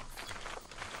 Here.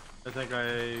 I think I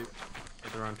hit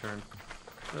the wrong turn.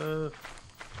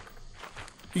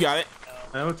 You got it.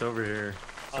 No, it's over here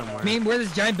somewhere. I mean, where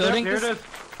this giant building? Here it is.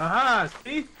 Aha!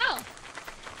 See? Oh.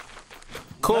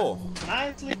 Cool.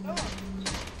 Nicely done.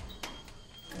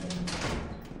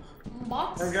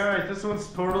 Box. Hey guys, this one's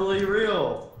totally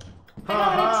real. I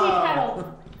got a tea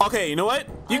kettle. Okay, you know what?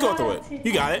 You go through it.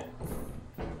 You got it.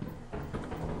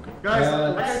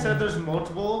 Guys, like I said, there's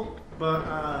multiple, but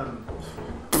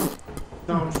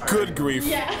don't try. Good grief.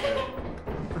 Yeah.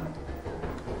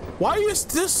 Why is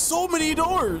there's so many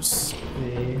doors?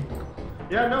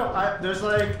 Yeah, no, there's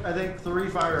like, I think 3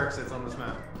 fire exits on this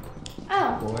map.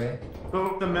 Oh. Boy.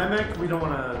 But the mimic, we don't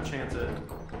want to chance it.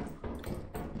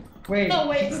 Wait. No,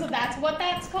 wait, so that's what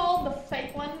that's called? The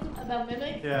fake one? The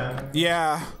mimic? Yeah.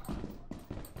 Yeah.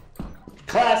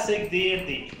 Classic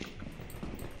D&D.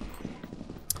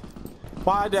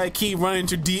 Why do I keep running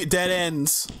to dead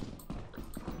ends?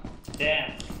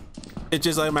 Damn. It's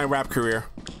just like my rap career.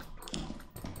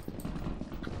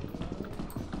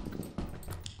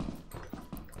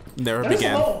 Never There's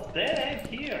began. a whole dead end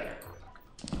here.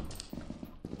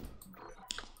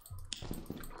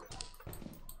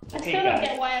 I Okay, still don't guys.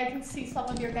 get why I can see some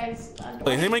of your guys.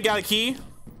 Wait, has anybody got a key?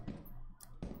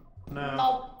 No.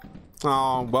 Nope.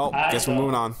 Oh, well, I guess we're don't.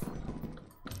 moving on.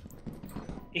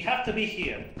 You have to be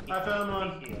here. I found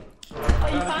one. Here. Oh,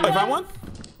 you found Oh, you found one?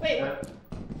 Wait, Yeah.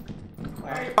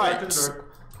 where are you? Alright.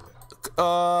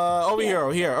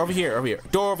 Over here.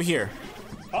 Door over here.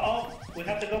 Uh-oh. We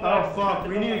have to go Oh back. fuck,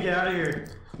 we need to get out of here.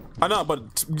 I know,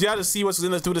 but you gotta see what's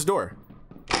in through this door.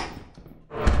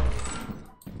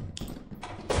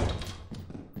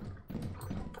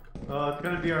 It's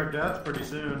gonna be our death pretty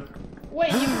soon.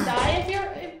 Wait, you die if you're.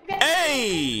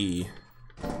 Hey!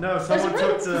 No, someone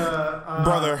took the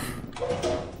brother.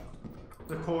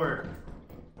 The cord.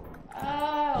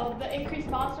 Oh, the increased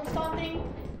monster spawn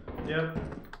thing? Yep.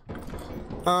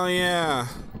 Oh yeah.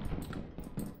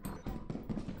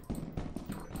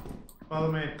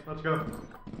 Follow me. Let's go.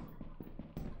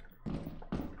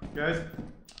 Guys?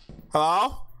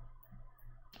 Hello?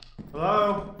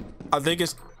 Hello? I think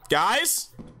it's guys?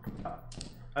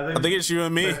 I think it's you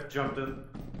and me. Jumped in.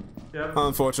 Yep.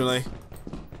 Unfortunately.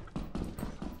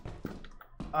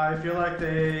 I feel like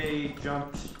they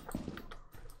jumped.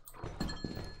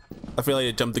 I feel like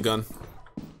they jumped the gun.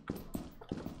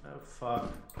 Oh fuck.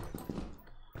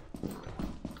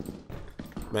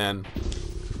 Man.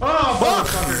 Oh,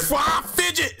 fuck!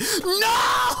 Fidget!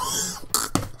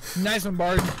 No! Nice one,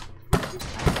 Bard.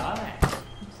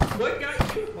 What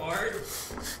got you, Bard?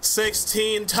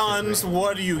 16 tons,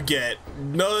 what do you get?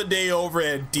 Another day over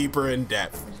and deeper in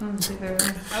depth.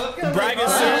 Bragging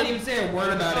I didn't even say a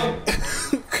word about it. Did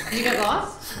you get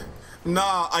lost?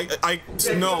 Nah, I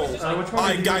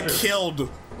got killed.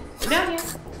 No,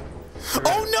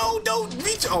 Oh no, don't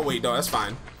reach. Oh wait, no, that's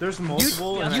fine. There's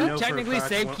multiple. You technically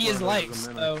saved Kia's life,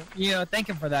 so you know, thank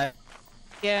him for that.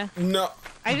 Yeah. No.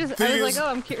 I was like, oh,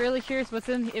 I'm really curious what's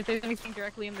in, if there's anything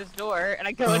directly in this door, and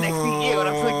I go next to you, and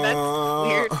I was like, that's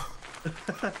weird.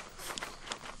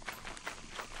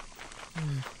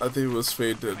 I think it was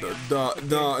fate.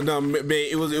 No,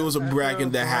 mate, it was a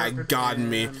bracken that had gotten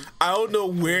me. I don't know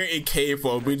where it came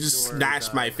from, but it just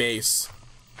snatched my face.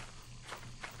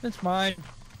 That's fine.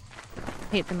 I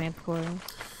hate the manticore.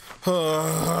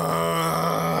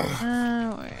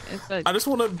 I just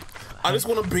want to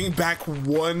bring back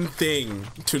one thing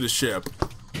to the ship.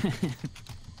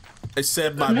 I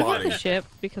said my body. The ship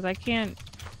because I can't.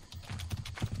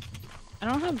 I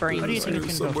don't have brains. What do you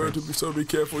think? Somewhere to be so be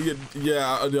careful.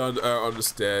 Yeah, I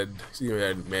understand. You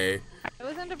had May. I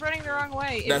was ended up running the wrong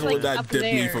way. That's like what that dipped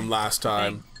me there. from last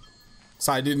time.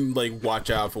 So I didn't like watch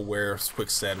out for where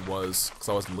Quicksand was because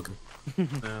I wasn't looking.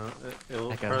 No,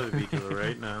 it'll probably be to the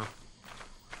right now.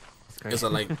 Is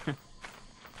it like? Is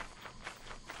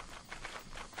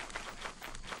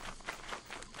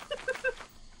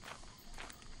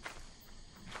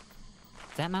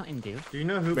that Mountain Dew? Do you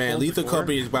know who? Man, Lethal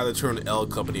Company is about to turn L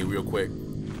Company real quick.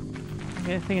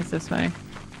 Okay, I think it's this way.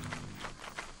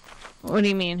 What do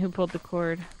you mean? Who pulled the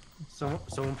cord?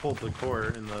 Someone pulled the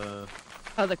cord in the.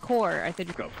 Oh, the core. I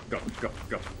think. Go.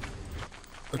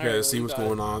 Okay, let's see what's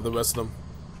going on. The rest of them.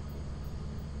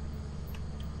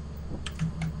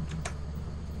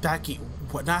 Becky,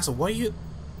 what? NASA, what are you?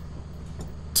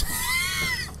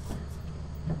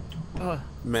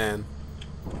 Man.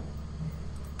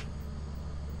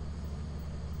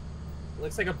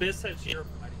 Looks like Abyss has your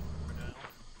body for now.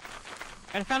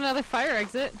 I found another fire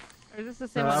exit. Or is this the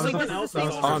same one? Wait, this is the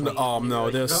same one. Oh no,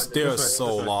 they're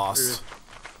so lost.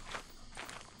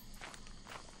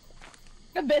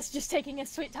 Abyss just taking his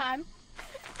sweet time.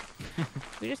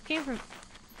 We just came from.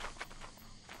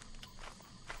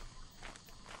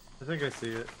 I think I see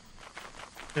it.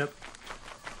 Yep.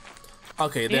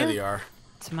 Okay, there they are.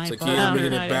 It's my so Kia's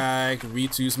making it back.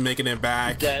 Ritu's making it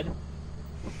back. Dead.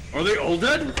 Are they all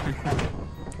dead?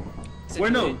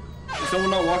 Wait, no. Is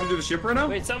someone not walking to the ship right now?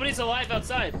 Wait, somebody's alive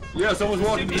outside. Yeah, someone's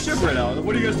walking to the ship right now.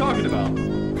 What are you guys talking about?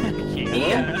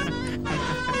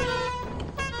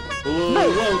 Hello,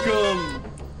 welcome.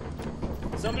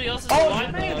 Somebody else is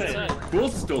alive outside. Who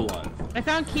else is still alive? I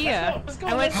found Kia.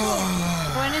 I went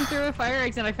in through a fire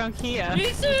exit and I found Kia.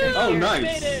 Oh,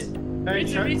 nice. Hey,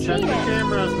 check the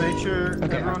cameras. Make sure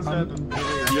everyone's dead.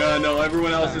 Yeah, no,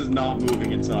 everyone else is not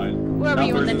moving inside. Whoever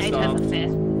you on the night has a fit.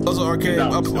 Also, Arcade,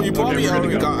 you probably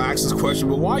already got asked this question,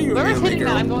 but why are you Whoever's an hitting anime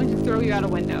that, girl? I'm going to throw you out a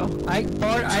window.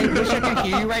 Bard, I wish I could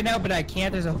hear you right now, but I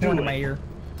can't. There's a horn in my ear.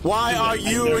 Why are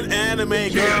you an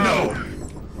anime girl?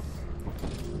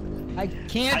 I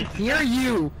can't hear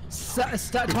you. Stop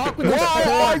talk with me. Why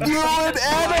are you an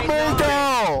anime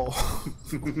girl?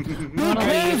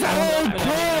 Because I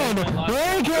can.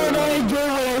 Why can't I do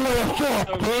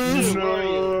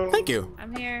it? Thank you.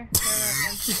 I'm here.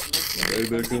 Hey,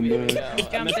 back on that.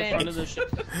 Jump in.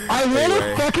 I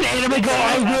will fucking anime girl.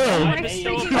 I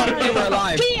will.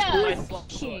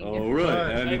 Kia!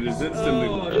 Alright, and it is instantly.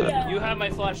 You have my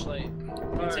flashlight.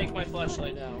 You take my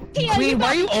flashlight now. Kia, Queen, you why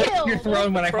are you got over your killed!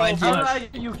 throne when I find you? How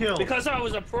did you kill? Because I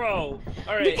was a pro.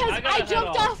 Alright, Because I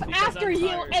jumped off after you,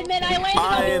 and then I landed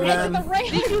on the edge of the ramp.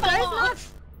 Did you guys not?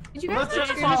 Did you guys Let's not just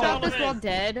scream follow about this while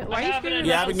dead? Why are you screaming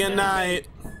Yeah, about have a this? good night.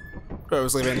 I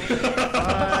was sleeping.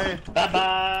 Bye.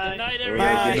 Bye-bye. Good night, everybody.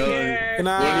 Alright, good night. Good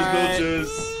Buenas night. noches.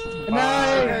 Good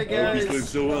night, Hope you sleep guys.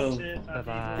 so well.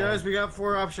 Bye-bye. Guys, we got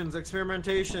 4 options: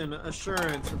 experimentation,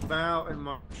 assurance, vow, and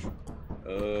march.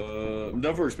 I'm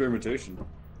down for experimentation.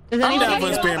 I'm down for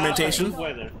experimentation.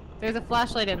 There's a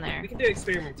flashlight in there. We can do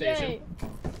experimentation. Yay.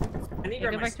 I need to Go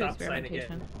grab my back to stop sign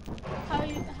again. How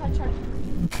charge?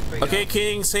 Okay,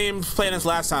 King, same plan as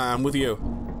last time. I'm with you.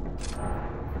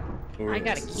 I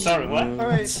got a key. Sorry, what? All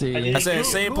right. I said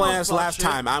same plan as last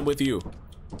time. I'm with you.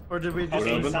 Or did we just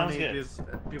Okay, lose sounds money good. because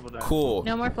people died? Cool.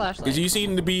 No more flashlights. Because you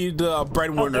seem to be the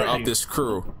breadwinner of this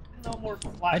crew. No more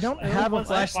flashlight. I don't have a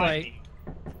flashlight.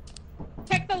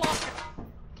 Check the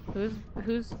locker.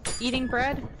 Who's eating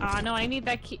bread? No, I need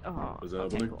that key. Oh, Is that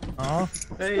okay, happening? cool. Oh.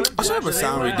 Hey, I should have a does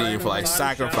sound anyone redeem for like have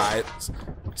sacrifice.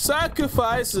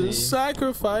 Sacrifices,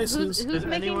 sacrifices. Who's Does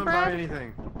making anyone buy bread?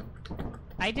 anything?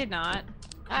 I did not.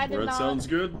 I did Bread not. sounds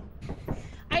good.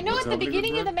 I know What's at the happening with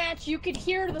beginning of bread? the match you could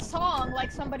hear the song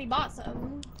like somebody bought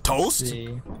some. Toast?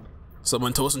 See.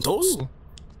 Someone toasting toast? Ooh.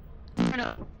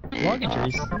 No, Login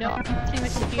trees. no, I'm using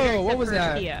the computer Oh, what except was for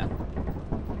that? Kia.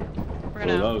 We're Oh,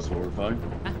 that gonna. was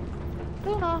horrifying.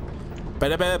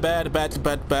 Bada bada bada bada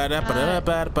bada bada bada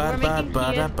bada We're bada making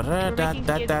bada Kia. bada We're da making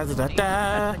da Kia da do da something da.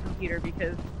 on the computer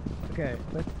because. Okay,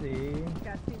 let's see.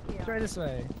 Let's try this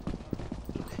way.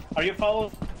 Are you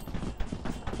following?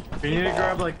 We need to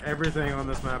grab like everything on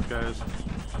this map, guys.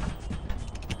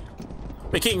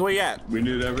 Hey, King, where you at? We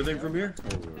need everything from here?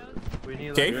 We need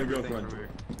like Okay. Yeah, go everything for it. from here.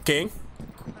 King?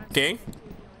 King?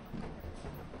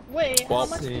 Wait, Well, how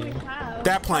much do we have?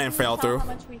 that plan How can you fell tell through. How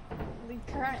much we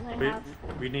currently have?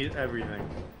 We need everything.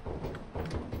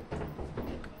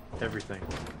 Everything.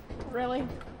 Really?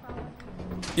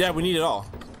 Yeah, we need it all.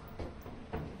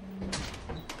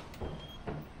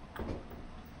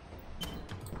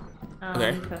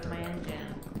 Okay. Put my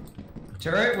engine.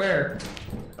 Turret, where?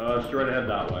 Straight ahead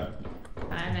that way.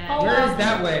 I know. Oh, Where is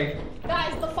that way?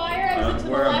 Guys, the fire exit to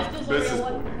the where left is a this real is-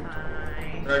 one.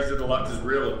 Hi. Right to the left is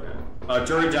real.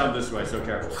 Turret down this way, so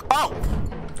careful. Oh!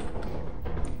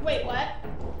 Wait, what?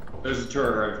 There's a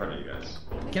turret right in front of you guys.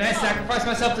 Can I sacrifice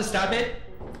myself to stop it?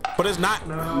 But it's not.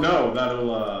 No,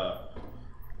 that'll,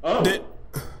 Oh! Did.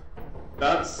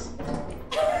 That's...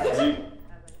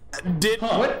 Did.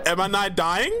 What? Am I not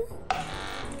dying?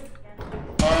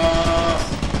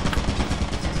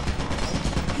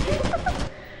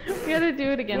 We gotta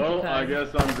do it again. Well, sometime. I guess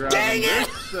I'm grabbing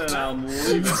this and I'm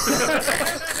leaving.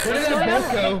 Where did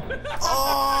that boat go?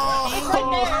 Oh!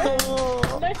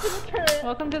 Next to the turret.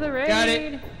 Welcome to the raid. Got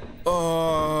it.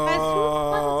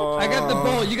 Oh! I got the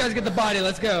bolt. You guys get the body.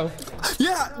 Let's go.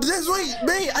 Yeah, that's right,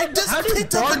 mate. I just How does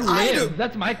picked up Bard an live? item.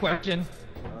 That's my question.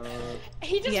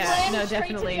 He just Yeah, ran no, straight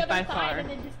definitely, to the other by side far. and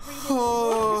then just breathed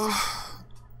Oh.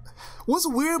 What's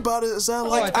weird about it is that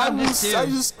like I I found this too.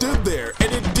 just stood there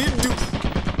and it did do.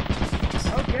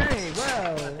 Okay,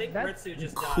 well, I think that's Ritsu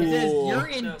just Cool. died. It says you're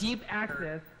in deep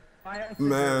access.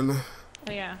 Man,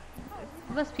 Oh, yeah.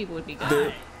 Less people would be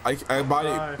good.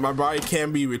 there, my body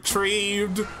can be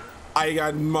retrieved. I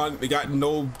got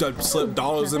no slip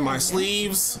dollars in my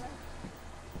sleeves.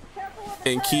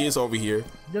 And Kia's over here.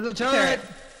 There's a turret.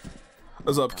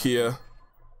 What's up, Kia?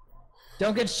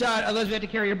 Don't get shot, otherwise we have to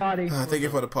carry your body. Thank you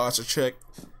for the posture check.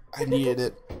 I needed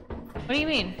it. What do you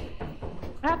mean?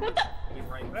 What happened?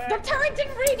 The turret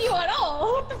didn't read you at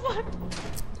all. What the fuck?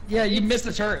 Yeah, you missed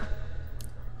the turret.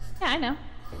 Yeah, I know.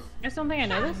 I just don't think I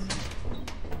know this.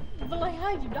 But like,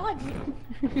 how'd you dodge?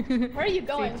 Where are you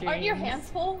going? Aren't your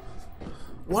hands full?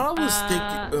 What I was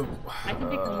thinking. I can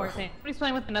think one more thing. Somebody's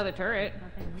playing with another turret.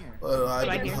 I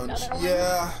Like did here. hunch.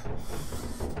 Yeah.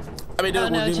 I mean, Oh,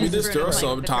 no, we just this for, there are like,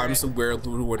 sometimes the where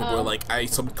like I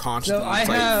subconsciously So I like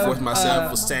have, force myself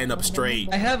to stand up straight.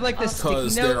 I have like this sticky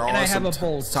Because note there and I are have some a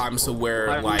bolt. times to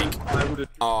where like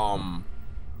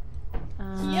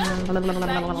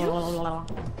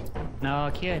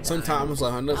No, kid. sometimes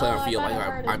like I feel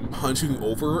like I'm hunching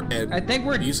over and I think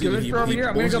we're usually good for over here.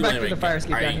 I'm gonna go back to the fire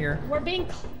escape down here. We're being.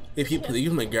 If you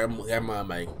use my grandma,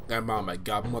 my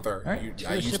godmother, Alright,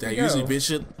 I ship we usually go.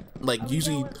 visit, like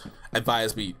usually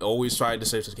advise me always try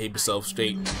to keep yourself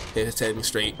straight, stand me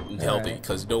straight and healthy, Alright.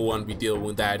 because you don't want to be dealing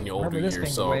with that in your older Remember this years.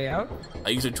 thing's So way out. I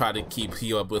usually try to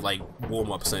heal up with like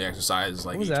warm ups and exercises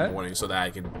like What was each that? morning, so that I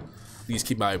can at least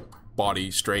keep my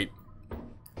body straight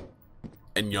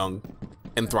and young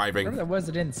and Whatever thriving, that was,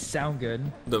 it didn't sound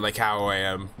good. like how I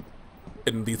am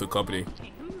in lethal company.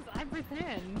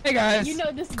 Hey guys. You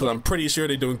know this. Because I'm pretty sure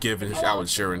they don't give out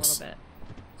insurance.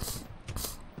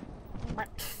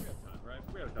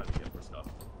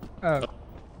 Oh.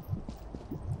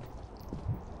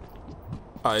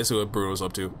 Oh, this is what Bruno's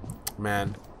up to.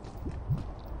 Man.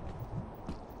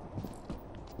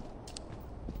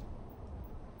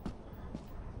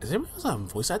 Is anyone else on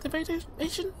voice activation?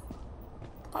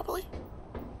 Probably.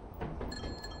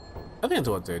 I think that's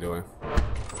what they're doing.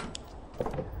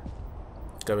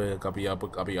 Gotta be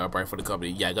upright for the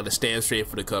company. Yeah, gotta stand straight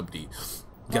for the company.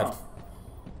 Gotta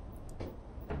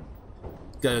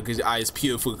get your eyes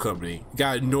peeled for the company. You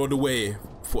gotta know the way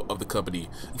of the company.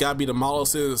 You gotta be the model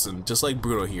citizen, just like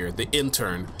Bruno here, the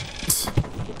intern.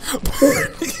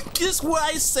 Just why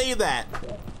I say that.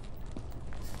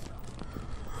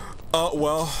 Oh,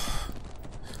 well.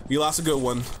 You lost a good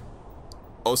one.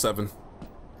 07.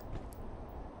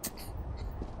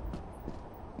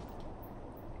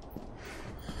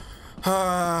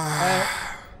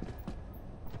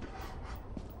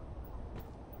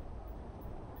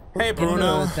 Hey,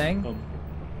 Bruno.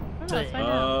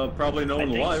 Probably no one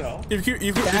alive. So. If you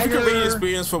could rate your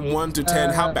experience from 1 to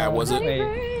 10, how bad was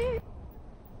it?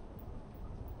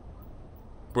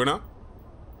 Bruno?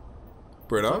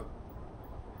 Bruno?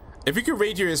 If you could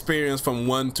rate your experience from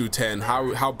 1 to 10,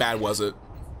 how bad was it?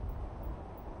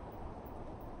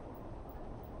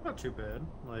 Not too bad.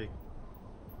 Like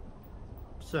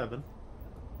 7.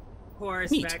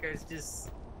 Horsebackers just.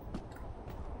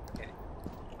 Okay.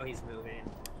 Oh, he's moving.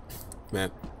 Man,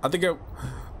 I think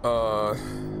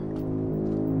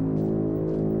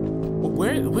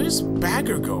where's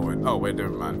Bagger going? Oh wait, never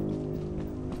mind.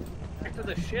 Back to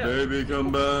the ship. Baby,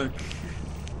 come back.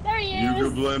 There he is. You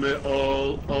can blame it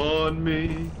all on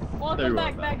me. Welcome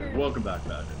back, Bagger. Welcome back,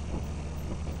 Bagger.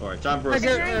 All right, time for us. I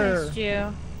missed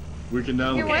you. We can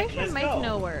now. Your wife and Mike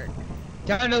no work.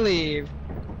 Time to leave.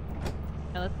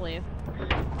 Yeah, let's leave.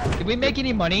 Did we make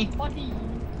any money?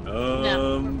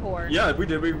 No, we're poor. Yeah, we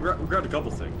did. We grabbed a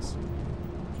couple things.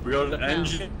 We got an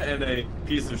engine and a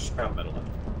piece of scrap metal.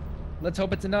 Let's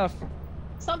hope it's enough.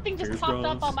 Something just popped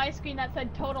up on my screen that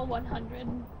said total 100.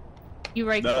 You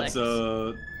right clicked.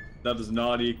 That does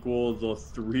not equal the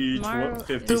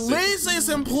 356. The laziest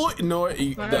employee. No,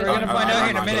 we're gonna find out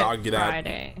in a minute. I'll get out.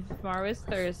 Friday. Tomorrow is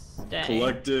Thursday.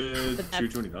 Collected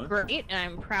 229. Great, and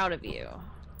I'm proud of you.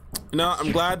 No,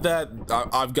 I'm glad that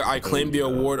I claimed the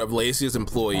award of laziest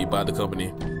employee by the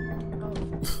company.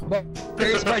 Well,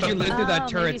 very surprised you lived through that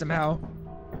turret somehow.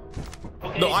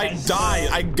 No, I died.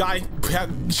 I got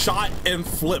shot and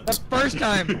flipped. The first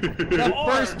time. The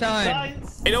first time.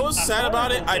 You know what's sad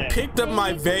about it? I picked up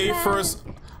my very first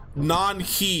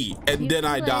non-key and then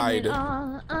I died.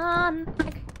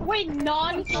 Wait,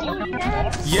 non-key?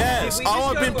 Yes,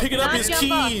 all I've been picking up is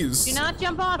keys. Do not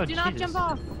jump off. Do not jump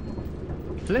off.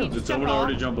 Did someone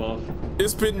already jump off?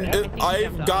 It's been.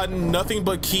 I've gotten nothing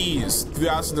but keys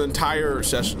throughout the entire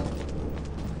session.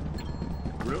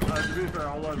 To be fair,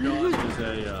 all I've got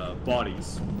is a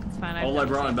bodies. It's fine, all I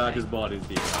brought back is bodies.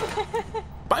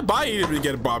 Bye bye, you didn't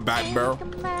get brought back, bro.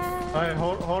 Alright,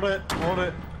 hold it.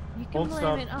 Hold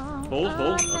stuff. Hold. Okay,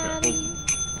 hold.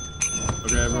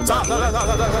 Okay, everyone. Stop!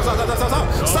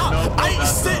 I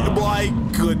said, my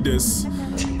goodness. I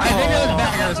think it was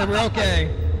Bagger, so we're okay.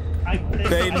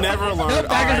 They never learned. No,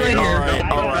 Bagger's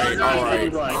right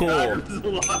Alright, cool.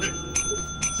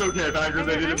 It's okay, Bagger,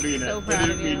 they didn't mean it. They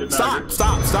didn't mean it. Stop!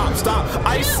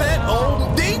 I said,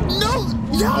 oh, they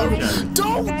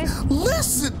don't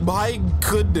listen. My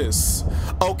goodness.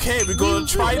 Okay, we're gonna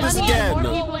try this again.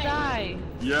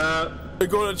 Yeah. We're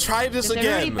gonna try this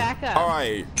again.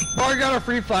 Alright. Bagger got a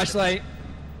free flashlight.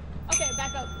 Okay,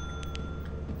 back up.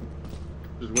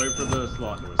 Just wait for the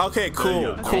slot. Okay,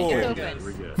 cool. We're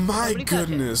good. My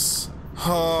goodness.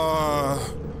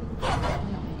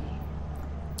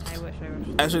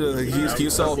 Actually, he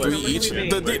sold 3 each.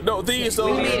 The thing is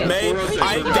though, May,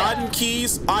 I gotten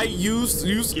keys. I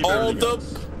used all of them,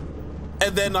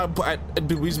 and then I bought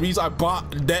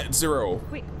net 0,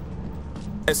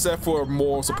 except for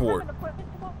moral support.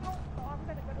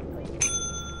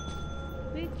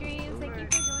 Sweet dreams. Thank you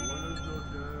for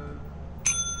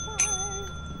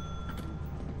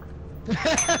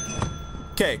joining.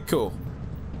 Okay, cool.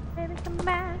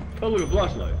 Oh, look, a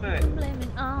flashlight. Right.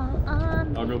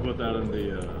 I'll go put that in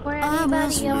the.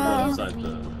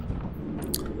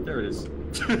 There it is.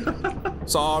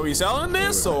 So are we selling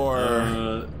this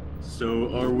or?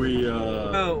 So are we?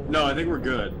 No, I think we're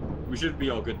good. We should be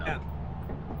all good now.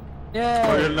 Yeah.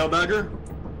 Are we good now, Bagger?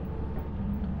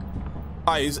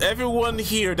 Alright, is everyone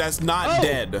here that's not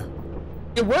dead?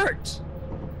 It worked.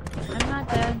 I'm not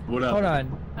dead. What up? Hold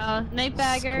on. Night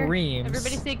Bagger. Screams.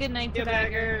 Everybody say good night to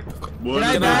Bagger. Good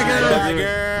night,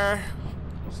 Bagger.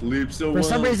 Sleep so For well.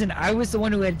 some reason, I was the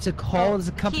one who had to call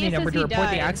the company number to report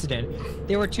the accident.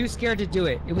 They were too scared to do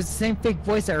it. It was the same fake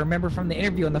voice I remember from the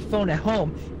interview on the phone at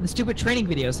home and the stupid training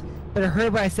videos. But I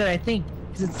heard what I said, I think,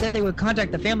 because it said they would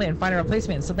contact the family and find a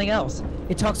replacement and something else.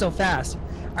 It talked so fast.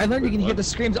 I learned you can hear the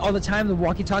screams all the time, the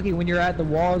walkie-talkie, when you're at the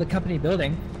wall of the company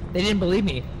building. They didn't believe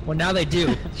me. Well, now they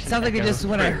do. Sounds like they just,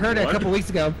 when I heard it a couple weeks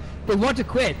ago, they want to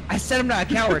quit. I said I'm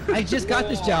not a coward. I just got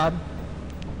this job.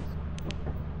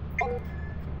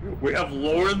 We have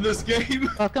lore in this game?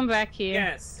 Welcome back here.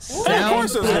 Yes.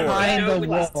 Sounds behind the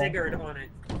wall. On it.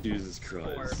 Jesus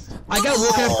Christ. I got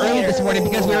woken up early this morning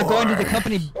because we were going to the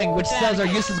company building, which sells our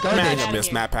useless garbage.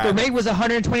 The rate was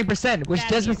 120%, which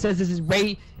Desmond says is his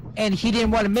rate, and he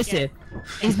didn't want to miss it.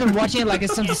 He's been watching it like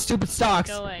it's some stupid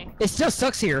stocks. It still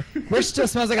sucks here. Rich still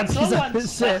smells like a piece of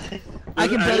shit. I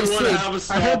can barely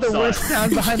sleep. I heard the worst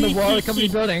sound behind the wall of the company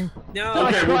building. No. So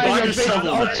Okay, we're buying a shovel.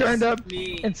 all turned up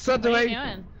and sucked away.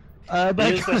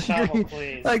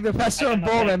 Like the pastel and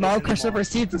bowl, my mom crushed up her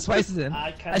seeds and spices in.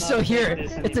 I still hear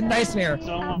it. It's a nightmare.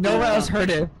 No one else heard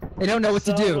it. They don't know what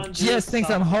to do. GS thinks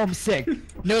I'm homesick.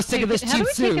 No sick of this cheap How do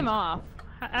we suit. kick him off?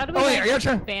 How do we Wait, are you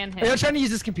ban him? Are you trying to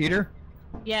use this computer?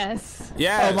 Yes.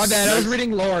 Oh my bad, I was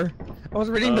reading lore. I was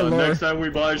reading the lore. Next time we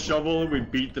buy a shovel, we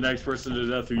beat the next person to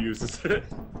death who uses it.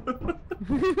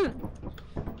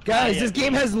 Guys, this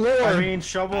game has lore. I mean,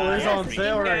 shovel is on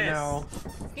sale right now.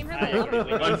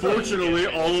 Unfortunately,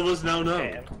 all of us now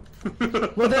know.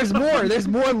 Well, there's more. There's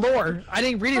more lore. I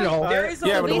didn't read it all.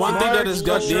 Yeah, but the one thing that this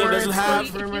game doesn't have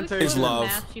is love.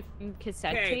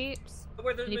 Cassette tapes.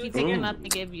 And if you pick them up, they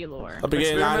give you lore. A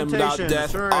beginning item without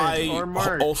death. I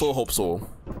also hope so.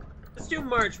 Let's do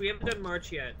March. We haven't done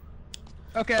March yet.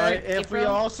 Okay. If we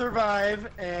all survive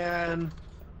and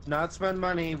not spend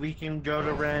money, we can go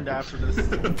to Rand after this.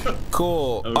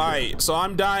 Cool. Alright, so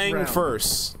I'm dying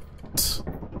first.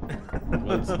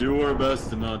 Let's do our best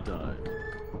to not die.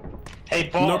 Hey,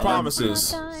 Paul. No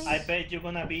promises. I bet you're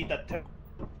gonna be the third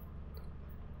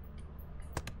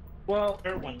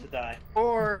one to die.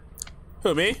 Or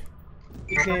who, me?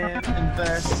 we can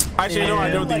invest. Actually, no, I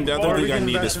don't think I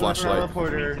need this flashlight.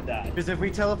 Because if we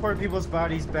teleport people's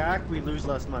bodies back, we lose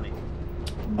less money.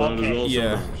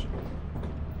 Yeah.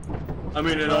 I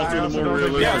mean, and also the more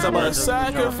realistic. Yeah, it's about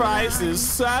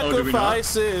sacrifices.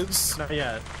 Not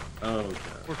yet. Oh, okay.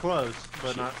 We're close,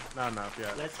 but not enough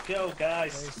yet. Let's go,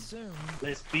 guys.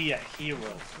 Let's be a hero.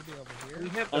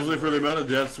 Honestly, for the amount of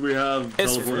deaths we have,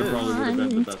 teleporting probably would have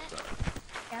been the best time.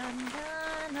 I'm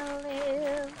gonna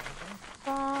live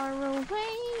far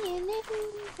away and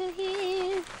into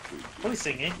here. Who's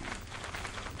singing?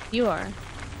 You are.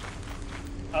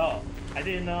 Oh, I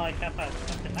didn't know I kept out.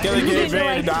 Gonna get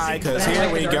ready to die, cause here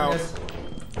we go.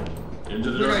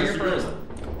 Into the darkness first.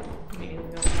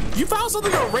 You found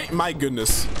something to rate? My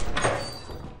goodness.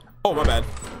 Oh, my bad.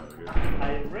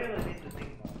 I really need to think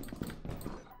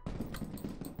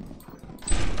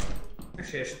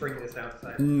Actually, I should bring this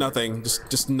outside. Nothing.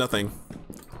 Just nothing.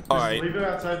 All right. Leave it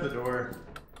outside the door.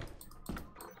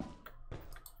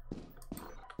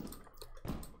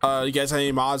 You guys have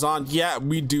any mods on? Yeah,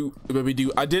 we do.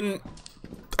 I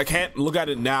can't look at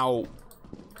it now.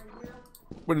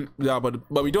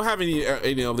 But we don't have any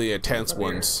of the intense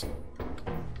ones.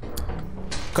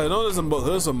 Cause I know there's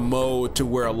a mode to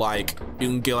where like you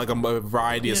can get like a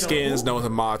variety of skins. There's a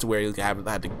mod to where you have to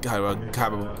have an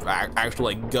actual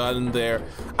like gun there.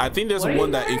 I think there's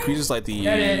one that increases like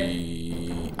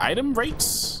the item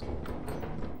rates.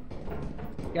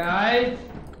 Guys.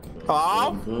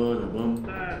 Hello?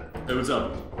 Hey, what's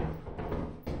up?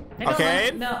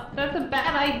 Okay. No, that's a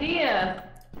bad idea.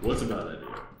 What's a bad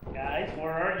idea? Guys,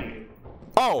 where are you?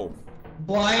 Oh.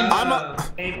 Blind.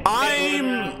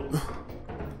 I'm.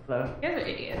 You guys are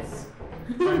idiots.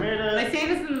 I say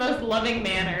this in the most loving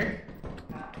manner.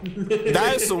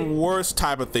 That is the worst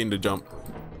type of thing to jump.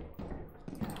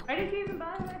 Why did you even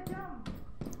bother that jump?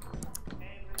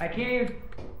 I can't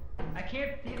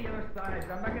see the other side,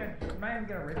 so I'm not even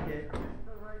gonna risk it.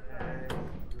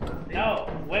 No,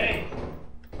 wait.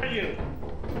 Where are you?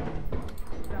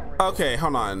 Okay,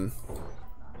 hold on.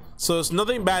 So there's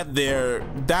nothing back there.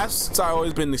 That's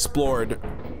always been explored.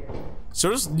 So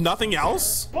there's nothing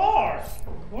else? What?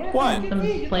 Let them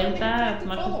play with that as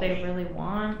much as they really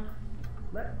want.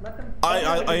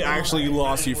 I actually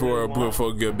lost you for a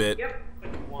good bit. Yep.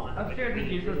 Upstairs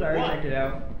is useless, I already checked it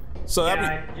out. So that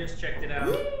I just checked it out.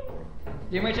 Do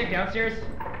you want to check downstairs?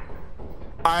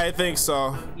 I think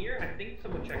so. Here, I think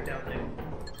someone checked out there.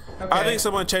 Okay. I think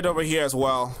someone checked over here as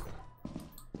well.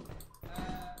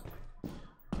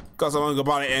 Cause I'm gonna go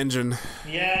buy an engine.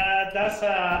 Yeah, that's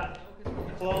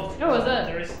close. What was it?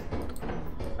 There is.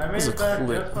 made it back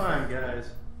just fine, guys.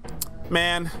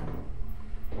 Man.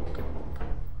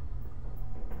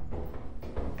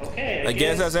 Okay. I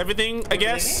guess that's everything. I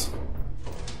guess.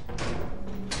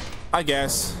 I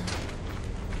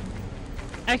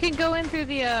can go in through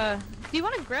the. Do you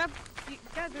want to grab?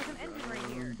 Guys, there's an engine right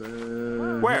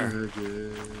here. Where?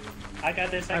 I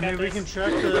got this. I mean, got we this. can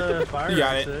check the fire You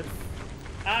got exit. it.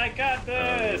 I got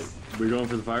this. We going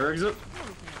for the fire exit?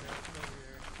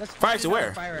 Fire exit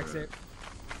where? Fire exit.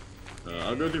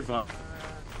 I'll go through fire.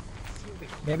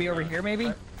 Maybe over here, maybe?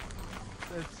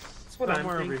 It's what I'm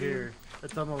somewhere over thinking. here.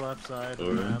 It's on the left side of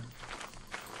Okay. the map.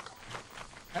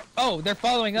 Oh, they're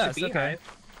following us. It's a Okay. beehive.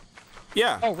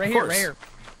 Yeah. Oh, right of here, course. right here.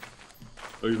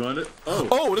 Oh, you find it? Oh.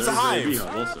 Oh, there's a hive.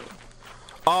 beehive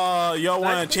also. Y'all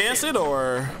want to chance it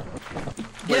or?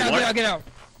 Get out.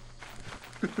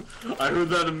 I heard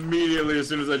that immediately as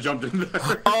soon as I jumped in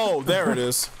there. Oh, there it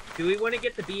is. Do we want to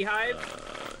get the beehive?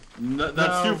 That's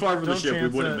No, too far from the don't ship. We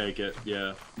chance wouldn't it. make it.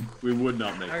 Yeah, we would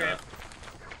not make Okay. that.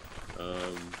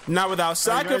 Not without guys,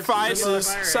 sacrifices.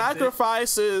 fire exit.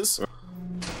 Sacrifices.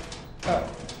 Oh.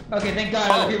 Okay, thank God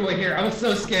other people were here. I was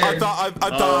so scared. I thought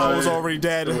I was already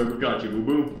dead. Oh, we got you, boo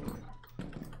boo.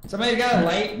 Somebody got a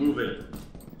light? Move it.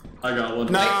 I got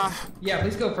one. Nah, Yeah,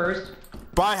 please go first.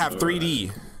 but I have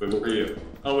 3D. Wait, where are you?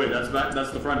 Oh wait, that's back. That's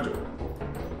the front door.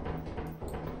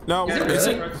 No, Is it is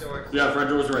really? it? Front door. Yeah, front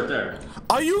door's right there.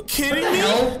 Are you kidding me?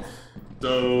 Hell?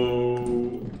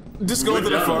 So. Just we go went to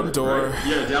the down, front door. right?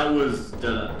 Yeah, that was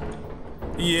dead end.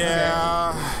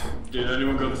 Yeah. Did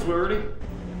anyone go this way already?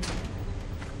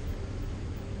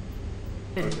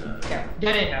 Yeah,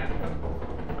 get in.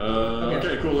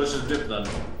 Okay, cool. Let's just dip then.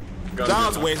 Gotta That dip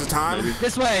was a now. waste of time. Maybe.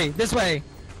 This way.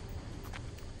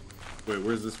 Wait,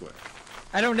 where's this way?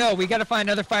 I don't know. We gotta find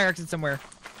another fire exit somewhere.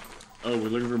 Oh, we're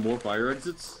looking for more fire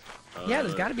exits? Yeah,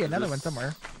 there's gotta be is another this- one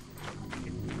somewhere.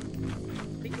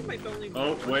 I think it might only be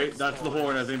Oh, one wait, that's the spawn.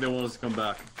 horn. I think they want us to come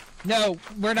back. No,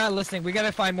 we're not listening. We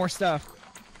gotta find more stuff.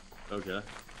 Okay.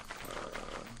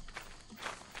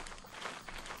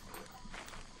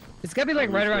 It's gotta be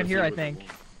like right around here, I think.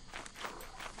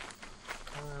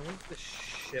 What's the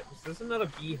ship? This is another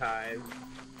beehive.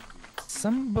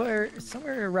 Somewhere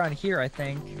around here, I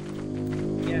think.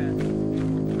 Yeah.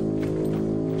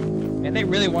 And they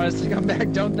really want us to come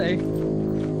back, don't they?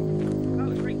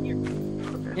 Oh, it's right here.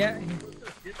 Yeah.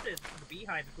 This is the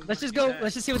beehive. if we Let's wanna just do go. that.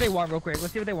 Let's just see what they want real quick.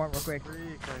 Let's see what they want real quick.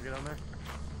 Can I get on there?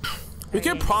 We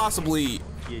could possibly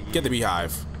get the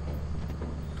beehive.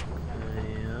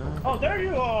 Yeah. Oh, there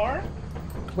you are.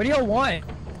 What do y'all want?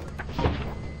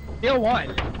 What do y'all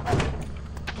want?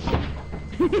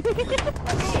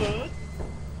 Good.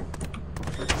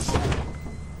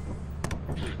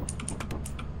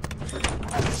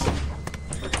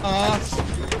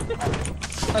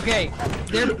 Okay.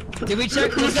 Did we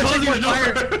check? Let's go check more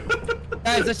fire.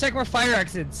 Guys, let's check more fire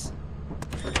exits.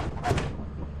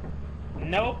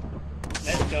 Nope.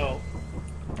 Let's go.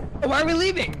 Why are we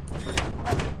leaving?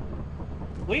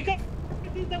 We got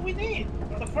everything that we need.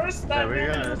 For the first Yeah, time, we we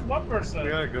only got- used one person. We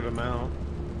got a good amount.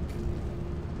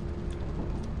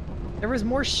 There was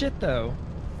more shit though.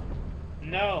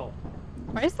 No.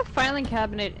 Why is the filing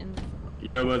cabinet in? Yeah,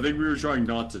 but I think we were trying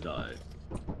not to die.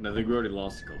 And I think we already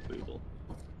lost a couple people.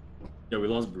 Yeah, we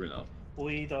lost Bruno.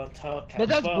 We don't talk But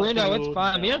that's about Bruno. It's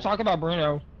fine. We don't talk about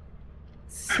Bruno.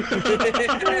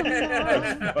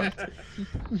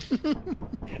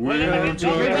 We're talking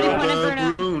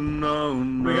Bruno.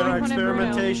 We got Bruno.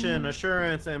 experimentation,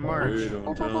 assurance, and March. We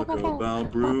don't talk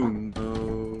about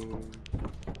Bruno.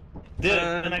 Dude,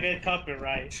 then I get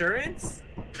copyright. Insurance?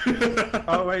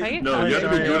 Oh wait, Right? No, you have to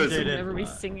be sorry, good at updated. it. Never be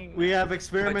singing. We have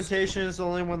experimentation is the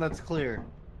only one that's clear.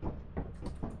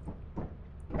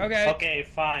 Okay. Okay,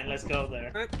 fine. Let's go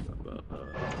there.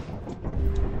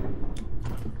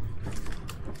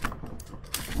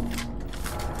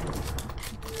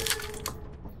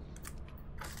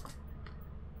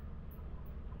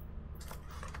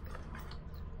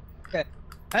 Okay.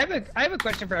 I have a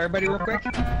question for everybody real quick.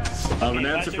 I have an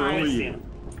answer for only you.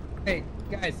 Hey,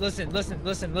 guys, listen.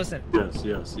 Yes,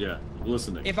 yes, yeah.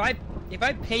 Listening. If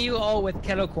I pay you all with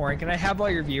kettle corn, can I have all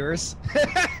your viewers?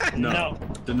 No.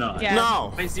 Deny. Yeah.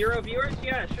 No. My 0 viewers?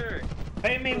 Yeah, sure.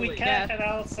 Pay me with Totally. cash Yeah. and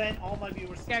I'll send all my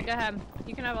viewers. Yeah, go ahead.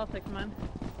 You can have all 6 of mine.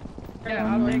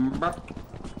 Yeah, I'll take.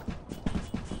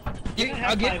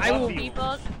 I will.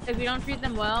 People, if you don't treat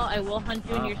them well, I will hunt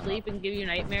you in your sleep and give you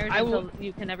nightmares I will- until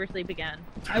you can never sleep again.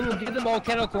 I will give them all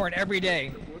kettle corn every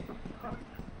day.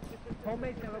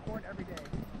 Homemade kettle corn every day.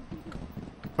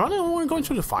 Am I the only one going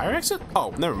through the fire exit?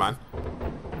 Oh, never mind.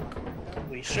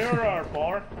 We sure are,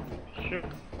 Bar. Sure.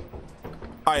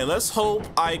 Alright, let's hope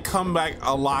I come back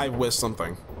alive with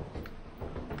something.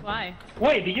 Why?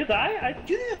 Wait, did you die? I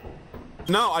did.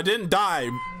 No, I didn't die.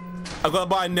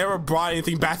 But I never brought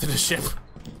anything back to the ship.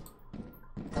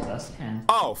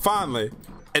 Oh, finally.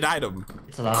 An item.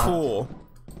 Cool.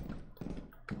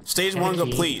 Stage 1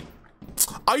 complete.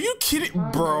 Are you kidding?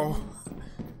 Bro.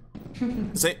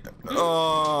 Say,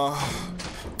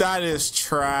 that is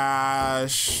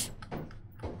trash.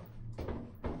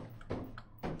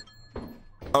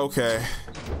 Okay.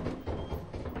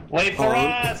 Wait for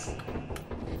us.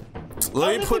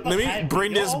 Let me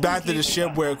bring this back to the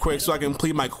ship real quick so I can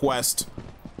complete my quest.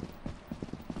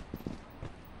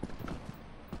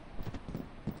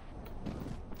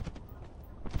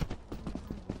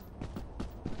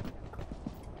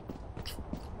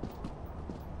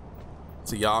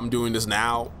 So y'all, I'm doing this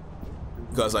now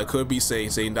because I could be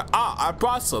saying that I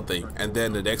brought something, and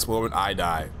then the next moment I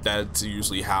die. That's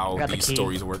usually how these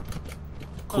stories work.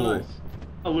 Cool. Oh, nice.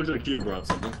 Oh, looks like you brought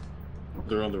something.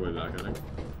 They're on their way back, I think.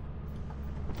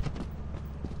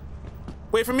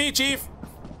 Wait for me, Chief.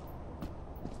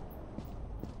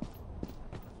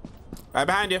 Right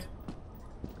behind you.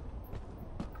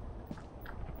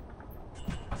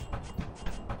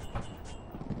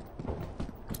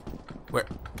 Where?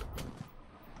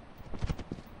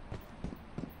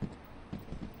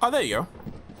 Oh, there you go.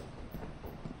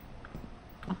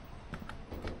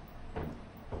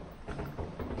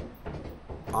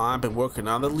 I've been working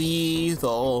on the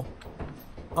lethal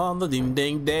on the ding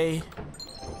ding day.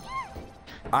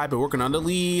 I've been working on the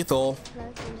lethal.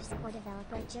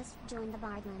 Developer just joined the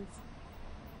Bardlands.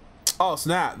 Oh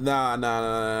snap! Nah.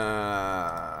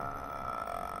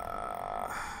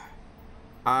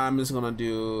 I'm just gonna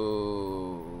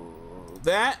do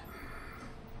that.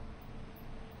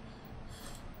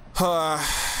 All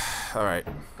right,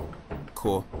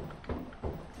 cool.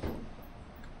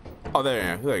 Oh,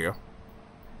 there you go.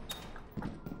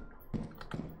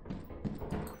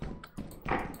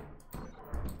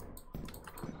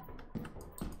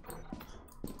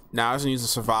 Now I just need to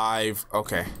survive.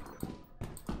 Okay.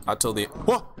 Until the.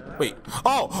 Whoa! Wait.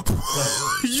 Oh!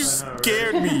 You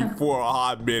scared me for a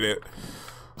hot minute.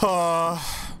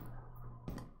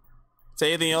 Say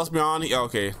anything else beyond?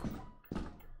 Okay.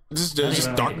 Just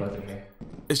dark.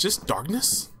 It's just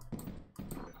darkness?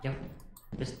 Yep.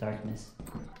 Just darkness.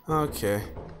 Okay.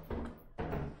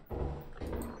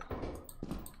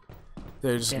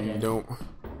 They just don't.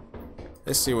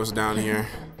 Let's see what's down here.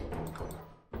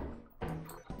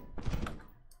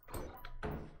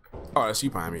 Oh, that's you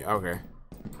behind me. Okay.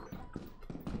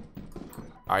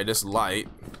 Alright, this light.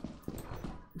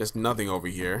 There's nothing over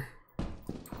here.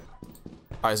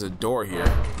 There's a door here.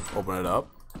 Open it up.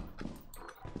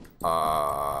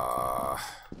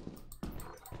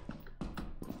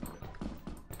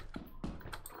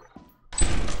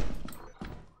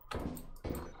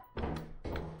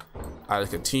 I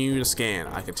continue to scan.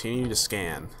 I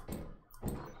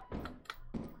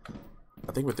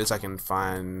think with this I can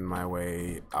find our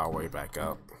way back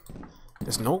up.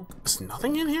 There's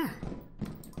nothing in here.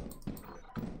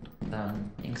 I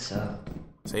don't think so.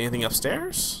 Is there anything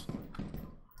upstairs?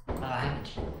 I haven't.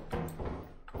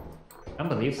 I don't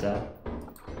believe so.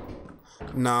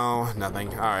 No,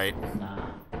 nothing. All right. Nah.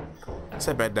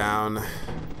 Sit back down.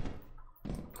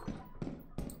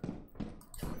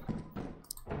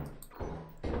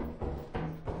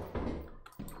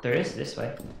 There is this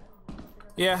way.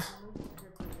 Yeah.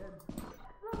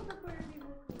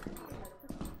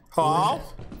 Hello?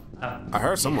 Oh. I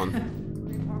heard someone.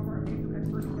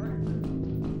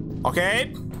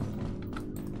 Okay.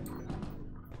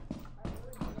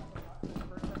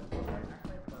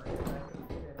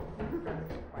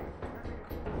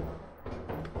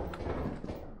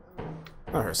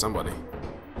 I heard somebody.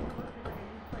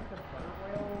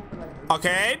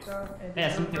 Okay.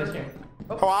 Yeah, somebody was here.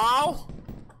 Hello?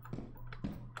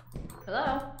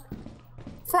 Hello?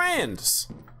 Friends.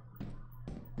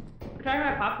 We're talking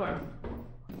about popcorn.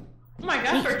 Oh my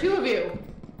gosh, there are two of you.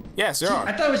 Yes, there are.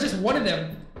 I thought it was just one of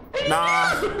them.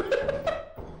 Nah.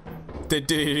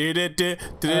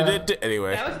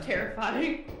 Anyway. That was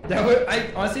terrifying.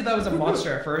 I honestly thought it was a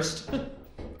monster at first.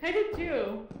 I did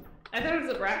too. I thought it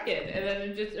was a bracket, and then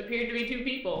it just appeared to be two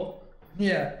people.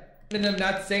 Yeah, and them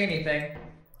not saying anything.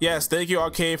 Yes, thank you,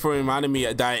 Arcade, for reminding me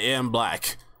that I am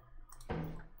black.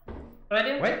 What I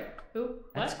do? What? Who?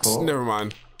 What? That's cool. Never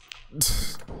mind.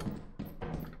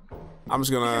 I'm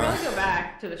just gonna. We should really go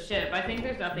back to the ship. I think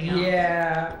there's nothing else.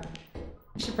 Yeah.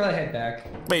 We should probably head back.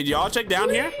 Wait, y'all check down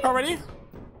here already?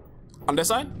 On this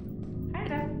side?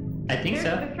 Kinda. I think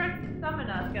so. They're trying to summon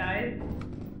us, guys.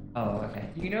 Oh, okay.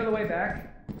 Do you know the way back?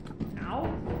 No.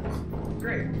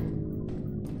 Great.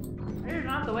 There's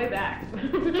not the way back.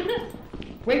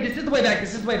 Wait, this is the way back.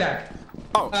 This is the way back.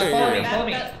 Oh, follow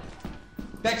me.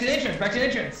 Back to the entrance. Back to the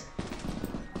entrance.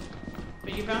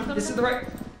 But you found something? This is the right.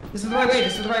 This is the right way.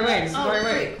 This is the right way. This is the right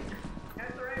way.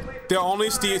 They'll only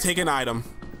take an item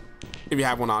if you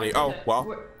have one on you. Oh, well.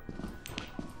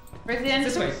 Where's the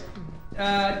entrance? This way.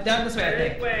 Down this way, I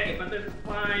think. Way, but there's a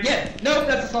slime. Yeah, nope,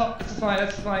 that's a slime. That's a slime.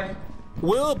 That's a slime.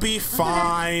 We'll be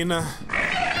fine.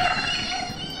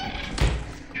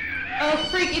 Oh,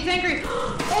 freak, it's angry.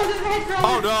 Oh, the head drop.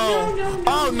 Oh no.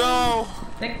 Oh no.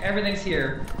 I think everything's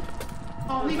here.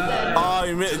 Oh, he's dead. Oh,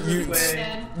 you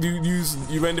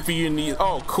meant to be your knees.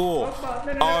 Oh, cool.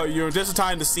 Oh, you're just in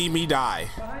time to see me die.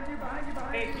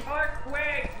 Hey, Clark,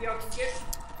 quick! You'll get...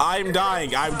 I'm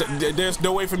dying. There's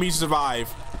no way for me to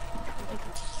survive.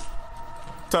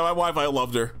 Tell my wife I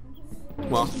loved her.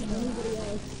 Well.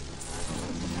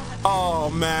 Oh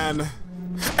man. And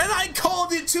I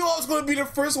called it too. I was going to be the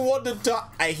first one to die.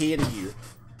 I hated you.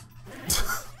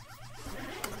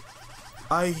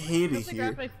 I hated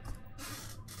you.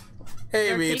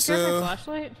 Hey, Mitsu.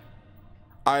 Flashlight?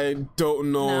 I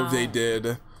don't know if they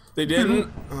did. They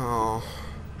didn't? Oh.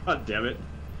 God damn it.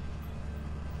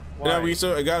 Yeah,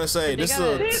 Mitsu, I gotta say, this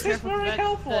This is very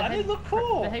helpful. I mean, look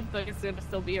cool. The head bug is gonna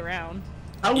still be around.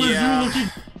 How was you looking?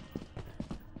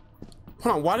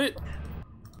 Hold on, why did...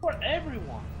 For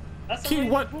everyone. That's Key,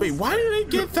 what? Wait, why did they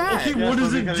get that? Okay, what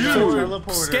does it do?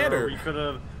 Scatter. We could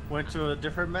have went to a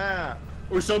different map.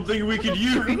 Or something we could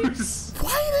use.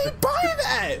 Why did they buy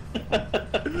that?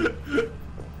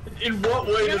 In what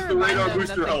way does the radar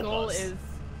booster help us?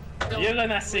 You're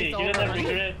gonna see. You're gonna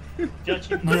regret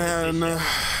judging my Man.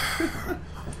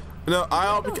 No,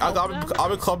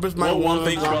 I'll accomplish my one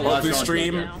thing on this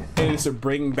stream is to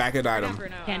bring back an item.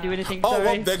 Can't do anything. Oh,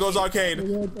 well, there goes Arcade.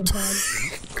 Run,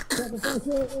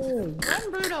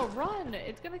 Bruno, run!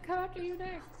 It's gonna come after you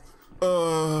next.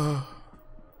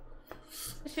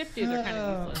 The shift dudes are kind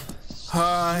of useless.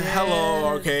 Hi, hello,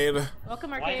 Arcade.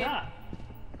 Welcome, Arcade. Why not?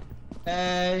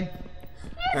 Hey.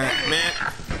 Man.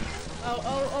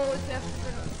 Oh, it's after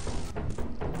Bruno.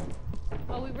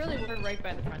 Oh, we really were right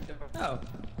by the front door. Oh.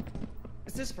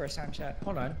 It's this first time chat.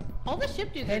 Hold on. All the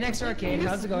ship dudes. Hey, next Arcade,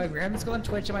 how's it going? We're gonna go on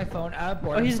Twitch on my phone.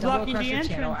 Oh, he's blocking the your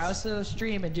channel. I entrance. also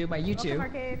stream and do my YouTube.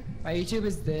 Welcome, Arcade. My YouTube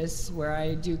is this, where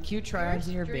I do cute try-ons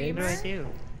in your babes. What do I do?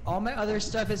 All my other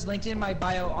stuff is linked in my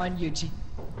bio on YouTube.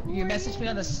 You message me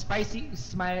on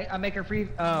the I'll make a free.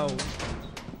 Oh.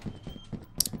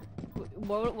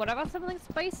 What about something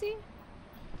spicy?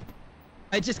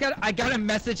 I got a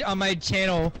message on my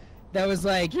channel that was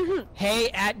like, "Hey,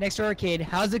 at Next Door Arcade,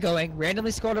 how's it going?"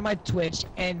 Randomly scrolled on my Twitch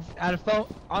and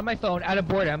on my phone out of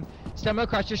boredom, stumbled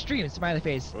across your stream. Smiley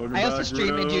face. I also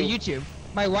stream and do YouTube.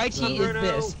 My YT is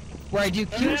this, where I do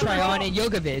cute try-on and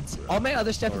yoga vids. All my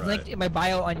other stuff is linked in my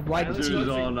bio on YT.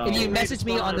 If you message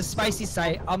me on the spicy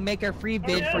site, I'll make a free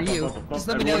vid for you. Just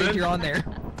let me know if you're on there.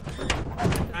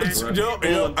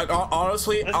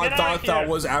 Honestly, I thought that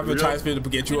was advertisement to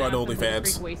get you on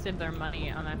OnlyFans. Wasted their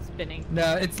money on that spinning.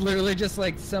 No, it's literally just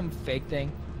like some fake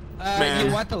thing. Man.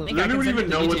 You want the link? Does anyone even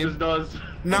know what this does?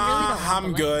 Nah,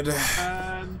 I'm good.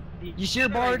 You sure,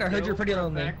 Bard? I heard you're pretty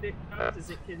lonely.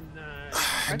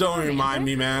 Don't remind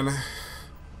me, man.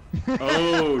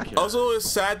 Okay. Also, it's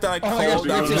sad that I Oh my gosh, called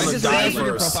that I was just gonna die made your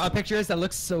first. profile pictures. That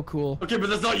looks so cool. Okay, but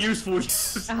that's not useful.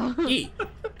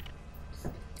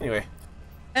 Anyway.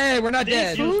 Hey, we're not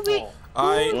dead.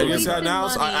 I just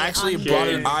announced I actually brought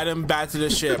an item back to the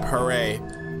ship. Hooray.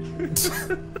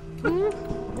 Who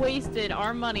wasted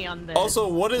our money on this? Also,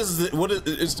 what is that?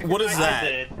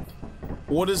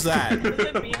 What is that?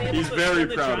 He's very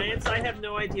proud of it. I have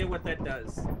no idea what that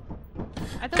does.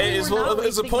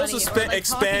 It's supposed to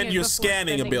expand your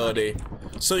scanning ability.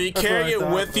 So you carry it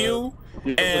with you,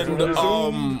 and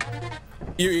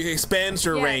it expands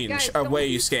your range of where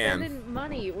you scan. Spending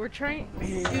money. We're trying.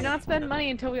 Do not spend money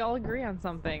until we all agree on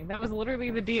something. That was literally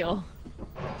the deal.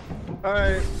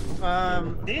 Alright,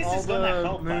 This all is gonna the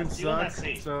help moon us, you'll not sucks,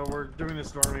 see. so we're doing the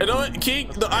storming. You know what,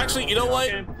 Keek? Actually, you know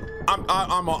what?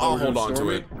 I'll hold on to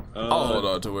it. I'll hold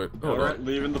on to it. Hold Alright, on.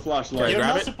 leaving the flashlight. Can I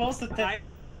grab it? Supposed to take.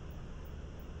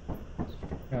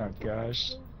 Oh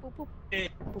gosh.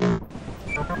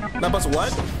 That was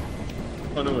what?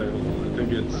 Oh no, wait, hold on. I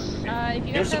think it's. If you You're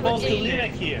guys have supposed to a, leave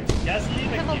it here. Just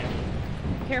leave it here.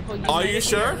 Careful. Are you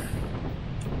sure?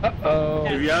 Uh-oh.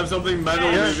 If you have something metal,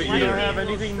 Yes, leave it we don't here. have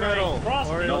anything metal,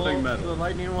 or Nothing metal. the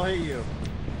lightning will hit you.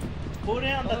 Put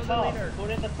it on the top. Put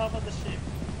it on the top of the ship.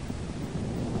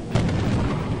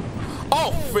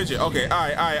 Oh, fidget. Okay,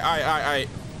 alright.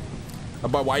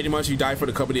 But why must you die for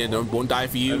the company and won't die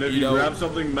for you? And if you grab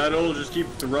something metal, just keep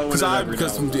throwing it every now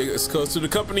and then. Because to the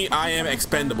company, I am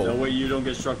expendable. That way you don't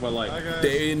get struck by lightning.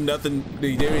 There ain't nothing.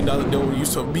 There ain't nothing. No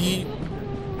use to me.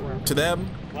 To them.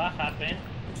 What happened?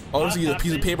 All this is a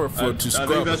piece of paper to I scrub.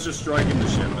 think that's just striking the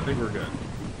ship. I think we're good.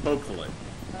 Hopefully.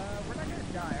 We're not gonna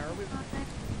die, are we?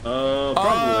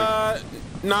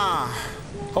 Probably. Nah.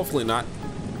 Hopefully not.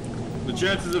 The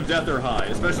chances of death are high,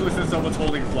 especially since someone's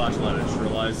holding a flashlight, I just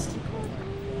realized.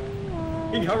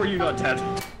 Hey, how are you not dead?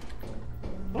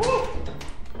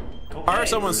 I heard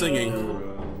someone singing.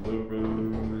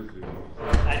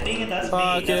 I think that's me.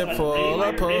 Pocket full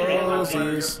of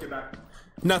posies.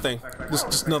 Nothing.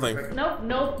 Just nothing. Nope,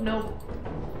 nope, nope.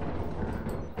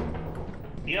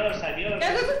 The other side, the other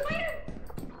Guys, side. there's a spider!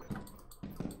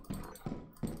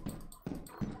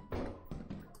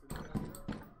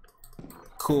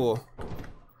 Cool.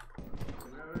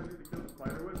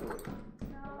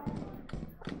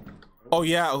 Oh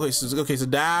yeah, okay, so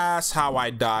that's how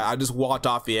I died. I just walked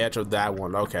off the edge of that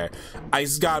one. Okay. I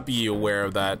just gotta be aware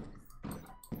of that.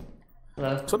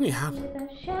 Hello? Something happened.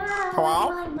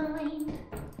 Hello?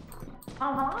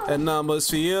 It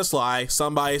almost feels like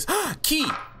somebody's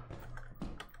key.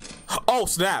 Oh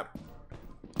snap!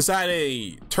 Is that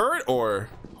a turret or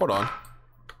hold on?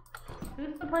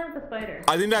 Who's the plant with the spider?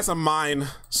 I think that's a mine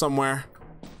somewhere.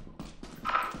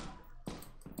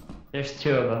 There's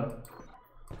 2 of them.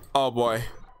 Oh boy.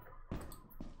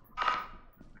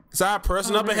 Is that a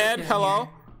person up ahead? Hello?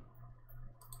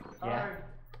 Yeah.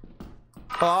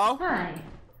 Hello? Hi.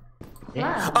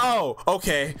 Yeah. Oh,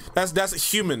 okay.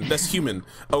 That's human. That's human.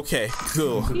 Okay,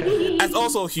 cool. That's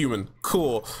also human.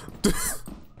 Cool.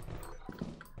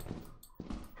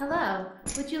 Hello.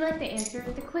 Would you like to answer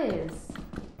the quiz?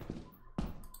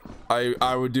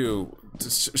 I would do.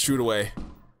 Just shoot away.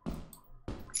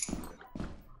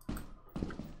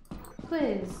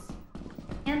 Quiz.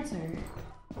 Answer.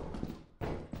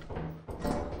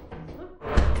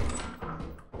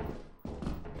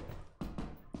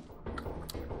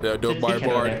 Yeah, don't buy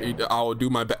board. I will do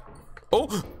my best. Oh,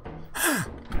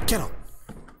 get him.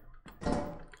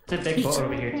 It's a big boat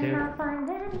over here too. You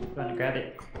want to grab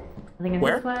it? I think it's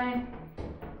Where? this way.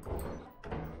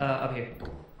 Up here.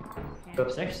 Go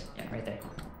upstairs? Yeah, right there.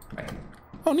 Right here.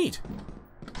 Oh, neat.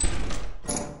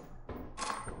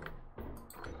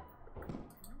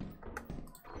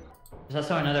 There's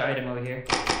also another item over here.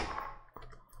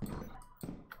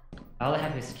 All I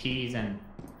have is keys and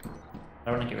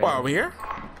I don't want to get rid of over here?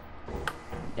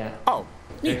 Yeah. Oh,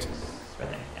 neat. It's right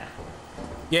there, yeah.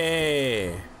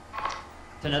 Yay. There's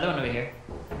another one over here.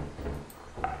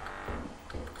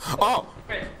 Oh.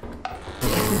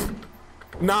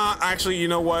 Nah, actually, you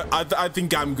know what? I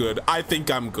think I'm good. I think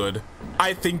I'm good.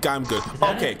 I think I'm good.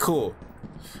 Okay, cool.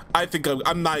 I think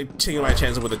I'm not taking my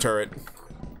chances with the turret.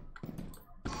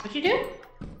 What'd you do?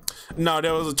 No,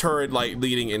 there was a turret like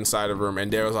leading inside the room,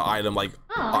 and there was an item like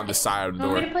on the side of the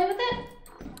Want me to door. play with it?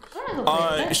 I wanna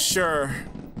play with it. Sure.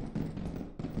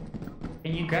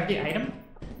 Can you grab the item?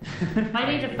 I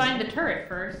need to find the turret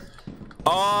first.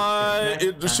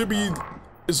 It should be.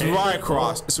 It's There's right a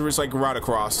across. It's like right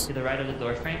across. To the right of the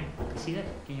door frame. See that?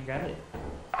 Can you grab it?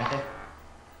 Right there.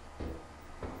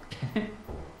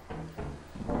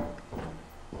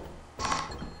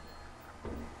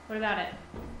 What about it?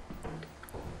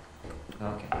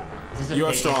 Okay. This is a You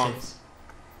are big strong. entrance.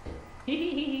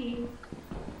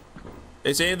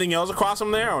 Is there anything else across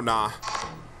from there or nah?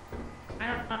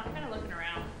 I'm kind of looking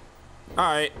around. All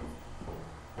right.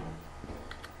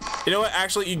 You know what?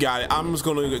 Actually, you got it. I'm just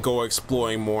gonna go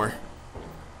exploring more.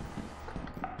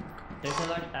 There's a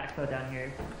large backhoe down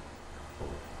here.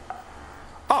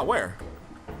 Oh, where?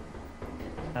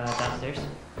 Downstairs.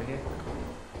 Right here.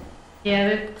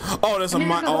 Yeah. Oh, there's a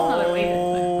mine. Oh.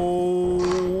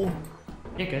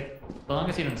 You're good. As long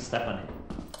as you don't step on it.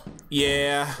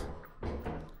 Yeah.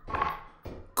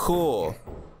 Cool.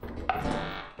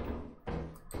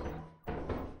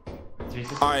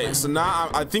 Alright, so now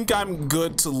I think I'm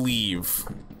good to leave.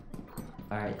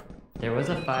 Alright. There was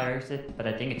a fire exit, but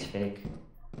I think it's fake.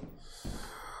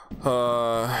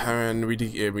 And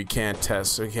we can't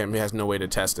test. We has no way to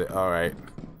test it. Alright.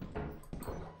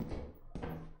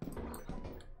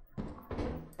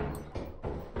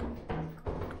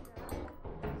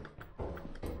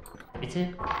 It's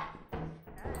it.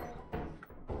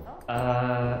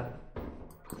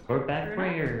 We're back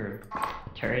where your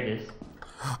turret is.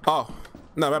 Oh.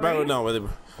 No, no. There.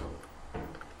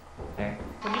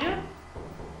 What are you doing?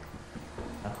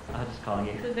 I'll just call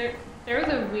you. So there was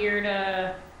a weird,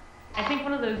 I think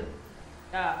one of those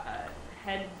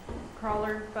head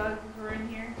crawler bugs were in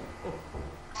here. Oh.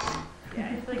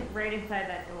 Yeah, it's like right inside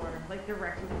that door, like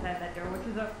directly inside that door, which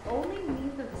is the only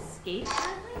means of escape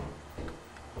currently.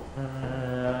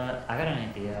 I got an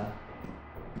idea.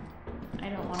 I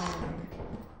don't want to.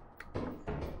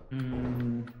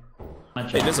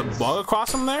 Hey, there's a bug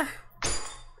across from there?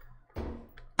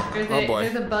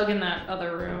 There's a bug in that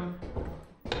other room.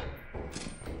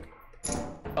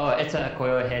 Oh, it's a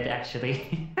coil head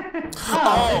actually.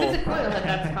 Oh, if it's a coil head,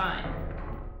 that's fine.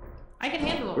 I can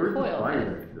handle a Where's the coil. fire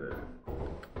exit?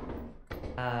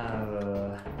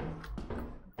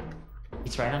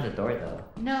 It's right on the door though.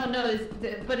 No,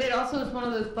 but it also is one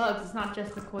of those bugs. It's not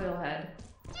just the coil head.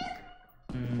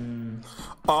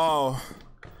 Oh,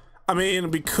 I mean,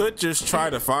 we could just try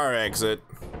the fire exit.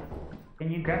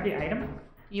 Can you grab the item?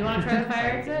 You want to try the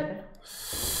fire exit?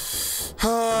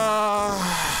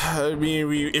 I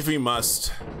mean, if we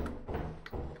must.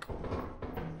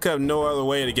 Could have no other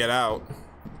way to get out.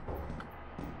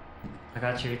 I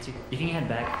got you. You can head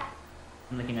back.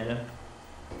 I'm looking at him.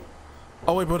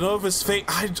 Oh wait, but if it's fake,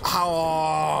 I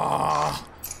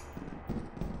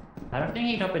don't think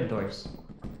he can open doors.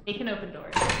 He can open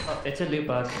doors. Oh, it's a loot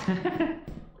bug.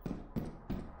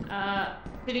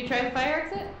 Did you try the fire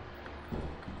exit?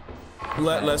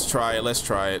 Let's try it. Let's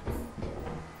try it.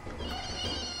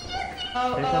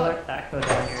 Oh, There's a backhoe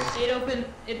down here. It opened.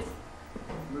 It's.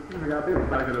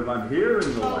 I'm here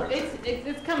in the Oh,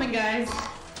 it's coming, guys.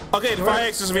 Okay, the fire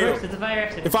exit is revealed. It's a fire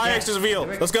exit. The fire exit is revealed.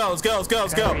 Let's go. Let's go. Let's go.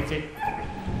 Let's go.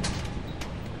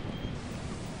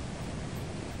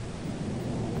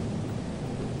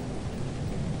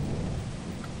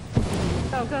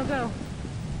 Go, go, go.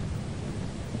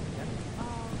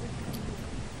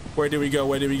 Where did we go?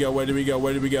 Where did we go? Where did we go?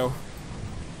 Where did we go?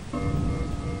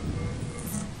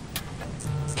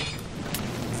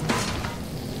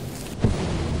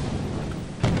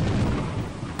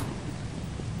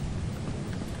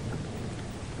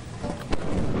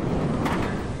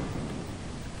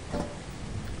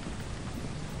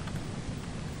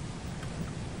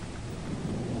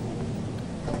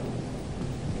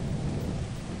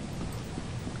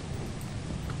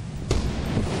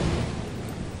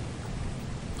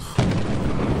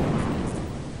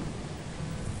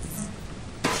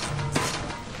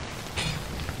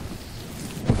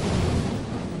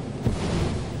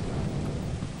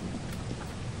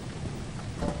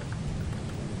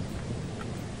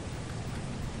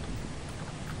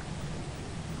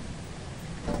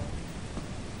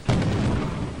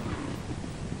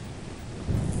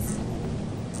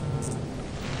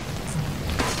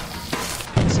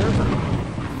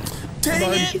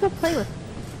 Dang it! You go play with.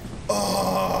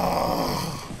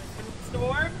 Oh,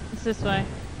 Storm? It's this way.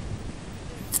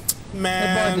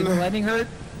 man. Did the lightning hurt?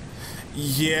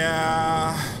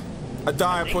 Yeah. I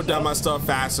thought I put down my stuff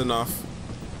fast enough.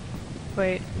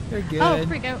 Wait. They're good. Oh,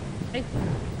 freak out. I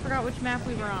forgot which map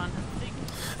we were on.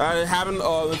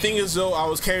 The thing is though, I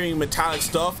was carrying metallic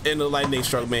stuff and the lightning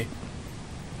struck me.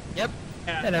 Yep.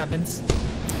 That happens.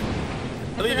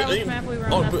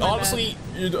 Honestly,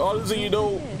 you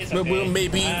know,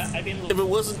 maybe if it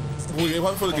wasn't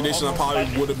for the condition, I probably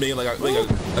would have made like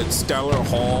a stellar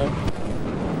haul.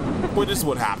 But this is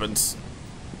what happens.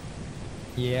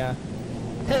 Yeah.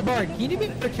 Hey Bart, can you do me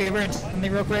a quick favor and tell me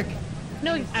real quick?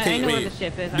 No, I know where the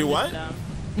ship is. Do what?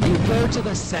 Can you go to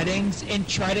the settings and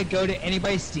try to go to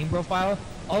anybody's Steam profile?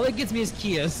 All it gets me is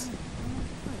Kia's.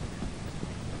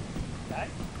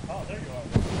 Oh, there you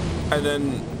are. And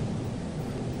then.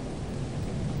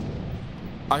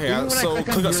 Okay, Even when so I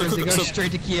click on yours, it goes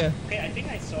straight to Kia. Okay, I think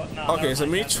I saw it. No, okay, so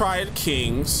let me try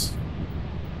Kings.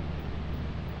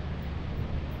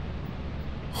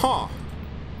 Huh.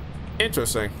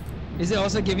 Interesting. Is it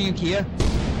also giving you Kia?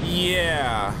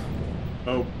 Yeah.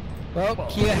 Oh. Well,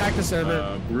 Kia hacked the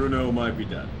server. Bruno might be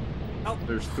dead. Oh.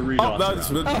 There's 3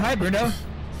 dots. Oh, hi Bruno.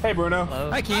 Hey Bruno.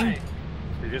 Hello. Hi King.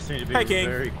 You just need to be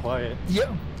very quiet.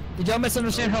 Yo, did y'all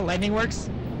misunderstand how lightning works?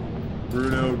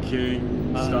 Bruno,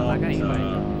 King, stop.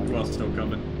 Who else is still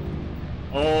coming?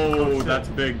 Oh, that's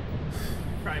big.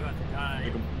 Probably about to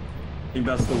die. I think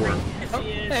that's the word. Oh,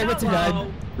 hey, what's your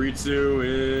died? Ritsu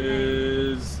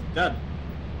is dead.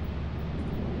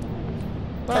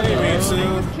 Hey, Ritsu.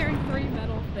 I was carrying 3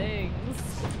 metal things.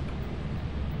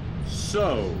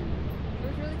 So. It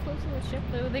was really close to the ship,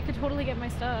 though. They could totally get my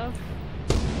stuff.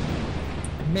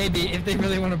 Maybe if they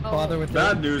really want to bother with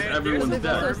Bad it. news, everyone's there's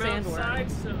dead. also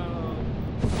sandworm.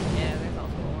 Yeah, there's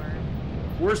also a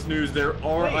worm. Worst news, there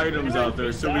are items out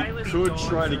there, so we could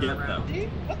try to get them.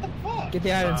 What the fuck? Get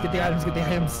the items, get the items, get the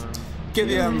items. Get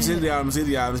the items, get the items, get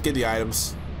the items, get the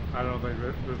items. I don't think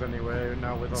there's any way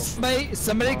now with all.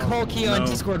 Somebody call Kia on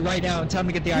Discord right now and tell him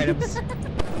to get the items.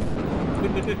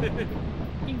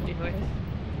 You do it.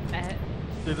 Bet.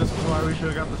 See, this is why we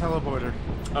should have got the teleporter.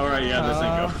 Alright, yeah, this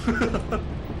ain't go.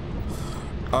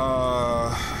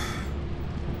 Oh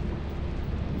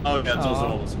yeah, it's also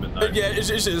almost midnight. Yeah, it's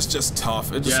just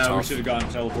tough. It's just tough. We should have gone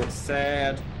teleport.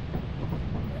 Sad.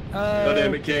 Oh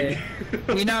damn it, King.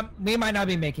 we might not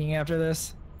be making it after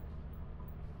this.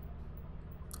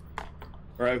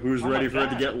 Alright, who's ready for it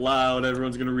to get loud?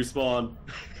 Everyone's gonna respawn.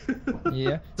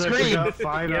 Yeah. So we Scream. got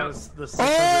 5 out of the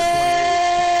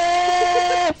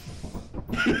 628.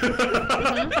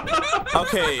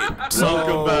 Okay,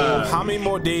 so how many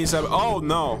more days have? Oh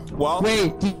no. Well.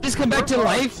 Wait, did you just come back to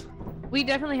life? We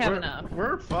definitely have enough.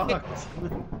 We're fucked.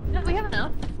 No, we have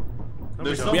enough.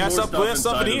 There's we have some more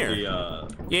stuff in inside here.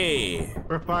 of Yeah.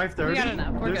 We're 5:30. We got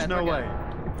enough. We're There's good. no We're way.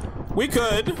 We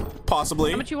could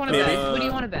possibly. How much you want to maybe. bet? What do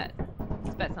you want to bet?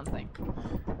 Let's bet something.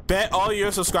 Bet all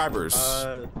your subscribers.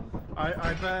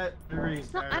 I bet 3.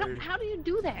 No, I don't. How do you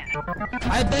do that?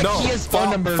 I bet Kia's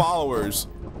phone number. Followers.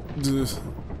 How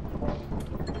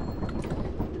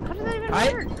does that even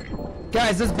work?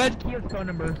 Guys, let's bet Kia's phone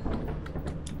number.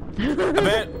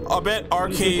 I bet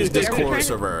Arcade's Discord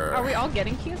server. Are we all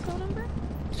getting Kia's phone number?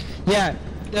 Yeah.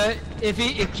 If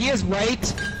Kia's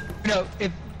right, no,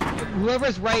 if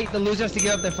whoever's right, the loser has to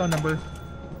give up their phone number.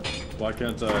 Why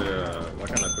can't I put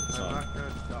this on?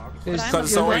 Because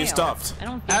it's already stuffed. I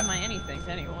don't give my anything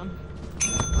to anyone.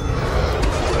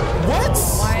 What?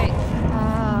 Why?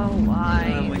 Oh,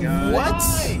 why? Oh my god. What?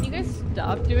 Can you guys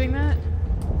stop doing that?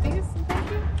 Please,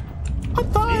 thank you. I'm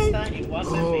fine. This time it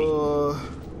wasn't me.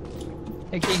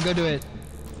 Hey, King, go do it.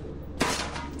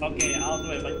 Okay, I'll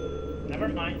do it, but never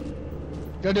mind.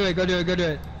 Go do it. Go do it. Go do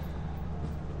it.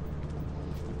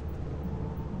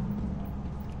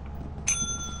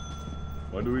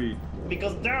 Why do we?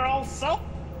 Because they're all so.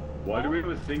 Why do we have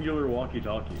a singular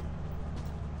walkie-talkie?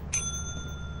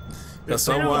 Because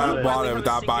someone bought it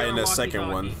without buying the second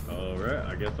one. Alright,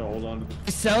 I guess I'll hold on to the...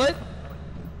 You sell it?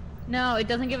 No, it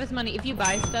doesn't give us money. If you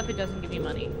buy stuff, it doesn't give you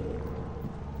money.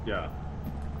 Yeah.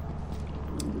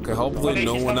 Okay, hopefully Okay,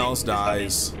 no he's one coming, else he's coming.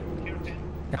 dies.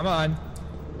 Come on.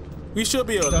 We should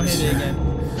be able to. Don't hit it again.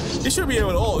 You should be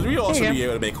able to. Oh, we also be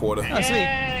able to make quarter. Oh, sweet.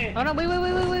 Hey! Oh no!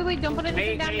 Wait! Don't put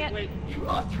anything down yet. Wait. You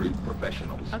are 3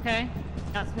 professionals. Okay.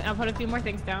 I'll put a few more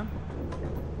things down.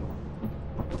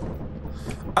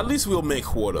 At least we'll make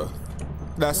quarter.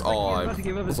 That's all I.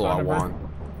 That's all I want.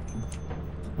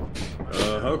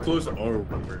 How close are we?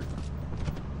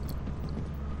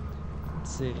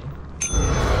 Let's see.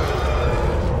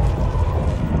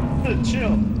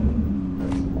 Chill.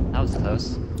 That was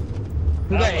close.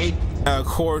 Who got 8? Of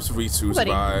course, Ritsu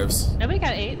survives. Nobody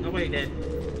got 8. Nobody did.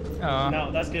 No,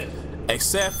 that's good.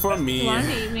 Except for me. He wanted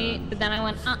to eat me, but then I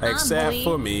went, Except bully,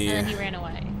 for me. and then he ran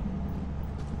away.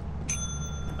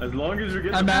 As long as we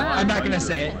get. I'm not gonna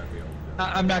say it.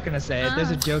 I'm not gonna say it.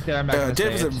 There's a joke there. I'm not gonna say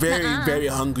Jeff is a it. very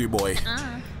hungry boy.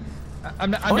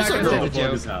 I'm not gonna say the What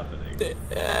joke. is happening?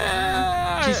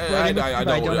 She's squirting, but I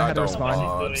don't know how to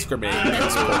respond. Discriminate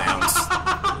against clowns.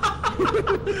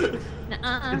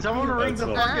 Can someone ring the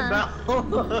fucking bell? Oh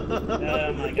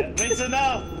my god. Wait, so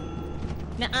now!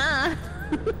 Nuh-uh.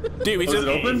 Dude, we Was just it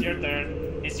open? It's your turn.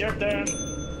 It's your turn.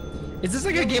 Is this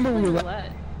like a game of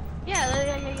roulette? Yeah.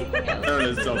 There it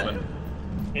is, it's open.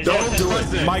 It's your Don't turn.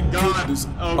 do it! My God. goodness.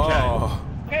 Okay. Oh,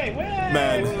 Okay, wait!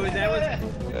 man.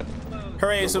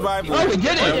 Hooray, survival. Oh, we did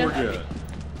Yeah, it! we're good.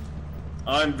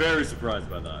 I'm very surprised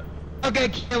by that. Okay,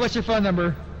 Kia, what's your phone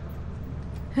number?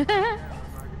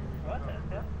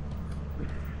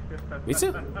 Me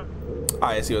too.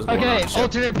 I see what's going Okay, on. Shit.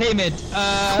 alternate payment.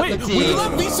 Wait, Let's see. we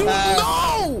love Ritsu.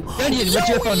 No! Dungeon, what's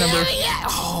your phone number?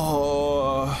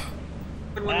 Oh.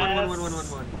 1.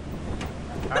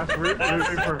 Ask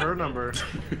Ritsu for her number.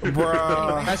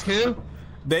 Bruh. Ask who?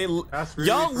 Ask Ritsu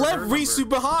Y'all for left her Ritsu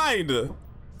number. behind.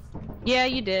 Yeah,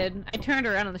 you did. I turned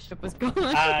around and the ship was gone.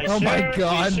 Oh my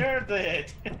God. You sure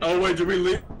did. Oh wait, did we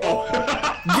leave? Oh.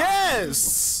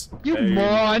 Yes. You Hey.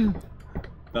 moron.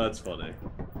 That's funny.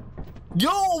 Yo,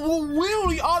 we're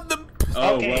really on the.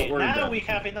 Oh, Okay, well, we're now done. we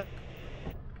have enough.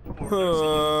 No,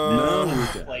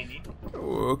 we're done. Lady.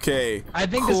 Okay. I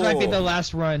think this might be cool. the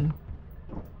last run.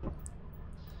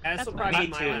 That's Me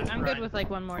too. I'm good with like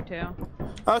one more too.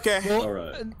 Okay. Well,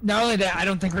 Alright. not only that, I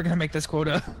don't think we're gonna make this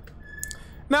quota.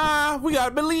 Nah, we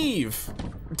gotta believe.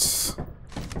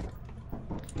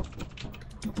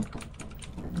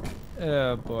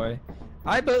 Oh boy,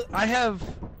 I have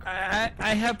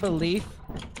belief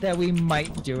that we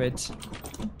might do it.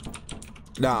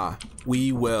 Nah,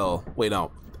 we will. Wait,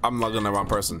 no. I'm logging the wrong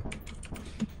person.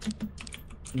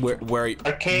 Where?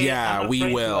 Okay, Yeah, I'm we afraid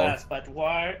to will. ask, but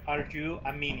why are you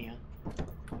a minion?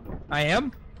 I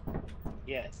am.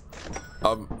 Yes.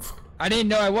 I didn't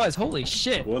know I was. Holy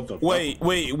shit. What the fuck? Wait. do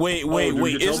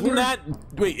we get Isn't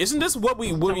teleported? isn't this what we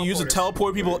use to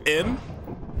teleport people in?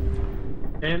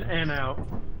 In and out.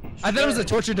 I thought it was a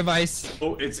torture device.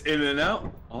 Oh, it's in and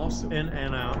out? Awesome. In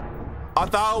and out. I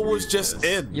thought it was just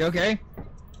in. You okay?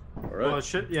 Alright. Well, it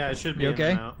should be You in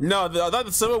okay? and out. No, I thought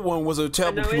the silver one was a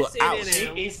teleport people out. She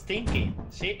is thinking.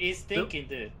 She is thinking,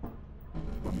 dude.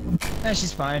 Eh,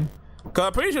 she's fine. Cause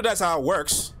I'm pretty sure that's how it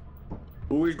works.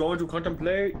 Who is going to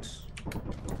contemplate?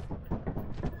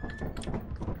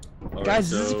 All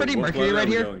Guys, is this Freddie Mercury right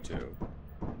here? Going to?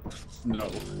 No.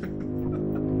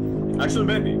 Actually,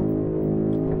 maybe.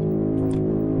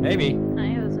 Maybe.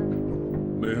 Hi,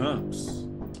 Ozan. Perhaps.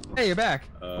 Hey, you're back.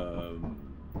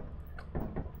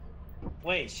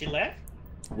 Wait, she left?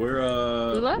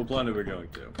 What planet are we going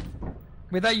to?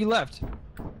 We thought you left.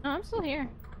 No, I'm still here.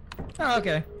 Oh,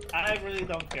 okay. I really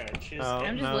don't care.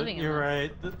 I'm just living in You're one.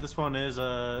 right. This one is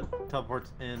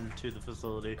teleports into the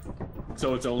facility.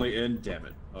 So it's only in. Damn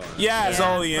it. All right. Yeah, it's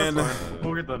only in.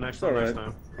 We'll get the next one next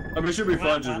time. I mean, it should be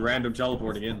fun just random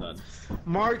teleporting in then.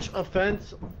 March,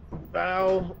 offense,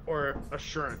 vow, or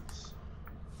assurance.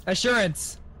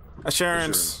 Assurance.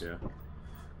 Yeah.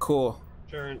 Cool.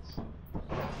 Assurance.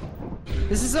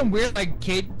 This is some weird like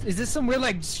cage. Is this some weird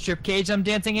like strip cage I'm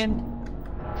dancing in?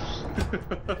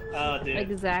 Oh, dude.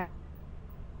 Exactly.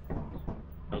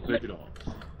 I'll take it off.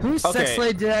 Whose sex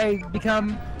slave did I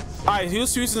become? Alright,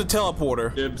 who's using the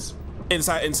teleporter? Dibs.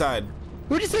 Inside.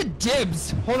 Who just said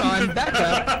dibs? Hold on, back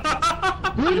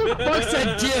up. Who the fuck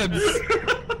said dibs?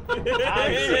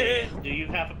 I say, do you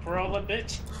have a problem,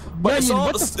 bitch? But it's,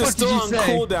 What the fuck it's still did you on say?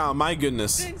 cooldown, my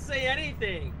goodness. I didn't say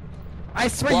anything. I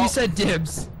swear you said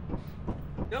dibs.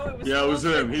 No, it was. Yeah, it was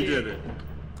him. He did it.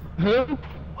 Who?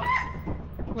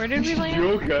 Where did we land? You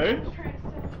okay?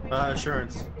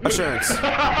 Assurance. Assurance.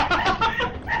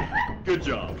 Good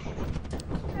job.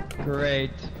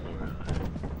 Great.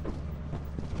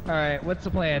 All right, what's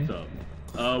the plan?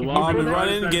 Well, run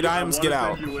in, get items, get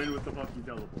out. You in with the fucking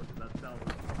teleport. That's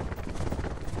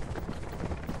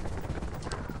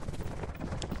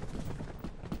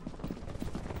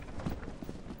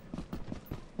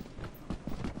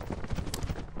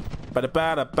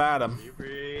Bada-bada-bada.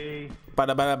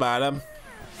 Bada-bada-bada.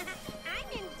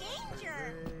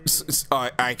 It's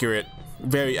accurate.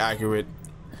 Very accurate.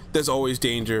 There's always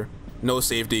danger. No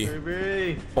safety.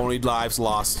 Only lives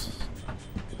lost.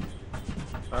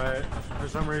 Alright, for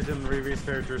some reason Reeve's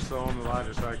character is still on the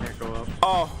ladder, so I can't go up.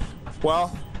 Oh,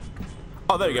 well.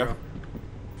 Oh, there you go.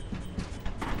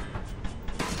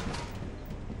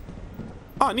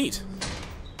 Oh, neat.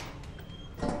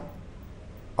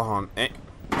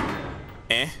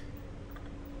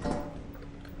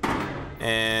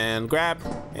 And grab.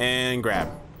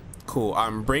 Cool,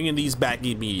 I'm bringing these back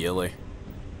immediately.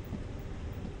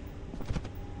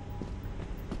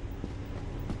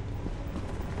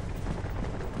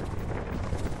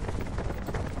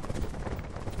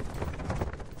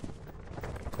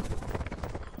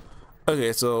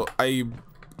 Okay, so I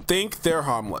think they're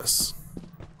harmless.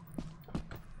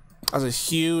 That's a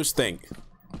huge thing.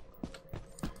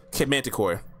 Okay,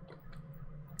 Manticore.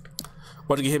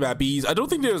 Want to get hit by bees? I don't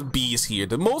think there's bees here.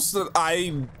 The most that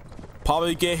I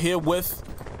probably get hit with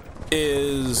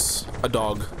is a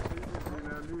dog.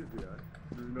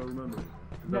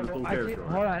 No, hold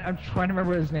on. I'm trying to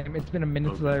remember his name. It's been a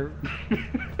minute since I.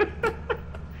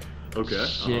 Okay.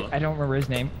 Shit, I don't remember his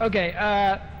name. Okay.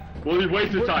 Well, you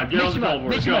wasted time. Get on the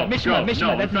teleporter. Go. No,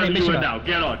 I'm sending you in now.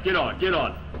 Get on.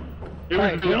 It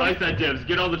was me. I said dibs.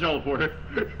 Get on the teleporter.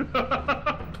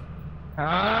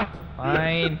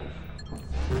 Fine.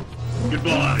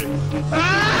 Goodbye.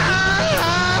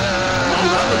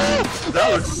 Oh,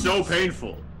 that looks so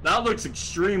painful. That looks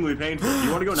extremely painful. Do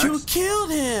you want to go next? You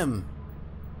killed him.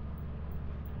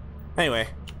 Anyway,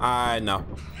 no.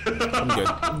 I'm good.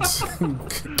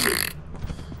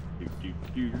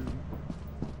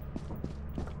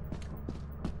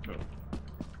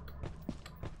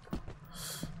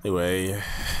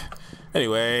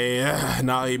 Anyway,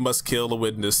 now he must kill the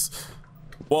witness.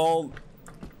 Well,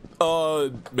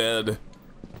 man.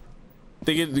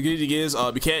 The good thing is,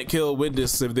 you can't kill a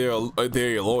witness if they're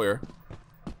your lawyer.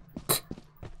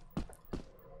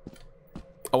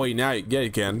 Oh wait, now yeah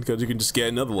you can, because you can just get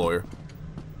another lawyer.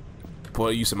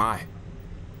 What use am I?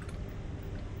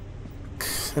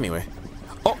 Anyway.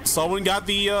 Oh, someone got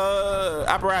the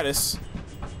apparatus.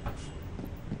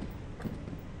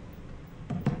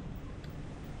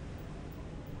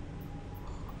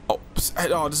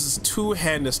 Oh, this is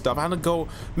two-handed stuff. I have to go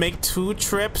make 2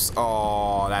 trips.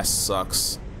 Oh, that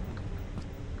sucks.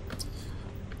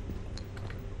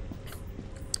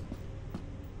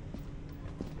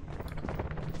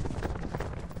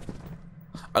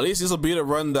 At least this will be the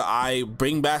run that I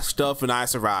bring back stuff and I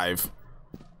survive.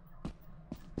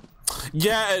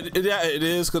 Yeah, it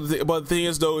is. But the thing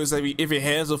is, though, is that if your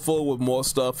hands are full with more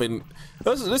stuff, and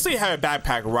let's say you have a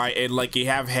backpack, right, and like you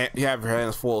have your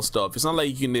hands full of stuff, it's not like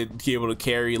you can be able to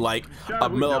carry like a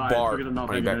metal bar.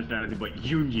 But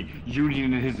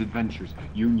Union and his adventures.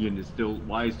 Union is still.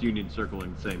 Why is Union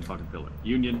circling the same fucking pillar?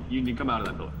 Union, come out of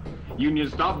that pillar. Union,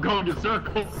 stop going to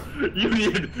circle.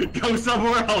 Union, go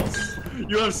somewhere else.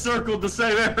 You have circled the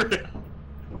same area.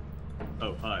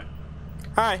 Oh, hi.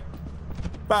 Hi.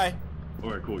 Bye.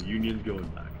 Alright, cool. Union's going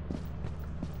back.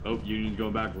 Oh, Union's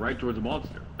going back right towards the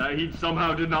monster. That he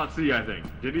somehow did not see, I think.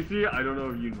 Did he see it? I don't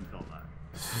know if Union saw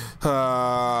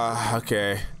that.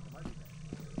 Okay.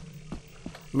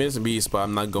 I mean, it's a beast, but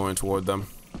I'm not going toward them.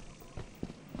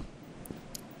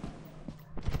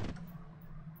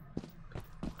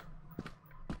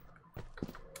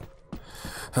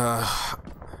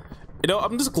 You know,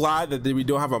 I'm just glad that we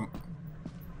don't have a...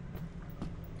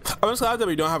 I'm just glad that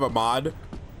we don't have a mod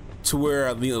to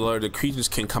where the creatures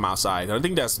can come outside. I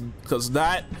think that's because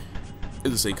that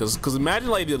is because imagine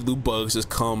like the loot bugs just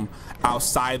come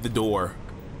outside the door,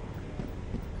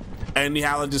 and you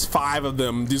have like just 5 of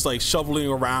them just like shoveling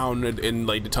around in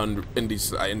like the ton in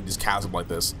these chasms like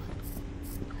this.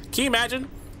 Can you imagine?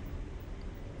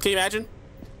 Can you imagine?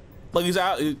 Like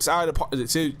it's out of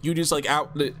you just like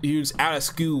out of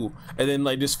school, and then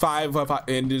like just 5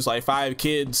 and there's like 5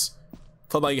 kids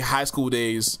from like high school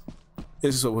days.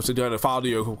 This is what they're doing to follow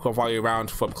you around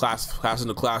from class in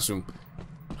the classroom,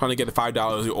 trying to get the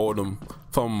 $5 you owe them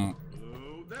from.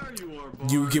 Oh, there you are,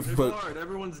 Bard. You give, hey, but Bard,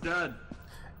 everyone's dead.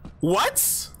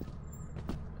 What?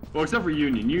 Well, except for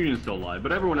Union. Union's still alive,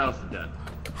 but everyone else is dead.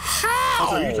 How?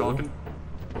 Also, are you talking?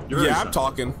 Yeah, I'm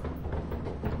talking.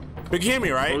 You can hear me,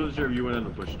 right? I wasn't sure if you went in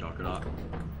the bush to talk or not.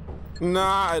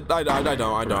 Nah, I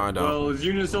don't. Well, is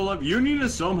Union still alive? Union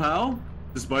is somehow,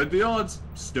 despite the odds,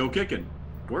 still kicking.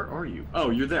 Where are you? Oh,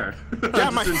 you're there. Yeah,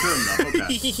 my... Okay.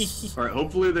 All right.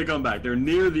 Hopefully they come back. They're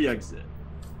near the exit.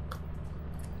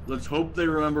 Let's hope they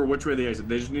remember which way they exit.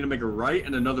 They just need to make a right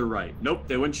and another right. Nope,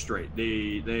 they went straight.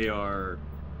 They're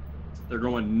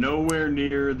going nowhere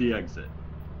near the exit.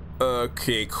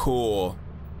 Okay, cool.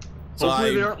 So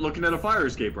hopefully they aren't looking at a fire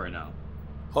escape right now.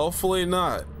 Hopefully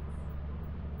not.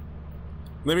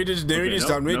 Maybe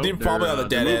probably on the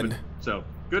dead end. So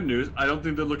good news. I don't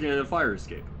think they're looking at a fire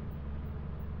escape.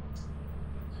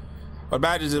 What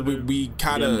bad is it? We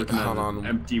kind of hold on.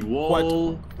 Empty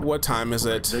wall. What time is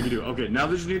it? They can do. Okay, now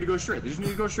they just need to go straight. They just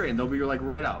need to go straight, and they'll be like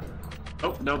right out.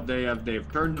 Oh nope, they have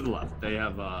turned to the left. They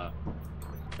have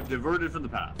diverted from the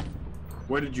path.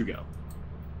 Where did you go?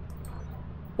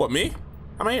 What, me?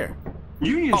 I'm right here.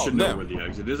 Union should know where the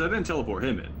exit is. I didn't teleport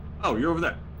him in. Oh, you're over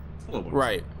there. Hello, boy.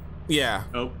 Right. Yeah.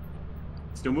 Oh.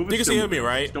 Still moving. You can see me,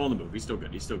 right? Still on the move. He's still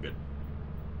good. He's still good.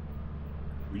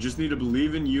 We just need to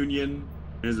believe in Union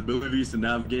and his abilities to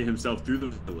navigate himself through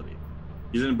the facility.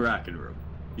 He's in Bracken room.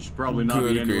 He should probably not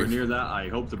be anywhere near that. I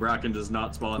hope the Bracken does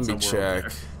not spawn somewhere over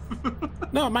there.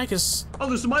 No, Mike is... Oh,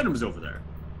 there's some items over there.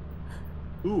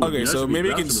 Ooh, okay, so maybe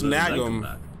you can snag them.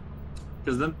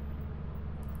 Because then...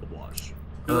 Wash.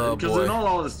 Because in all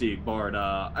honesty, Bard,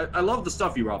 I love the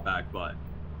stuff you brought back, but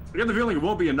I get the feeling it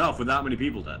won't be enough with that many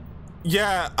people dead.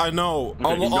 Yeah, I know.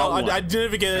 Okay, I didn't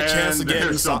even get a chance to get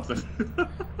inside.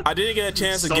 I didn't get a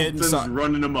chance to get inside. Something's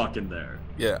running amok in there.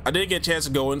 Yeah, I didn't get a chance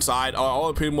to go inside.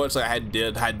 All pretty much I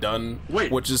had done.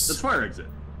 Wait, which is that's fire exit.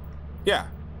 Yeah.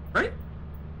 Right?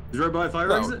 Is right by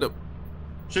fire exit? No.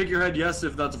 Shake your head yes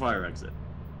if that's a fire exit.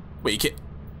 Wait, you can't.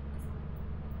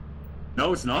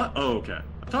 No, it's not. Oh, okay.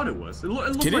 I thought it was. It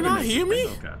looked Did like you not hear me?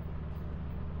 Okay.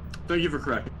 Thank you for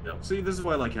correcting. No, see, this is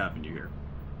why I like having you here.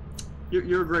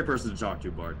 You're a great person to talk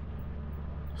to, Bard.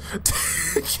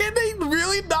 Can they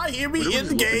really not hear me in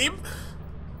the game?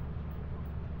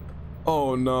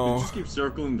 Oh no. They just keep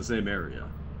circling the same area.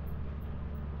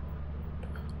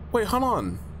 Wait, hold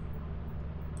on.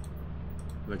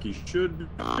 Like he should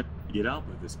get out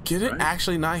with this. Can it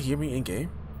actually not hear me in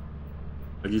game?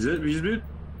 Like he's been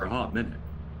for a hot minute.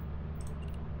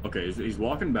 Okay, he's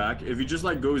walking back. If he just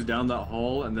like goes down that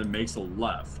hall and then makes a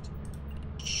left,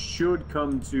 should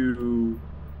come to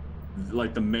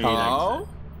like the main exit.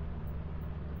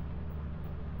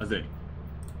 I think.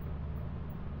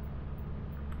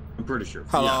 I'm pretty sure.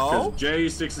 Hello? Yeah,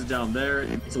 because J6 is down there.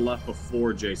 It's a left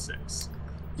before J6.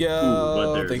 Yeah.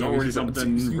 But there's already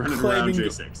something running around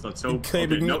J6. Let's hope. Okay,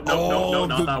 nope,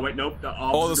 not that way. Nope.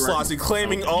 All the slots. He's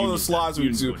claiming all the slots we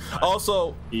do.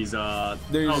 Also, he's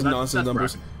there's nonsense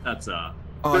numbers. That's Oh,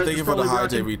 thank you for the high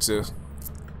JV2.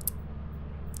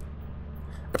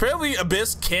 Apparently,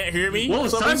 Abyss can't hear me. Well,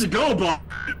 it's time to go, Bob.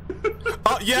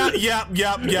 Oh, yeah.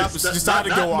 It's time to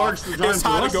go off. It's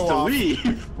time to go off.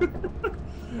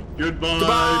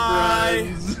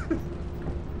 Goodbye, friends.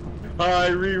 Hi,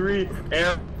 Riri.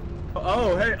 Air.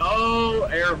 Oh, hey. Oh,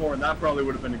 air horn. That probably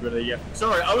would have been a good idea.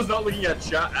 Sorry, I was not looking at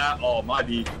chat at all. My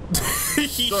B. Sorry,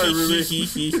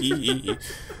 Riri.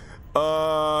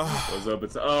 What's up?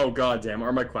 It's god damn.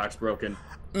 Are my quacks broken?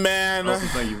 Man. Also,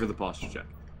 thank you for the posture check.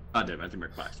 God damn, I think my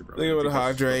quacks are broken. Look at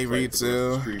Hydre,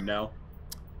 Ritsu. Stream now.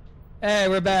 Hey,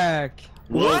 we're back.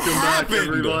 Welcome back,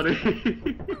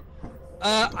 everybody.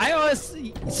 I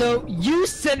honestly, so you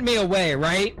sent me away,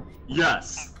 right?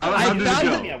 Yes. I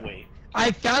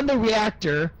found the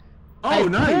reactor. Oh,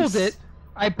 nice.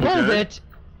 I pulled it,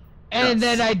 and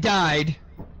then I died.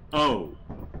 Oh.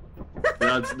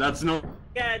 That's no.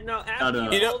 Yeah, no,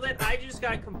 after you pulled it, I just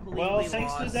got completely lost. Well,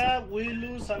 thanks to that, we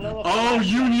lose a lot of... Oh,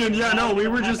 Union, yeah, no, we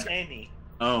were don't just... have any.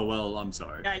 Oh, well, I'm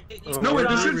sorry. Yeah, no, wait,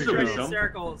 there should still be some.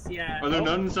 Circles, yeah. Are there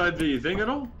none inside the thing at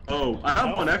all? Oh, I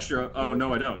have one extra. Oh,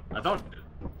 no, I don't. I thought I did.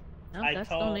 No, that's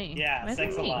still me. Yeah,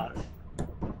 thanks a lot.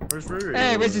 Where's Riri?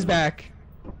 Hey, Rizzy's back.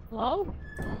 Hello?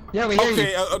 Yeah, we hear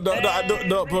you. Okay,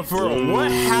 no, but for real,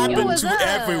 what happened to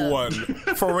everyone?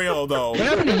 For real, though. What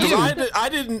happened to you? I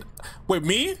didn't... Wait,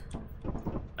 me?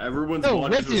 Everyone's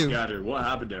bodies were scattered. What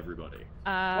happened to everybody?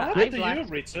 What happened to you,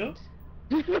 Ritsu?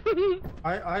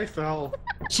 I fell.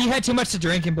 She had too much to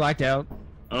drink and blacked out.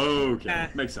 Okay,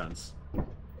 makes sense.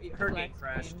 Her game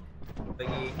crashed.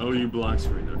 Oh, you black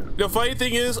screen. Okay. The funny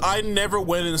thing is, I never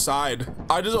went inside.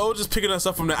 I was just picking us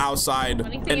up from the outside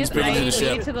and just bringing it to the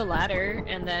ship. I made to the ladder,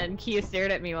 and then Kia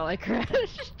stared at me while I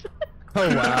crashed.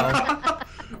 Oh wow.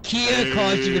 Kia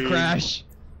caused you to crash.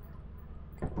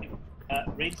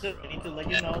 Ritsu, I need to let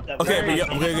you know that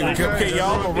Okay,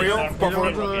 y'all,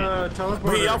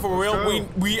 for real,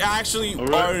 we actually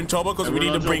are in trouble because we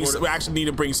actually need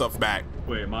to bring stuff back.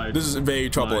 Wait, this is very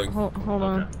troubling. Hold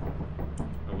on.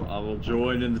 I will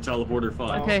join in the teleporter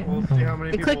fight. Okay. We'll see how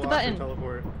many We people click the button.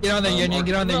 teleport. Get on there, Union.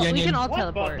 Get on there, Union. We can all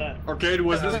teleport. Arcade,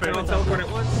 was this panel teleport at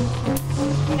once?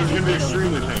 This is gonna be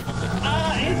extremely painful.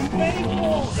 It's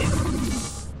painful.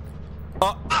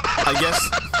 I guess.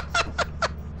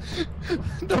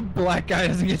 The black guy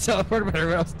doesn't get teleported, but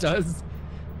everyone else does.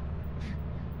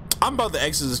 I'm about to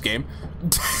exit this game.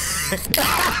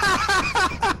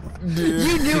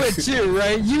 You knew it too,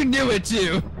 right? You knew it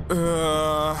too.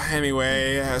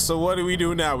 Anyway, so what do we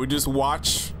do now? We just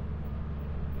watch?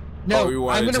 No,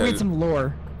 I'm gonna read some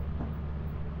lore.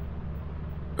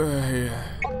 Yeah.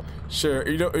 Sure.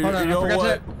 You know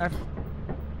what?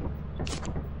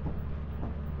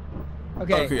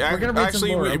 Okay, we're gonna read some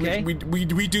lore, okay? we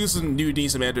do some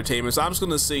decent entertainment, so I'm just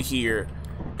gonna sit here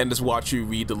and just watch you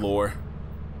read the lore.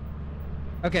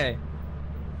 Okay.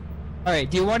 Alright,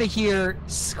 do you want to hear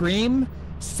scream,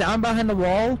 sound behind the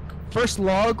wall, first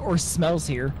log, or smells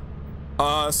here?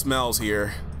 Smells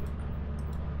here.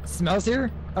 Smells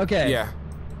here? Okay. Yeah.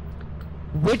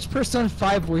 Which Persona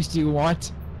 5 voice do you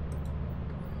want?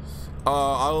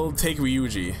 I'll take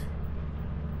Ryuji.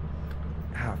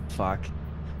 Oh, fuck.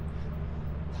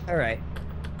 Alright.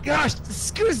 Gosh,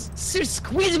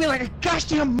 squeezing me like a gosh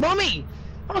damn mummy!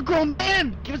 I'm a grown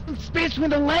man! Give us some space between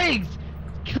the legs!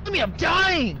 It's killing me, I'm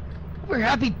dying! We're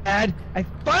happy, Dad. I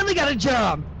finally got a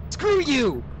job! Screw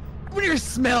you! Everyone here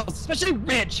smells, especially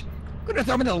Rich. I'm gonna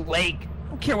throw him in the lake. I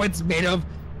don't care what it's made of.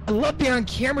 I love being on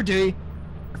camera duty.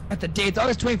 At the date's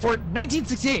August 24th,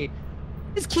 1968.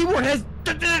 This keyboard has...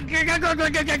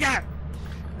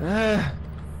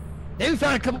 Then we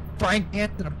found a couple frying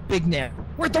pans and a big net.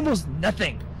 Worth almost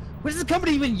nothing. What is the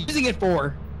company even using it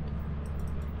for?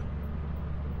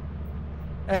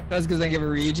 That's because I give a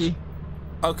Ryuji.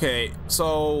 Okay,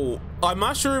 so I'm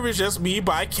not sure if it's just me,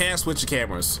 but I can't switch the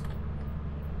cameras.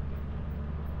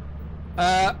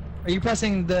 Are you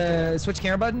pressing the switch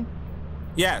camera button?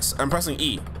 Yes, I'm pressing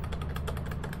E.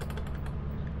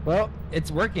 Well,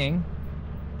 it's working.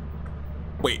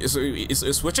 Wait, is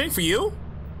switching for you?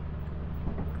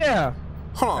 Yeah.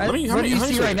 Hold on, what do you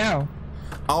see right now?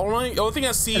 The only thing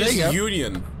I see is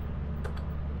Union.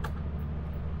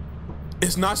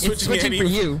 It's not switching. It's switching for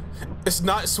you. It's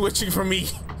not switching for me.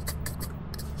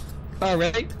 Oh,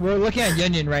 really? We're looking at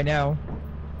Union right now.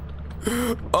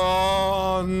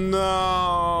 Oh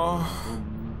no.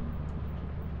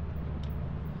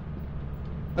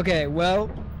 Okay, well.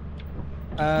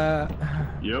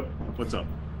 Yep. What's up?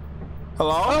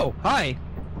 Hello? Oh, hi.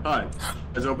 Hi.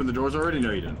 Has opened the doors already?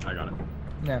 No, you didn't. I got it.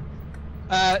 No.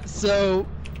 So,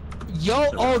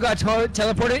 y'all all got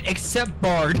teleported except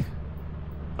Bard.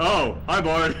 Oh, hi,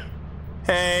 Bard.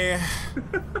 Hey.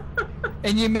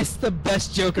 And you missed the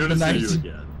best joke of the night. Good to see you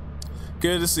again.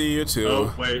 Good to see you too.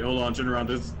 Oh, wait, hold on, turn around.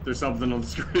 There's something on the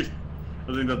screen.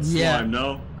 I think that's slime,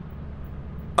 no?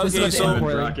 Okay,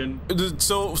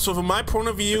 so from my point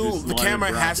of view, the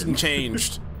camera hasn't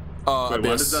changed. Wait, why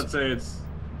does that say it's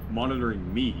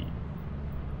monitoring me?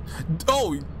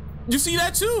 Oh, you see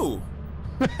that too?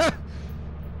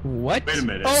 What? Wait a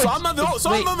minute. Oh, so I'm not the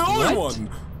only one.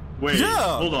 Wait,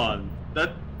 yeah. Hold on.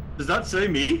 Does that say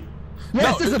me?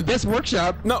 Yes, this is Abyss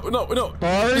Workshop. No.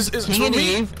 Bars, King and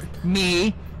Eve,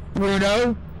 me,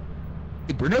 Bruno.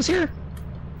 Hey, Bruno's here?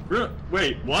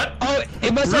 Wait, what? Oh,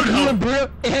 it must have you and Bruno.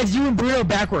 It has you and Bruno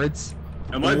backwards.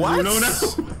 Am I Bruno now?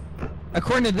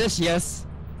 According to this, yes.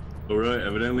 Alright,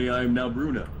 evidently I am now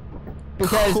Bruno.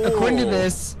 Because according to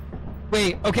this...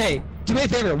 Wait, okay. Do me a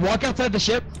favor. Walk outside the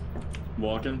ship.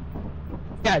 Walking?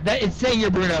 Yeah, it's saying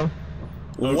you're Bruno.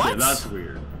 Okay, What? That's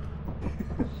weird.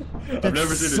 I've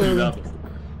never seen it do that before.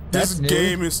 This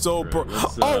game is so bro.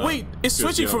 Oh wait, it's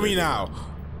switching for me now.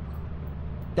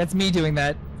 That's me doing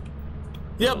that.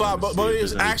 Yeah, but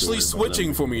it's actually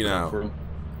switching for me now.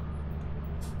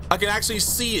 I can actually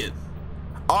see it.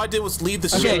 All I did was leave the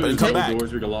ship and come back.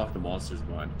 Doors, we can lock the monsters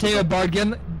behind. Tell you what, Bard,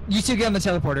 you two get on the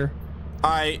teleporter.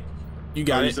 Alright, you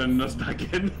got it. You sending us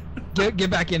back in? Get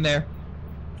back in there.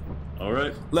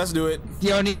 Alright. Let's do it. Do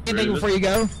you need anything before you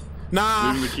go?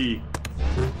 Nah. Leave the key.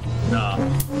 Nah.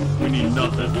 We need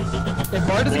nothing. If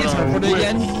Bard doesn't get teleported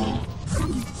again...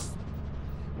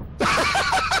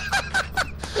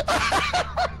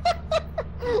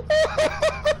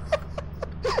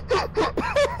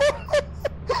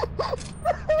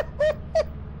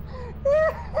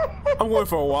 I'm going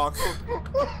for a walk.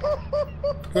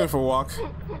 I'm going for a walk.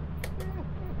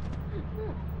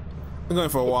 I'm going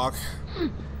for a walk.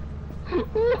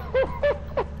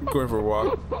 I'm going for a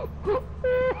walk.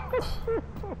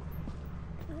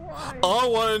 All I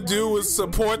want to do is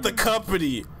support the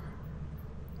company.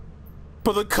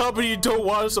 But the company don't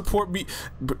want to support me.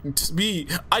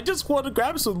 I just want to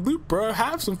grab some loot, bro.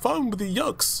 Have some fun with the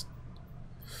yucks.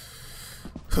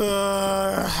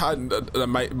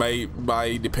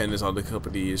 My dependence on the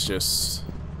company is just.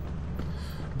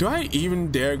 Do I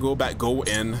even dare go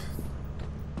in?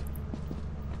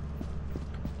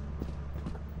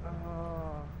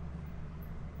 Oh,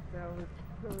 that was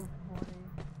so funny.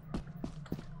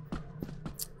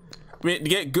 I mean, to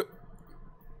get good.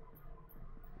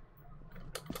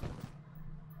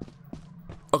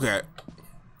 Okay.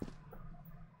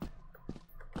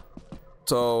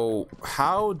 So,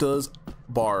 how does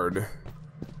Bard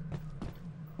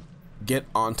get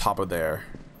on top of there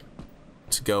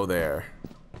to go there?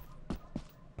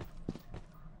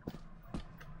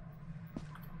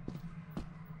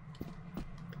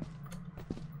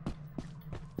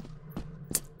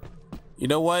 You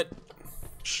know what?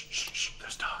 Shh,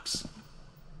 there's dogs.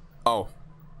 Oh.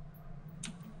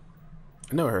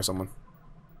 I never heard someone.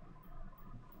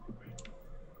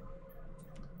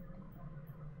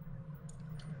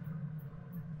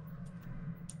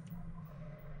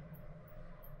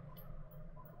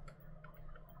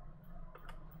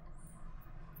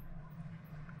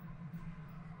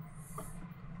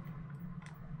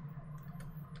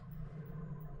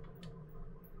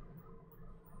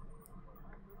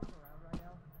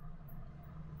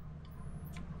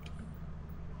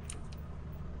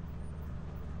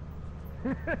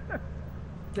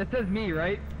 That says me,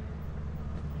 right?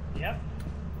 Yep.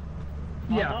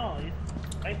 Yeah. Oh, no, it's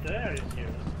right there. It's here.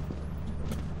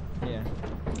 Yeah.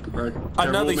 Right.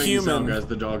 Another human. Sound, guys,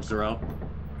 the dogs are out.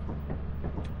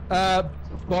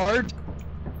 Bard.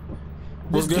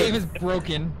 This game is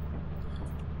broken.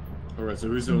 Alright, so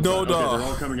who's inside? No okay, dog. they're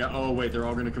all coming out. Oh wait, they're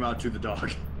all gonna come out to the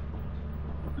dog.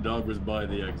 The dog was by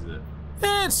the exit.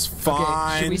 It's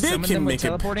fine. Okay, should we they summon can them with make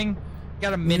teleporting?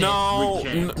 Got a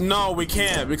minute. No, we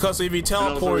can't because if you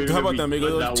teleport, how about them?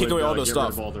 They'll take away all the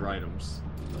stuff. All their items.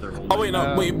 Oh wait,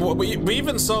 no, wait.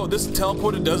 Even so, this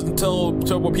teleporter doesn't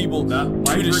teleport people to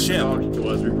the ship. To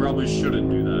us. We probably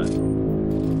shouldn't do that.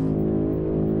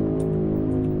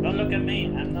 Don't look at me.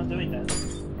 I'm not doing that.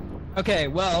 Okay,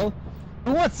 well,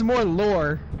 who wants some more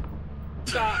lore?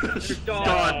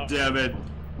 God damn it!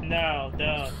 No,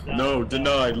 don't. No,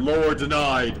 denied. Lore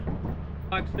denied.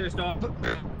 There's dogs.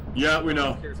 Yeah, we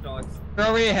know. There's dogs. They're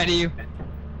already ahead of you.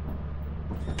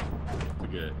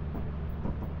 Okay.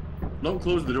 Don't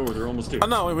close the door. They're almost here. Oh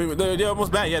no, they're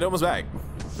almost back. Yeah, they're almost back.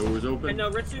 Door's open. And no,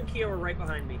 Ritsu and Kyo are right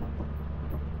behind me.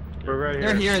 We're right here.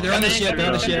 They're here. They're on the ship. They're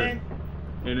on the ship.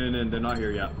 In. They're not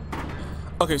here yet.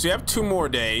 Okay, so you have 2 more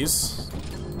days.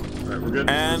 Alright, we're good.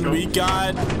 And we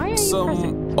got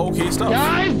some okay stuff.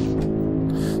 Guys!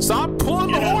 Stop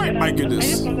pulling the horn! My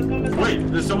goodness. Wait,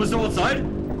 there's someone still outside?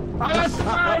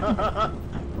 Outside!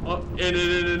 Oh,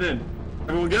 in.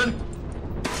 Everyone good?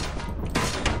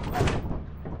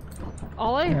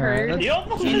 All I heard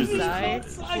inside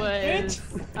was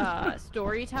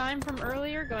story time from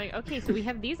earlier going, okay, so we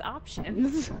have these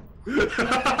options.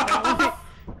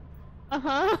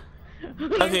 Uh-huh.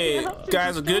 Okay,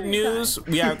 guys, good news.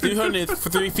 We have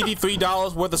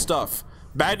 $353 worth of stuff.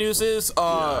 Bad news is,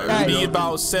 it'll be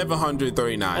about $739.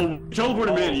 Oh,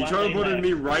 teleported me. You teleported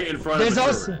me right in front of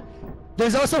the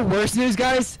There's also worse news,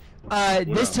 guys.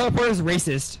 This teleporter is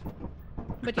racist.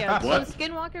 But yeah, so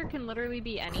Skinwalker can literally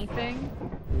be anything.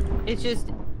 It's just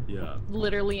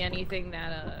literally anything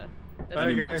that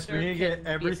Alright guys, we need to get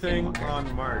everything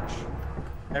on March.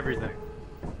 Everything.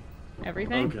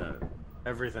 Everything? Okay.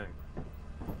 Everything.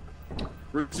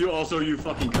 Ritsu, also you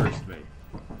fucking cursed me.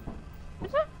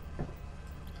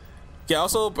 Yeah,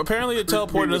 also, apparently the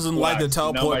teleporter doesn't like to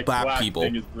teleport black people.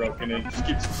 Thing is broken. It just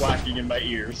keeps flashing in my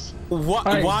ears. What?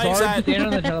 Right, why is that? Stand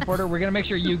on the teleporter. We're gonna make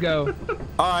sure you go.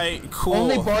 Alright, cool.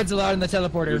 Only Bard's allowed in the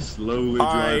teleporter. You're slowly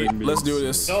Alright, let's do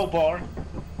this. Go, Bard.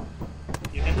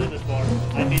 You can do this, Bard.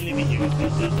 I believe in you.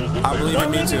 I believe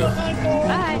in me too.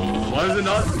 Why does it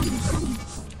not?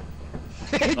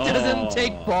 It doesn't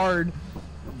take Bard.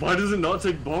 Why does it not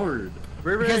take Bard?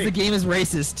 Because the game is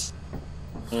racist.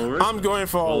 Right. I'm going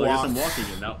for a walk. I guess I'm walking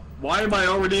in now. Why am I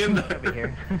already in there? Over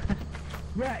here.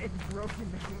 Yeah, it's broken.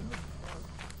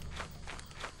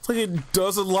 It's like it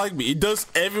doesn't like me. It does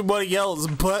everybody else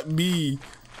but me.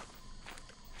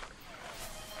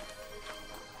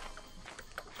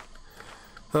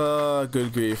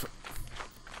 Good grief.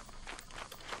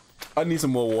 I need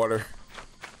some more water.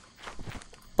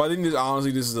 But I think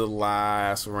honestly this is the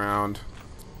last round.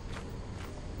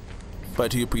 But I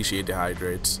do appreciate the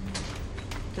hydrates.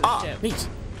 Ah, neat.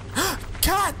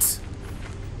 Cat!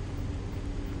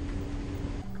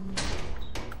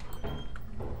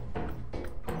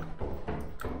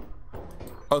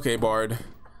 Okay, Bard.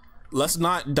 Let's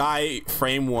not die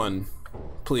frame one,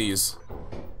 please.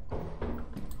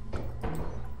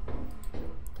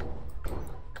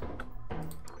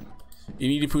 You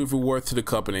need to prove your worth to the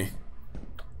company.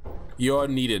 You are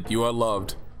needed. You are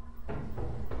loved.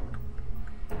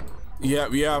 You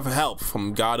have help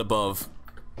from God above.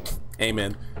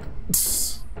 Amen.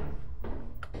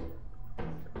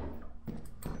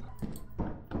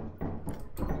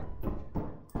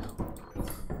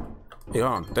 Hey,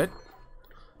 hold on. That?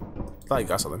 I thought you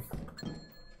got something.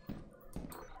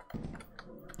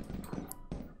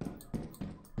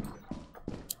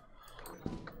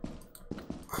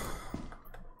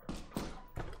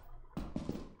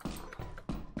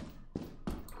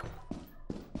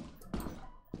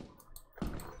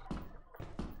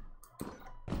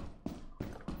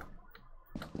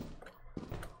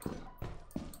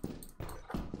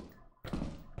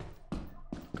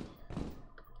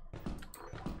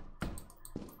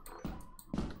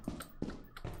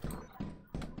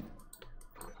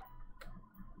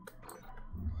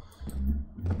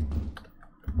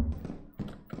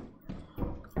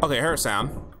 Okay, I heard a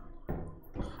sound.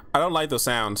 I don't like those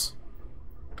sounds.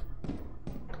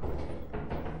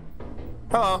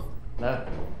 Hello. Hello.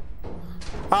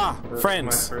 Ah, This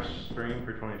friends. is my first stream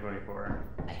for 2024.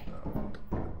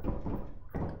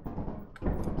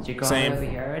 Did you go Same. over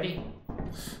here already?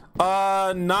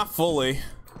 Not fully.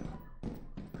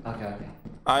 Okay.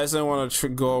 I just didn't want to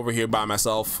go over here by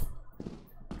myself.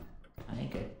 I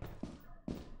ain't good.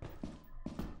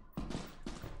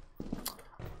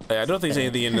 Yeah, I don't think there's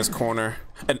anything in this corner.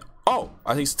 And oh,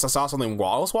 I think I saw something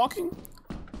while I was walking.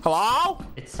 Hello?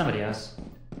 It's somebody else.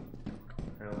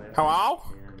 Hello?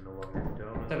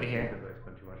 It's over here.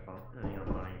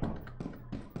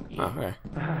 Oh, okay.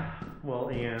 Well,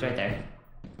 Ian. It's right there.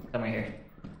 Somewhere here.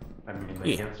 I mean,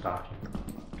 they can't stop you.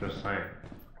 Just saying.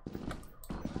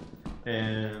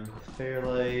 And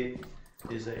Fairlight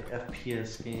is a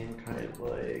FPS game, kind of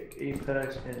like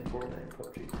Apex and Fortnite and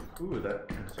PUBG. Ooh, that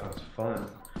kind of sounds fun.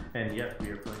 And yet, we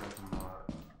are playing with a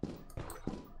mod.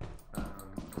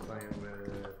 Playing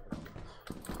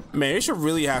with... Man, you should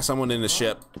really have someone in the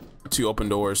ship to open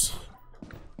doors.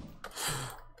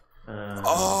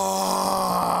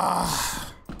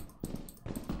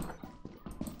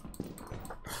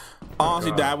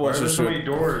 Honestly, that was just so should. many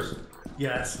doors.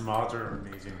 Yes, mods are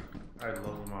amazing. I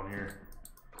love them on here.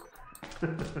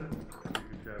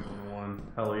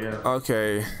 Hell yeah.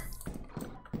 Okay.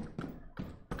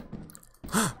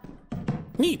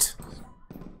 Neat.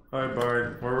 Alright,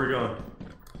 Bard, where are we going?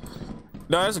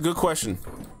 No, that's a good question.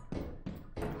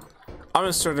 I'm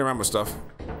just trying to remember stuff.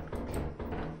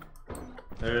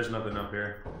 There is nothing up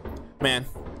here. Man.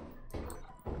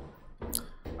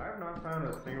 I have not found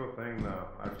a single thing though.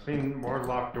 I've seen more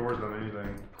locked doors than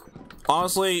anything.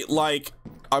 Honestly, like,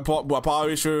 I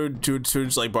probably should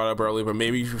just like brought up earlier, but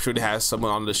maybe you should have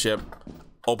someone on the ship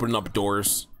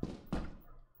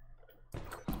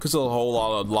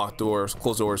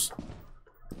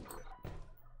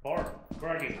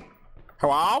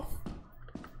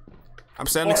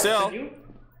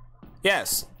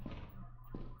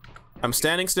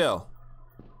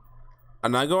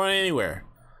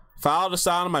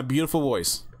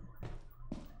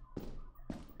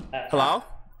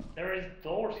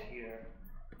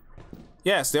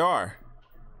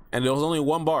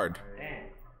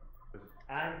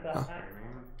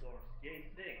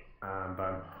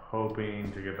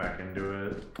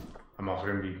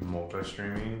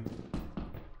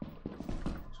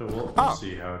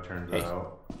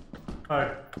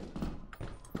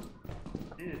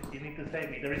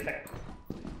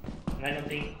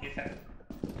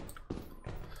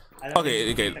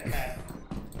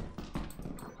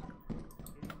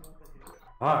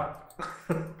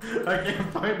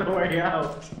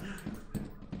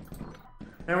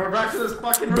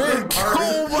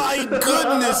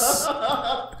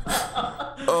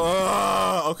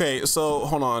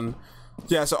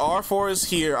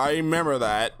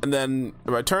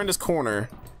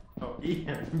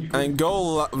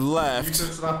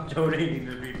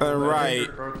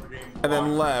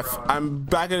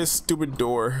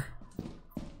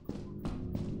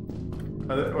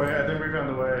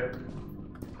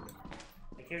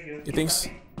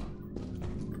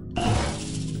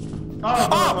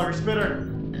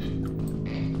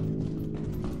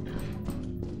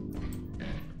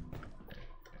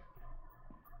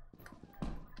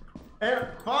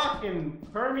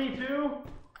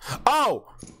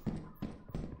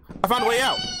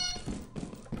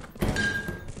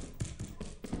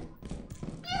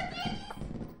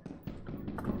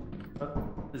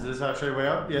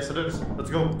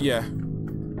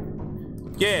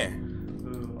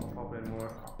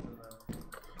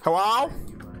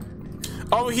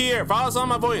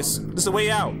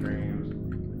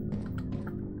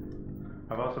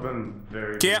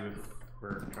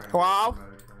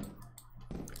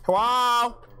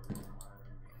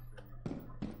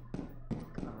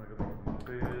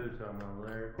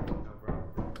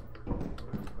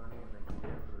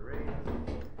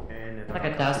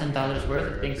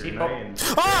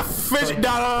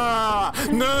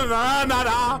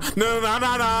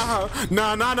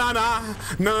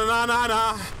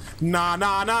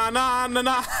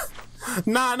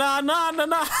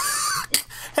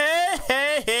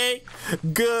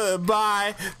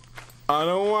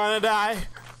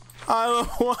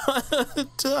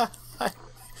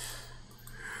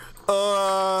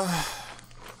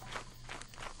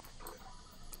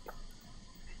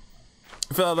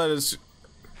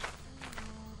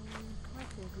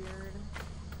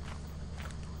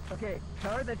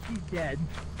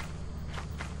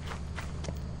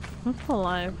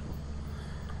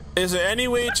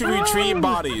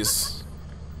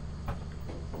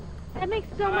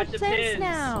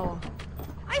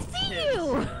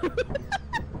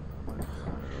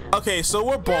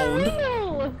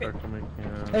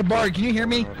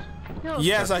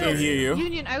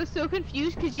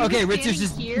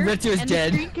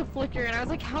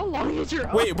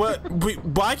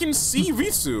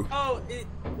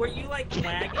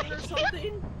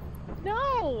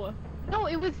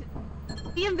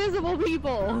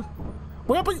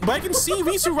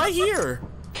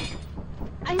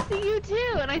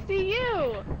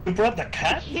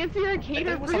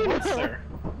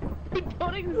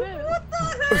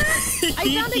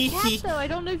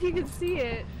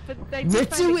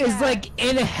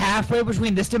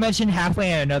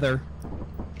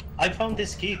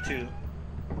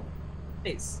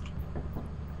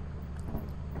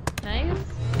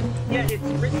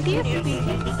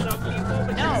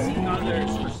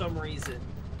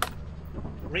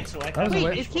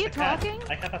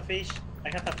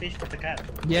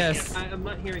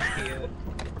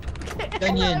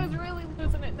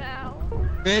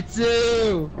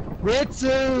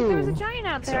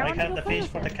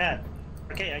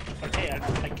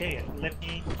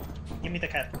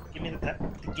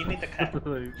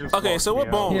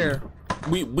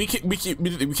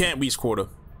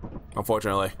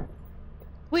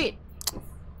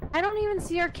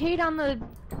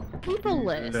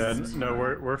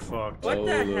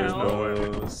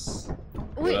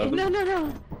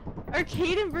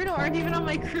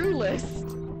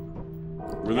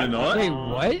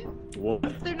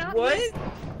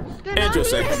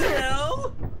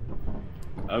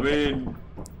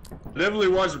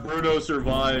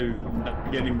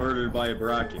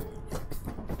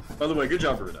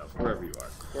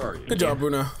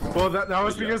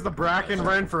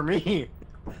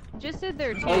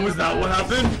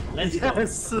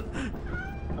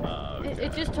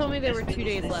It just told me there were 2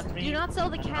 days left. Do not sell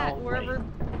the cat wherever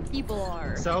people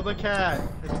are. Sell the cat.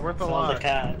 It's worth a lot. Sell the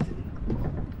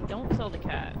cat. Don't sell the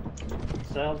cat.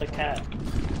 Sell the cat.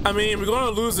 I mean, we're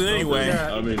gonna lose it anyway.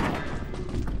 I mean,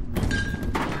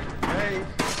 Hey.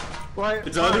 What?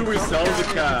 it's either we sell the It's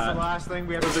the cat. last thing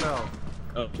we have to sell.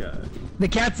 Okay. The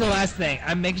cat's the last thing.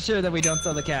 I'm making sure that we don't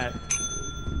sell the cat.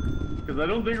 Because I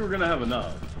don't think we're gonna have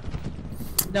enough.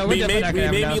 No, we're definitely not gonna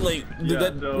have enough. Like Yeah,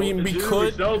 that. so we it's either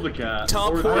could sell the cat,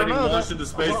 teleport. or getting launched into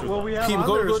space with Well, we have people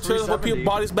others, go to teleport 370. people's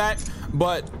bodies back,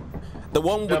 but the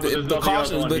one with Yeah, but there's the nothing else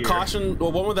caution, on the here. caution,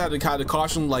 well, one with that the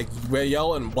caution like red,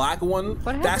 yellow, and black one.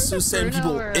 What That's to happened to send Bruno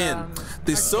people or, in.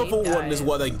 The silver one is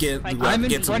what I'm in gets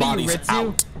front of you, bodies Ritsu.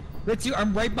 out. Ritsu,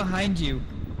 I'm right behind you.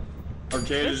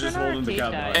 Arcade is just holding the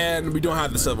cat back. And we don't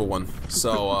have the silver one,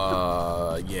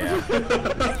 so yeah.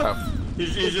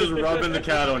 He's just rubbing the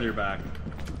cat on your back.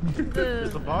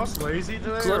 Is the boss lazy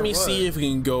today? So let me see if we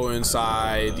can go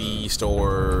inside the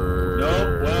store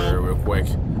real quick.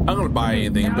 I'm gonna buy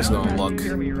anything, I'm just gonna look.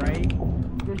 Hear me, right?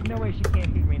 There's no way she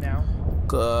can't hear me now.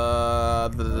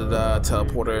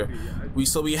 Teleporter. We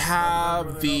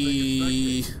have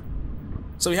the.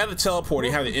 So we have the teleporter,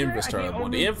 you have the inverse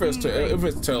teleporter. The inverse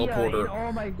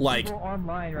teleporter, like,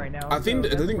 online right now. I think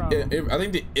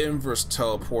the inverse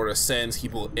teleporter sends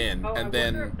people in, and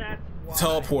then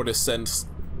teleporter sends.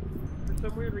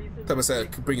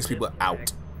 Brings people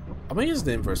out. I mean, it's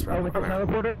the inverse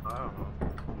teleporter.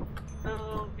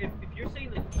 If you're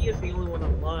saying that Kia's the only one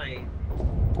online.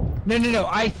 No.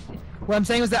 What I'm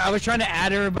saying was that I was trying to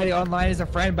add everybody online as a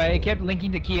friend, but it kept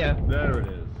linking to Kia. There it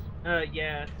is.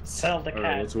 Yeah. Sell the cat.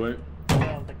 Alright, let's wait.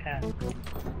 Sell the cat.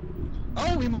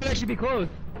 Oh, we might actually be close.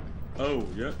 Oh,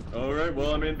 yeah. Alright,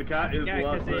 well, I mean, the cat is the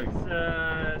last thing.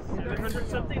 It's 700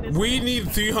 something. We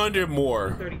need 300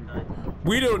 more.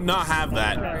 We do not have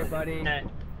that. Sorry, buddy.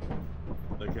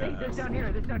 The cat. This down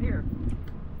here. This down here.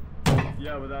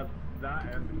 Yeah, but that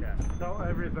and the cat. Sell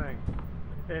everything.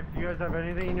 If you guys have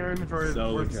anything in your inventory Sell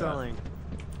the worth cat. selling.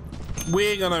 We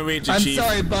ain't gonna reach it, I'm Chief.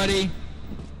 sorry, buddy.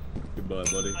 Goodbye,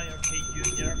 buddy.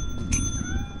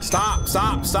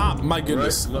 Stop. My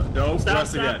goodness. Right, no,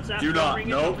 press again. Stop, Do don't not. ring it,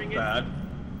 Nope, don't ring it. bad.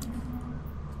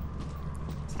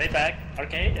 Stay back.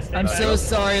 Okay. Stay I'm back. so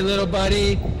sorry, little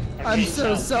buddy. I'm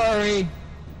so sorry.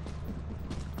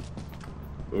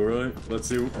 Alright, let's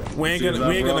see. We ain't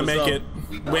gonna make it.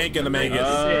 We ain't gonna make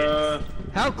it.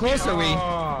 How close are we?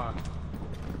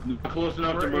 Not close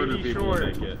enough to murder people to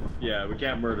make it. Yeah, we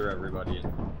can't murder everybody.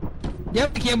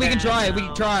 Yep, we can. We can try. We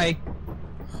can try.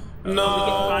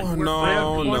 No.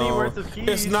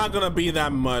 It's not gonna be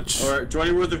that much. Alright,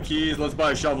 20 worth of keys. Let's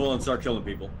buy a shovel and start killing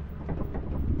people.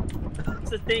 That's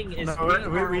the thing is. No, we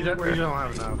don't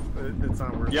have enough. It's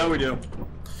not worth it. Yeah, we do.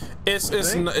 It's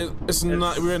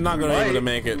not. We're not gonna be able to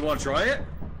make it. You want to try it?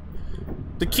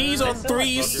 The keys are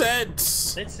 3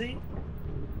 cents. Let's see.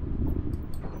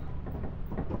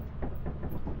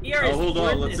 Oh, hold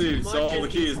on. Let's see. Sell all the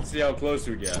keys and see how close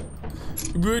we get.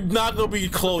 We're not gonna be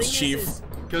close, Chief.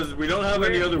 Because we don't have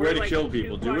any other way to kill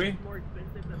people, do we?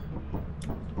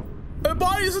 Our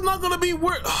bodies are not gonna be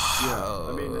worth. Yeah,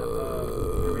 I mean,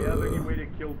 do we have any way to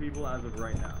kill people as of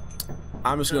right now?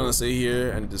 I'm just gonna sit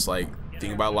here and just like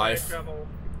think about life.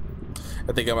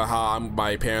 I think about how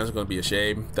my parents are gonna be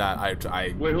ashamed that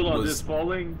I Wait, hold on. was, This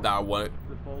falling. that I wanted.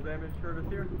 Does fall damage hurt us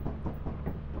here?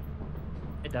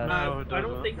 It does. I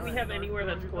don't think we have anywhere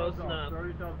that's close enough.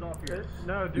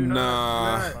 No, do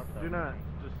Nah. not. Do not.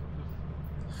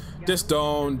 Just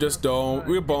don't.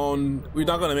 We're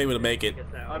not gonna be able to make it.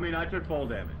 I mean, I took fall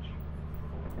damage.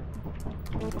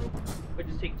 It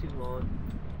just take too long.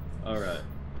 Alright.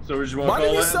 So we just want to Why call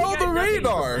did we that? sell the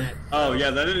radar? Oh, yeah,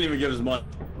 that didn't even give us money.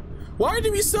 Why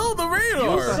did we sell the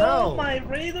radar? You sold my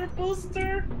radar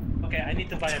booster? Okay, I need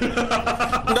to buy a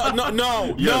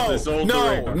No. Let's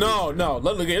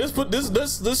put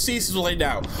this cease right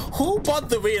now. Who bought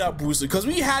the radar booster? Because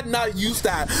we had not used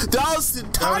that. That was the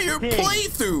entire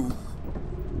playthrough.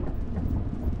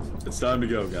 It's time to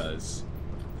go, guys.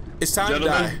 It's time to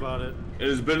die. It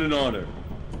has been an honor.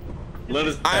 Let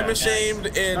us. I'm ashamed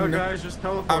in. No, guys, just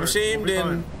teleport. I'm ashamed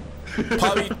in.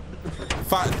 Probably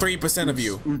 3% of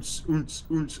you.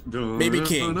 Maybe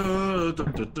King.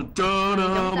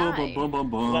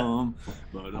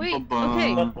 Wait,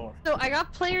 okay. So I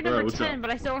got player number what's 10, up? but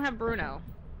I still don't have Bruno.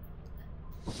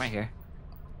 Right here.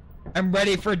 I'm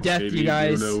ready for death, Maybe you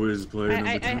guys. Bruno is player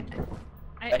number 10.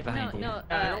 He's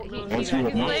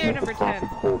player number 10.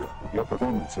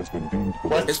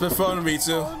 It's been fun,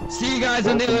 Ritsu. See you guys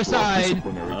on the other side.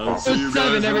 I'll see you guys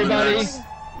 7, on the everybody. next-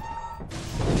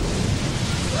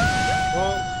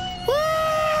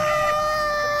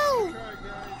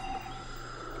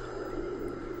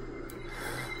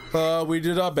 We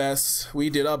did our best. We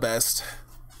did our best.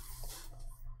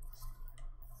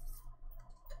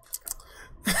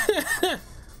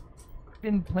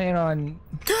 Didn't plan on.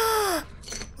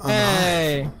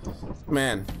 Hey,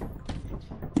 man.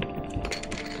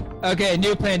 Okay,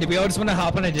 new plan. Do we all just want to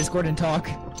hop on a Discord and talk?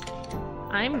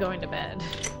 I'm going to bed.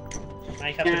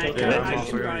 I have to go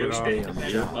to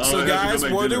bed. So guys,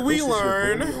 what did we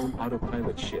learn?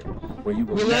 We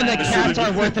learned that cats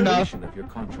aren't worth enough.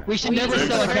 We should never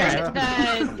sell a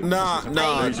cat. Nah.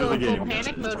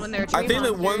 Panic mode when they're I think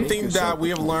the one thing that we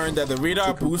have learned that the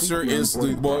radar booster is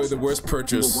the worst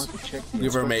purchase we've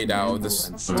ever made out of this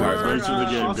entire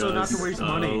game. Also, not to waste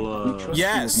money.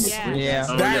 Yes. Yeah.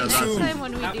 That Next too. time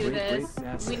when we do this,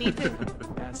 we need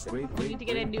to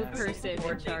get a new person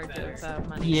in charge of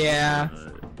money. Yeah.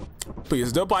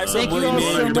 Please don't buy Thank some you all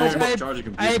bully so me. much.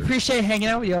 I appreciate hanging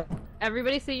out with you.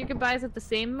 Everybody say your goodbyes at the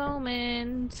same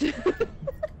moment.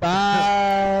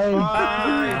 Bye.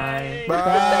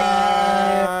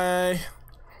 Bye.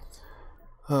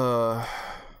 Bye.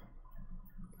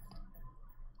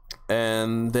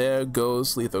 And there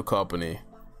goes Lethal Company.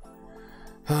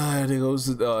 There goes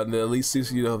at least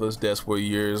 60 of those deaths were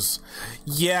years.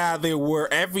 Yeah, they were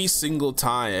every single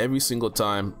time.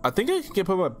 I think I can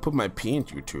put my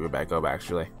YouTube back up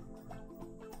actually.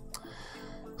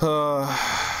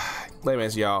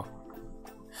 Layman's y'all.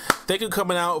 Thank you for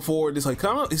coming out for this. Like,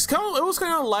 it was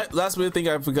kind of like last minute thing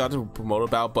I forgot to promote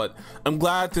about, but I'm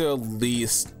glad to at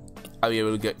least I be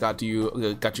able to got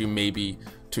you maybe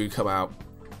to come out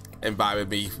and vibe with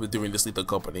me with doing this Lethal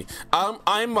Company. I'm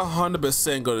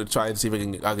 100% going to try and see if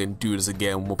I can do this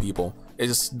again with more people. I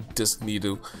just need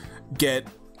to at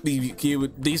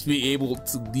least be able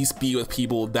to at least be with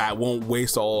people that won't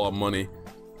waste all our money.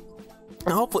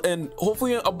 And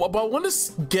hopefully, but I want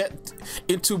to get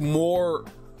into more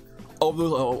of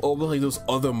those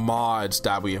other mods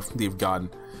that we've gotten,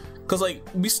 because like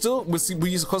we still want to go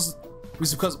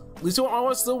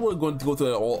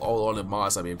through all the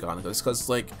mods that we've gotten, because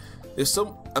like there's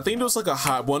some, I think there's like a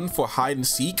one for hide and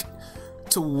seek,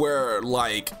 to where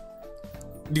like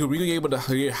you're really able to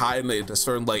hide in a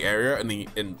certain like area,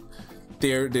 and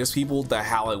there's people that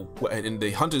have like, and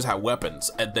the hunters have weapons,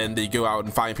 and then they go out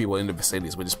and find people in the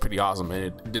vicinities, which is pretty awesome.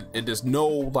 And there's no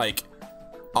like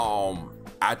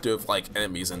active like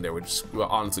enemies in there, which is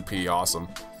honestly pretty awesome.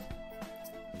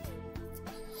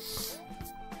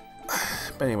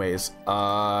 But anyways,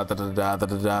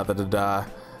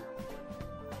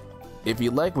 if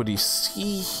you like what you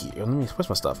see here, let me where's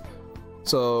my stuff.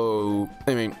 So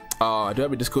I mean, I do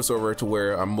have a Discord server to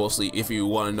where I'm mostly, if you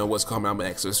want to know what's coming out my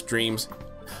extra streams,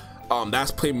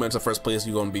 that's pretty much the first place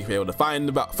you're going to be able to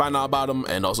find out about them,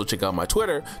 and also check out my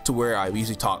Twitter, to where I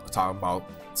usually talk about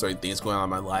certain things going on in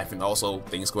my life, and also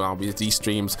things going on with these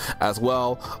streams as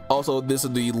well. Also, this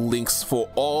is the links for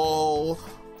all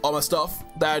my stuff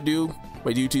that I do.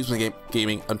 My YouTube's my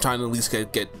gaming. I'm trying to at least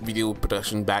get video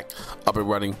production back up and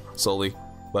running slowly,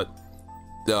 but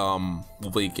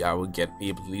hopefully I will be able to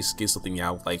at least get something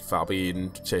out like probably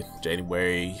in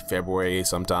January, February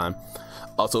sometime.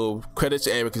 Also, credits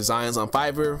to Eric Designs on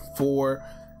Fiverr for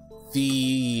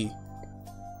the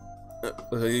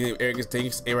Eric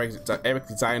Designs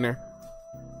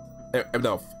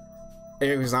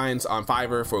on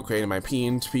Fiverr for creating my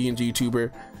PNG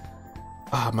YouTuber.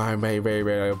 My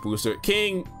very booster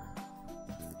King.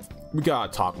 We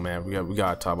gotta talk, man. We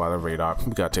gotta talk about the radar.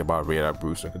 We gotta talk about radar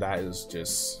booster, because that is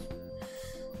just,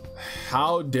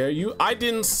 how dare you? I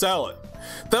didn't sell it.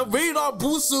 The radar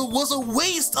booster was a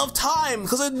waste of time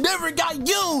because it never got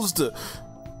used.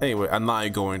 Anyway, I'm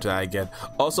not going to that again.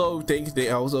 Also,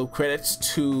 also credits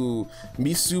to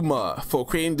Misuma for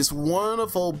creating this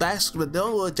wonderful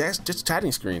just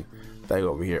chatting screen that I got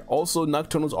over here. Also,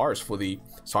 Nocturnal's Arts for the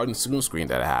Sergeant Signal screen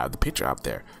that I have, the picture up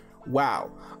there.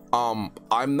 Wow. I'm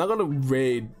not gonna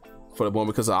raid for the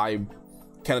moment because I'm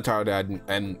kind of tired of that,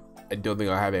 and I don't think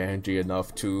I have energy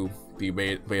enough to be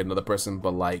raid another person.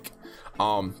 But like,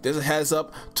 there's a heads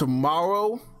up,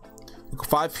 tomorrow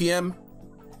 5 p.m.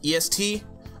 EST,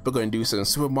 we're gonna do some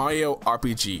Super Mario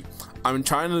RPG. I'm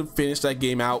trying to finish that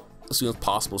game out as soon as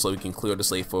possible so we can clear the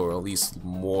slate for at least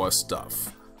more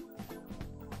stuff.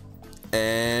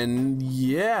 And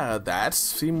yeah,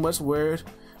 that's pretty much where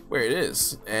it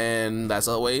is. And as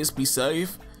always, be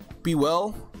safe, be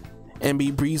well, and be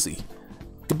breezy.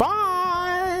 Goodbye.